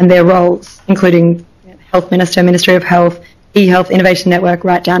and their roles, including Health Minister, Ministry of Health, eHealth Innovation Network,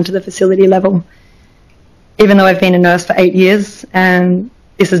 right down to the facility level. Even though I've been a nurse for 8 years,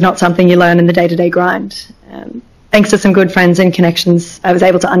 this is not something you learn in the day-to-day grind. Thanks to some good friends and connections, I was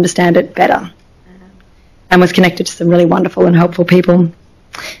able to understand it better and was connected to some really wonderful and helpful people.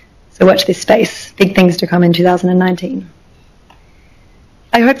 So watch this space. Big things to come in 2019.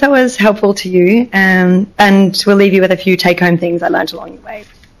 I hope that was helpful to you, and we'll leave you with a few take-home things I learned along the way.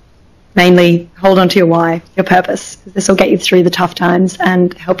 Mainly, hold on to your why, your purpose. This will get you through the tough times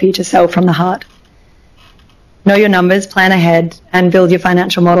and help you to sell from the heart. Know your numbers, plan ahead, and build your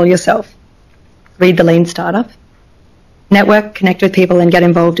financial model yourself. Read the Lean Startup. Network, connect with people, and get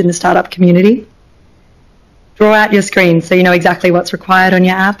involved in the startup community. Draw out your screen so you know exactly what's required on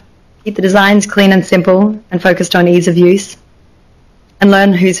your app. Keep the designs clean and simple and focused on ease of use. And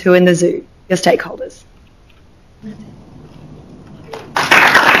learn who's who in the zoo, your stakeholders.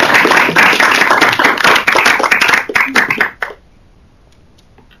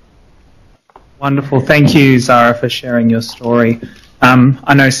 Wonderful. Thank you, Zara, for sharing your story.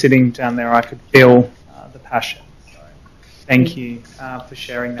 I know sitting down there I could feel the passion. So thank you for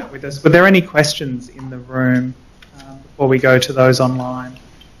sharing that with us. Were there any questions in the room before we go to those online?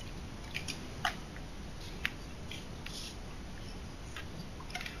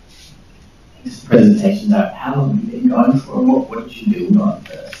 This presentation, how long have you been going for, and what did you build on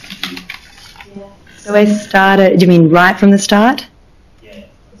first? Yeah. So I started, do you mean right from the start?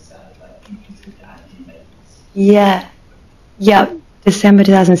 Yeah, December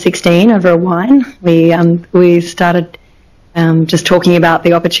 2016 over a wine. We started just talking about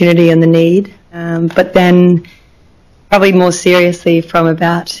the opportunity and the need, but then probably more seriously from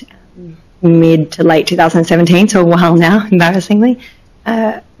about mid to late 2017, so a while now, embarrassingly.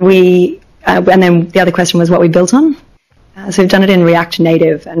 And then the other question was what we built on. So we've done it in React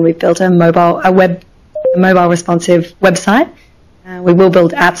Native, and we've built a mobile responsive website. We will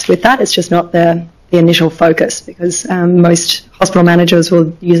build apps with that. It's just not the initial focus because most hospital managers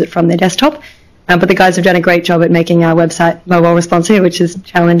will use it from their desktop. But the guys have done a great job at making our website mobile responsive, which is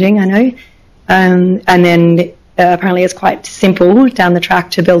challenging, I know. And then apparently it's quite simple down the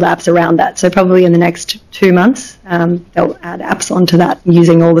track to build apps around that. So probably in the next 2 months, they'll add apps onto that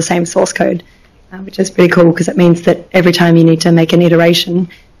using all the same source code, which is pretty cool because it means that every time you need to make an iteration,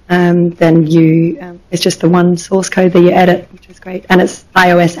 then it's just the one source code that you edit, which is great. And it's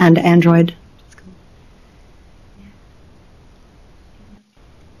iOS and Android.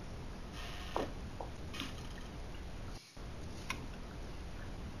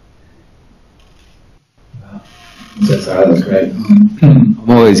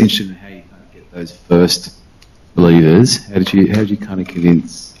 always interested in how you kind of get those first believers. How did you kind of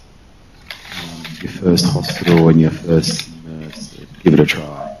convince your first hospital and your first nurse to give it a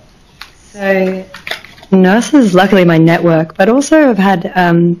try? So nurses, luckily my network, but also I've had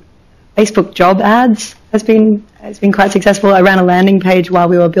Facebook job ads has been quite successful. I ran a landing page while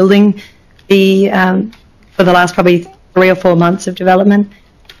we were building the for the last probably 3 or 4 months of development,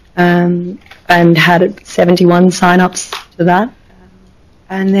 and had 71 sign-ups to that.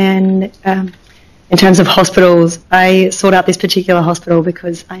 And then in terms of hospitals, I sought out this particular hospital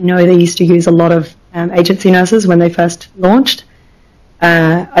because I know they used to use a lot of agency nurses when they first launched.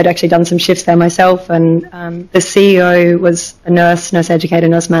 I'd actually done some shifts there myself, and the CEO was a nurse educator,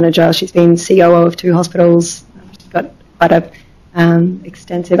 nurse manager. She's been COO of 2 hospitals. She's got quite a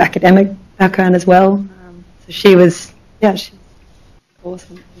extensive academic background as well. So she was, she's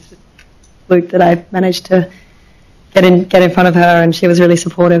awesome. It was a fluke that I managed to get in front of her, and she was really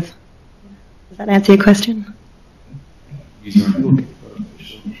supportive. Does that answer your question?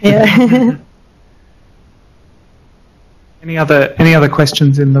 Yeah. Any other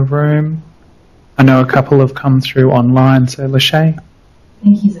questions in the room? I know a couple have come through online, so Lachey.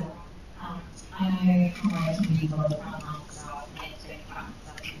 Thank you, Zara. I know from my experience on the frontline staff and end-to-end frontline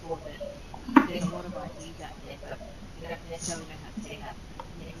staff before that there's a lot of ideas out there, but you don't necessarily know how to take that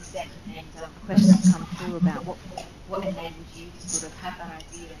next step. And questions come through about what enabled you to sort of have that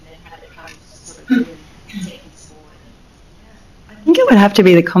idea and then have it courage to sort of really take this forward. I think it would have to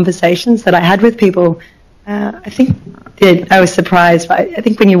be the conversations that I had with people. I think I was surprised. I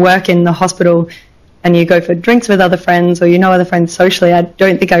think when you work in the hospital and you go for drinks with other friends or you know other friends socially, I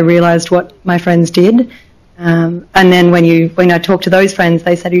don't think I realised what my friends did. And then when I talked to those friends,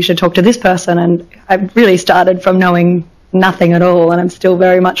 they said you should talk to this person, and I really started from knowing nothing at all, and I'm still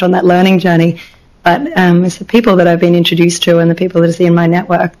very much on that learning journey. But it's the people that I've been introduced to and the people that I see in my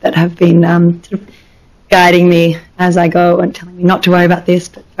network that have been sort of guiding me as I go and telling me not to worry about this,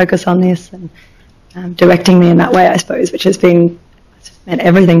 but focus on this, and directing me in that way, I suppose, which has meant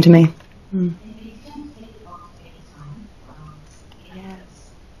everything to me. Mm.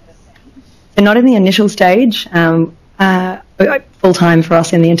 So not in the initial stage. Full-time for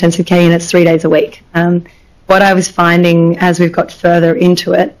us in the intensive care unit, 3 days a week. What I was finding as we've got further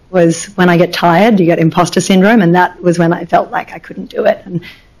into it was when I get tired, you get imposter syndrome, and that was when I felt like I couldn't do it. And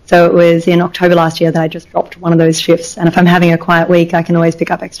so it was in October last year that I just dropped one of those shifts. And if I'm having a quiet week, I can always pick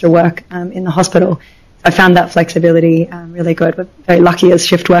up extra work in the hospital. I found that flexibility really good. We're very lucky as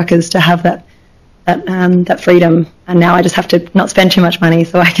shift workers to have that freedom. And now I just have to not spend too much money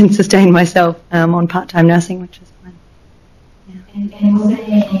so I can sustain myself on part-time nursing, which is fine. Yeah. And was there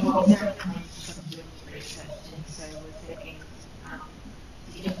any plans to do research? And so was there any,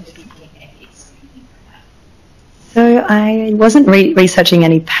 did you have to do ethics or anything like that? So I wasn't researching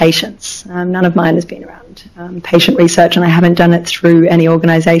any patients. None of mine has been around patient research, and I haven't done it through any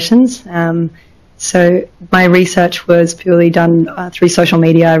organisations. So my research was purely done through social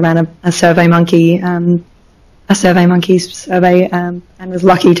media. I ran a SurveyMonkey survey, and was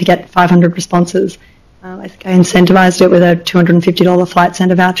lucky to get 500 responses. I think I incentivised it with a $250 Flight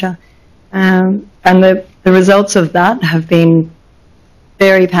Centre voucher, and the results of that have been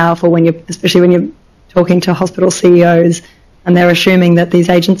very powerful especially when you're talking to hospital CEOs, and they're assuming that these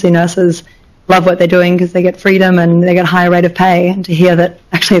agency nurses love what they're doing because they get freedom and they get a higher rate of pay, and to hear that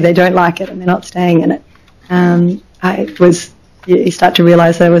actually they don't like it and they're not staying in it, you start to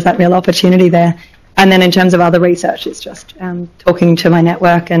realise there was that real opportunity there. And then in terms of other research, it's just talking to my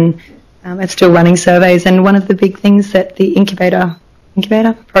network, and it's still running surveys. And one of the big things that the incubator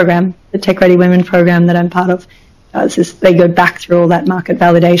program, the Tech Ready Women program that I'm part of, does is they go back through all that market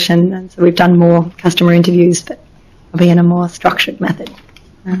validation, and so we've done more customer interviews, but probably in a more structured method.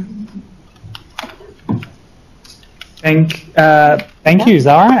 Thank you,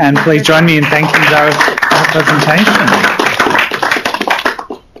 Zara, and please join me in thanking Zara for her presentation.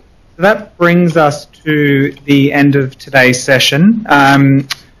 So that brings us to the end of today's session.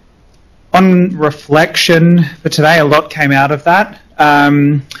 On reflection for today, a lot came out of that.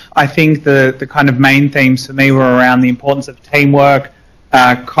 I think the kind of main themes for me were around the importance of teamwork,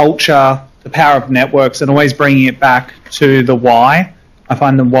 culture, the power of networks, and always bringing it back to the why. I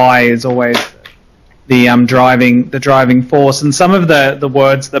find the why is always the driving force. And some of the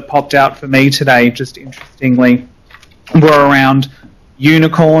words that popped out for me today, just interestingly, were around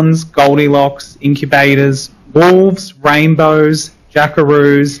unicorns, Goldilocks, incubators, wolves, rainbows,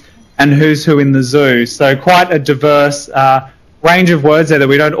 jackaroos, and who's who in the zoo. So quite a diverse range of words there that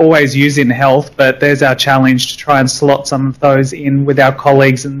we don't always use in health, but there's our challenge to try and slot some of those in with our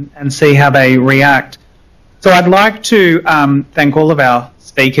colleagues and see how they react. So I'd like to thank all of our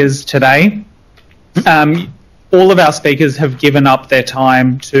speakers today. All of our speakers have given up their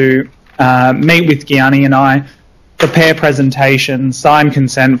time to meet with Gianni and I, prepare presentations, sign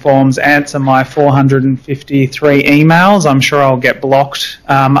consent forms, answer my 453 emails. I'm sure I'll get blocked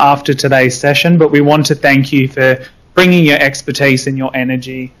after today's session, but we want to thank you for bringing your expertise and your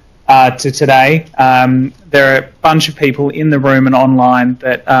energy to today. There are a bunch of people in the room and online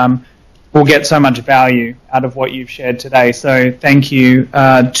that will get so much value out of what you've shared today. So thank you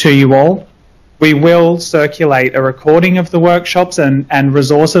to you all. We will circulate a recording of the workshops and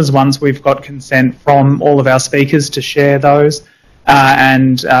resources once we've got consent from all of our speakers to share those.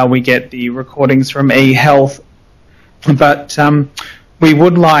 And we get the recordings from eHealth. But we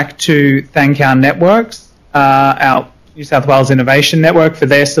would like to thank our networks, our New South Wales Innovation Network, for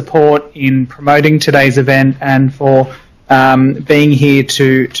their support in promoting today's event and for being here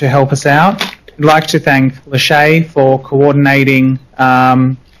to help us out. I'd like to thank Lachey for coordinating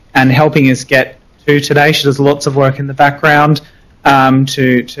and helping us get to today. She does lots of work in the background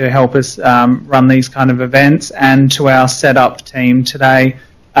to help us run these kind of events, and to our setup team today,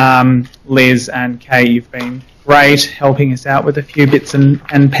 Liz and Kate, you've been great helping us out with a few bits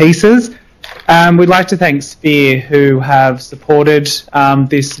and pieces. We'd like to thank Sphere, who have supported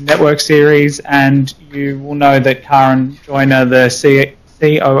this network series, and you will know that Karen Joyner, the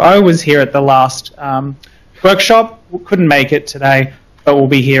COO, was here at the last workshop. Couldn't make it today, but we'll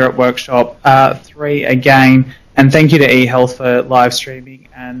be here at workshop 3 again. And thank you to eHealth for live streaming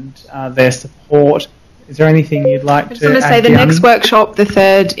and their support. Is there anything you'd like to add? I just want to say the next workshop, the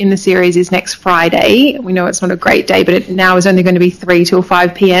third in the series, is next Friday. We know it's not a great day, but it now is only going to be 3 till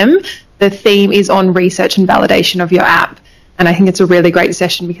 5 p.m. The theme is on research and validation of your app. And I think it's a really great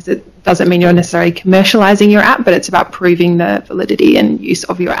session because it doesn't mean you're necessarily commercializing your app, but it's about proving the validity and use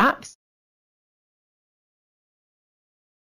of your apps.